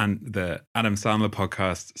 the Adam Sandler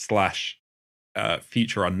podcast /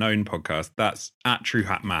 Future Unknown podcast, that's at True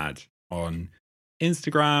Hat Mad on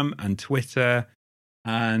Instagram and Twitter.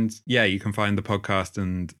 And yeah, you can find the podcast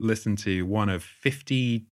and listen to one of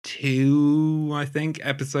 52, I think,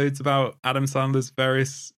 episodes about Adam Sandler's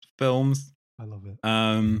various films. I love it.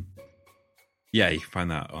 Yeah, you can find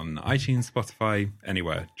that on iTunes, Spotify,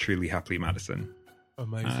 anywhere. Truly Happily Madison.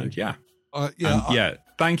 Amazing.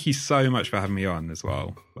 Thank you so much for having me on as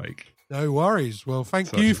well. Like, no worries. Well,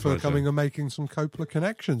 thank you for coming and making some Coppola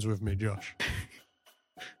connections with me, Josh.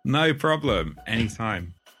 No problem.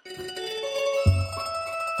 Anytime.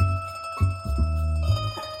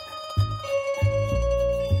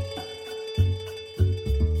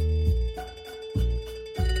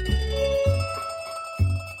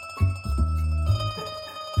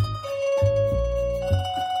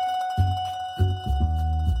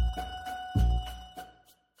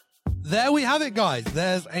 There we have it, guys.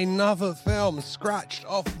 There's another film scratched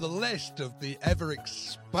off the list of the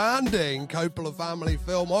ever-expanding Coppola family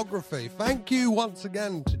filmography. Thank you once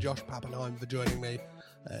again to Josh Pappenheim for joining me.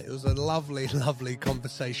 It was a lovely, lovely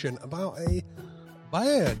conversation about a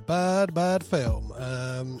bad film.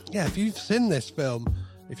 If you've seen this film,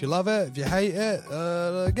 if you love it, if you hate it,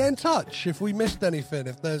 get in touch if we missed anything.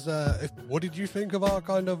 If there's what did you think of our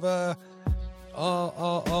kind of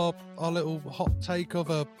our little hot take of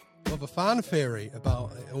a fan theory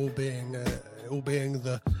about it all being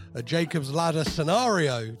the Jacob's Ladder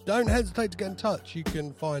scenario? Don't hesitate to get in touch. You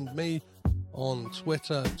can find me on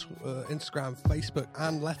Twitter, Instagram, Facebook,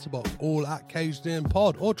 and Letterboxd, all at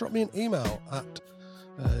CagedInPod, or drop me an email at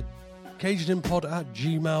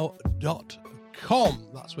cagedinpod@gmail.com.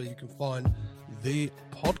 That's where you can find the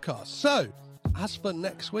podcast. So, as for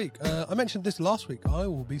next week, I mentioned this last week, I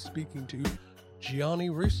will be speaking to Gianni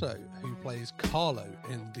Russo, who plays Carlo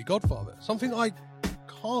in The Godfather. Something I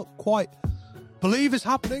can't quite believe is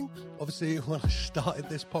happening. Obviously, when I started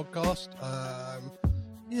this podcast, I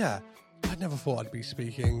never thought I'd be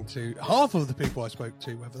speaking to half of the people I spoke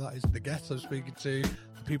to, whether that is the guests I'm speaking to,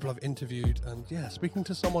 the people I've interviewed, and speaking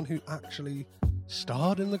to someone who actually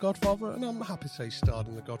starred in The Godfather. And I'm happy to say starred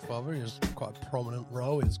in The Godfather. He has quite a prominent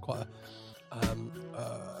role. He's quite a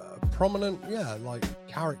prominent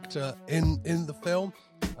character in the film.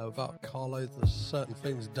 Without Carlo, there's certain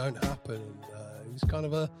things don't happen, and he's kind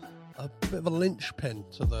of a bit of a linchpin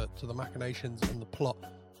to the machinations and the plot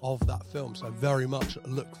of that film. So very much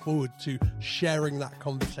look forward to sharing that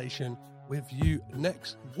conversation with you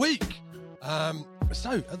next week.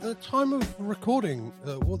 So at the time of recording,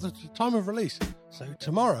 the time of release, so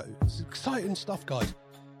tomorrow, it's exciting stuff, guys.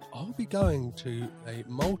 I'll be going to a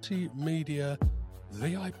multimedia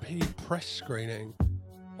VIP press screening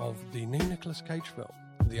of the new Nicolas Cage film.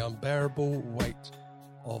 The Unbearable Weight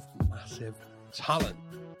of Massive Talent.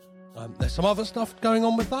 There's some other stuff going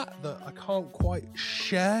on with that I can't quite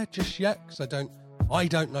share just yet because I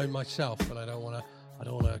don't know myself, but I don't want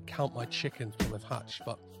to count my chickens till they've hatched.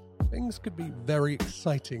 But things could be very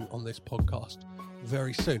exciting on this podcast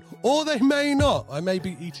very soon, or they may not. I may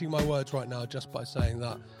be eating my words right now just by saying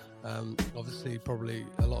that. Obviously, probably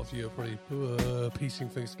a lot of you are probably piecing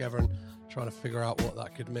things together and trying to figure out what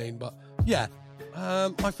that could mean. But yeah,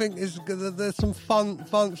 I think there's some fun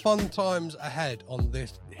times ahead on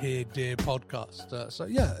this here dear podcast. So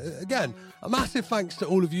yeah, again, a massive thanks to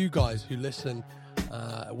all of you guys who listen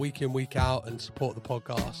week in, week out and support the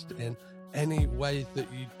podcast in any way that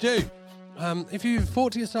you do. If you've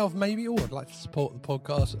thought to yourself, maybe, I'd like to support the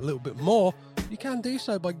podcast a little bit more, you can do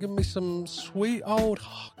so by giving me some sweet old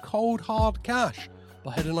cold hard cash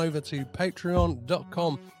by heading over to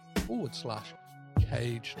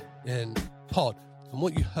patreon.com/CagedInPod. And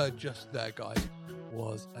what you heard just there, guys,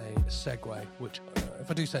 was a segue, which, if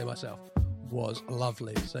I do say myself, was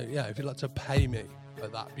lovely. So yeah, if you'd like to pay me for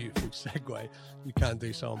that beautiful segue, you can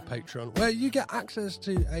do so on Patreon, where you get access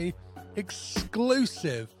to a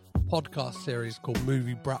exclusive podcast series called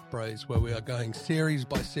Movie Brat Bros, where we are going series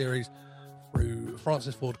by series through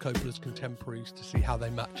Francis Ford Coppola's contemporaries to see how they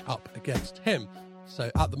match up against him.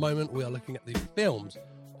 So at the moment, we are looking at the films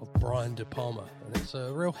of Brian De Palma, and it's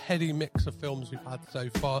a real heady mix of films we've had so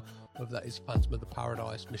far, whether that is Phantom of the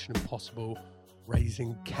Paradise, Mission Impossible,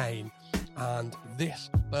 Raising Cain. And this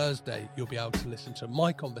Thursday, you'll be able to listen to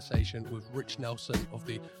my conversation with Rich Nelson of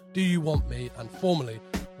the Do You Want Me, and formerly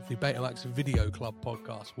of the Betamax Video Club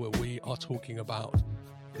podcast, where we are talking about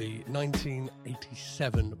the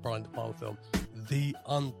 1987 Brian De Palma film, The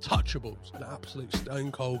Untouchables, an absolute stone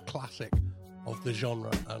cold classic of the genre,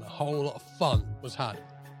 and a whole lot of fun was had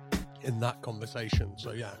in that conversation.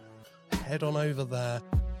 So yeah, head on over there,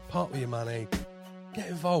 part with your money, get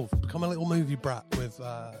involved, become a little movie brat with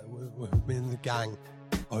me and the gang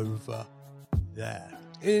over there.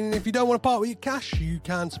 And if you don't want to part with your cash, you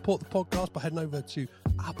can support the podcast by heading over to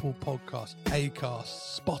Apple Podcasts,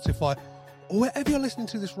 Acast, Spotify, or wherever you're listening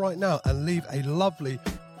to this right now, and leave a lovely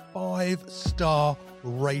 5-star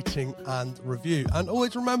rating and review. And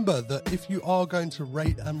always remember that if you are going to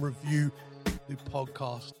rate and review the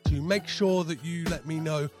podcast, to make sure that you let me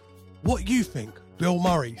know what you think Bill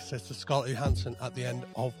Murray says to Scarlett Johansson at the end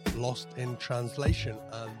of Lost in Translation.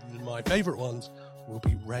 And my favourite ones will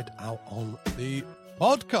be read out on the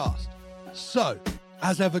podcast. So,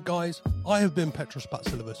 as ever, guys, I have been Petros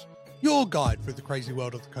Patsilivus, your guide through the crazy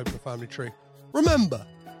world of the Coppola family tree. Remember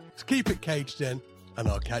to keep it caged in, and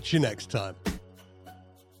I'll catch you next time.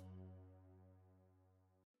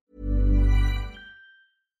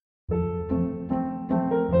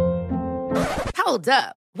 Hold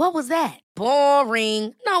up. What was that?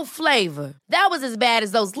 Boring. No flavor. That was as bad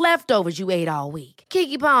as those leftovers you ate all week.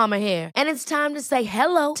 Keke Palmer here, and it's time to say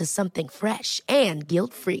hello to something fresh and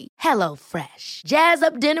guilt-free. Hello Fresh. Jazz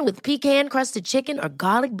up dinner with pecan-crusted chicken or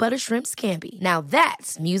garlic butter shrimp scampi. Now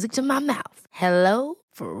that's music to my mouth. Hello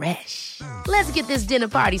Fresh. Let's get this dinner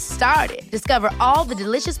party started. Discover all the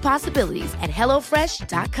delicious possibilities at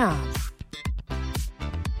HelloFresh.com.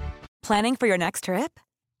 Planning for your next trip?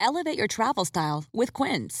 Elevate your travel style with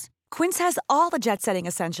Quince. Quince has all the jet-setting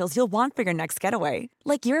essentials you'll want for your next getaway,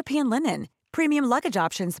 like European linen, premium luggage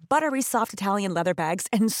options, buttery soft Italian leather bags,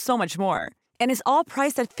 and so much more. And is all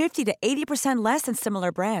priced at 50 to 80% less than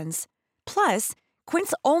similar brands. Plus,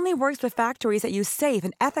 Quince only works with factories that use safe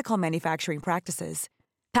and ethical manufacturing practices.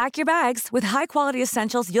 Pack your bags with high-quality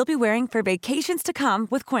essentials you'll be wearing for vacations to come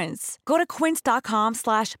with Quince. Go to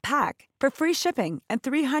quince.com/pack for free shipping and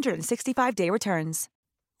 365-day returns.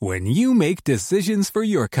 When you make decisions for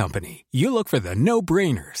your company, you look for the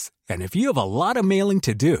no-brainers. And if you have a lot of mailing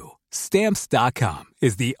to do, Stamps.com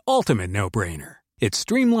is the ultimate no-brainer. It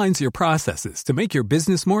streamlines your processes to make your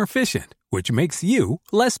business more efficient, which makes you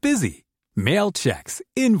less busy. Mail checks,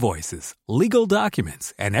 invoices, legal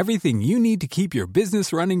documents, and everything you need to keep your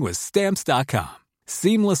business running with Stamps.com.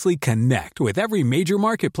 Seamlessly connect with every major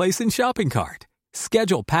marketplace and shopping cart.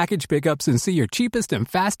 Schedule package pickups and see your cheapest and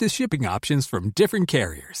fastest shipping options from different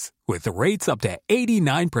carriers, with rates up to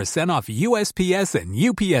 89% off USPS and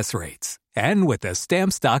UPS rates. And with the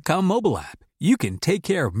Stamps.com mobile app, you can take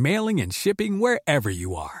care of mailing and shipping wherever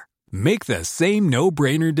you are. Make the same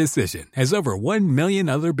no-brainer decision as over 1 million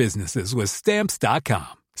other businesses with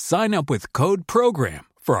Stamps.com. Sign up with code PROGRAM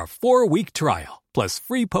for a 4-week trial, plus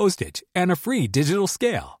free postage and a free digital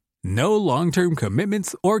scale. No long-term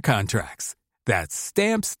commitments or contracts. That's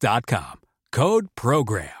Stamps.com. Code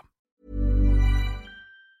PROGRAM.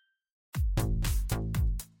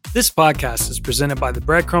 This podcast is presented by the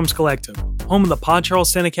Breadcrumbs Collective, home of the Pod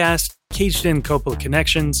Charles Cinecast, Caged In Coppola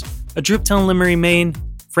Connections, A Driptown Limerick, Maine,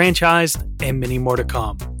 Franchised, and many more to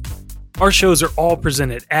come. Our shows are all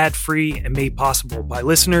presented ad-free and made possible by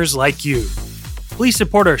listeners like you. Please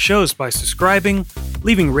support our shows by subscribing,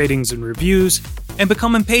 leaving ratings and reviews, and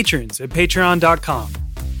becoming patrons at patreon.com.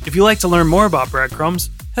 If you'd like to learn more about Breadcrumbs,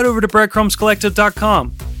 head over to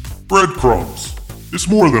breadcrumbscollective.com. Breadcrumbs. It's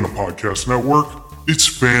more than a podcast network. It's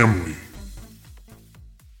family.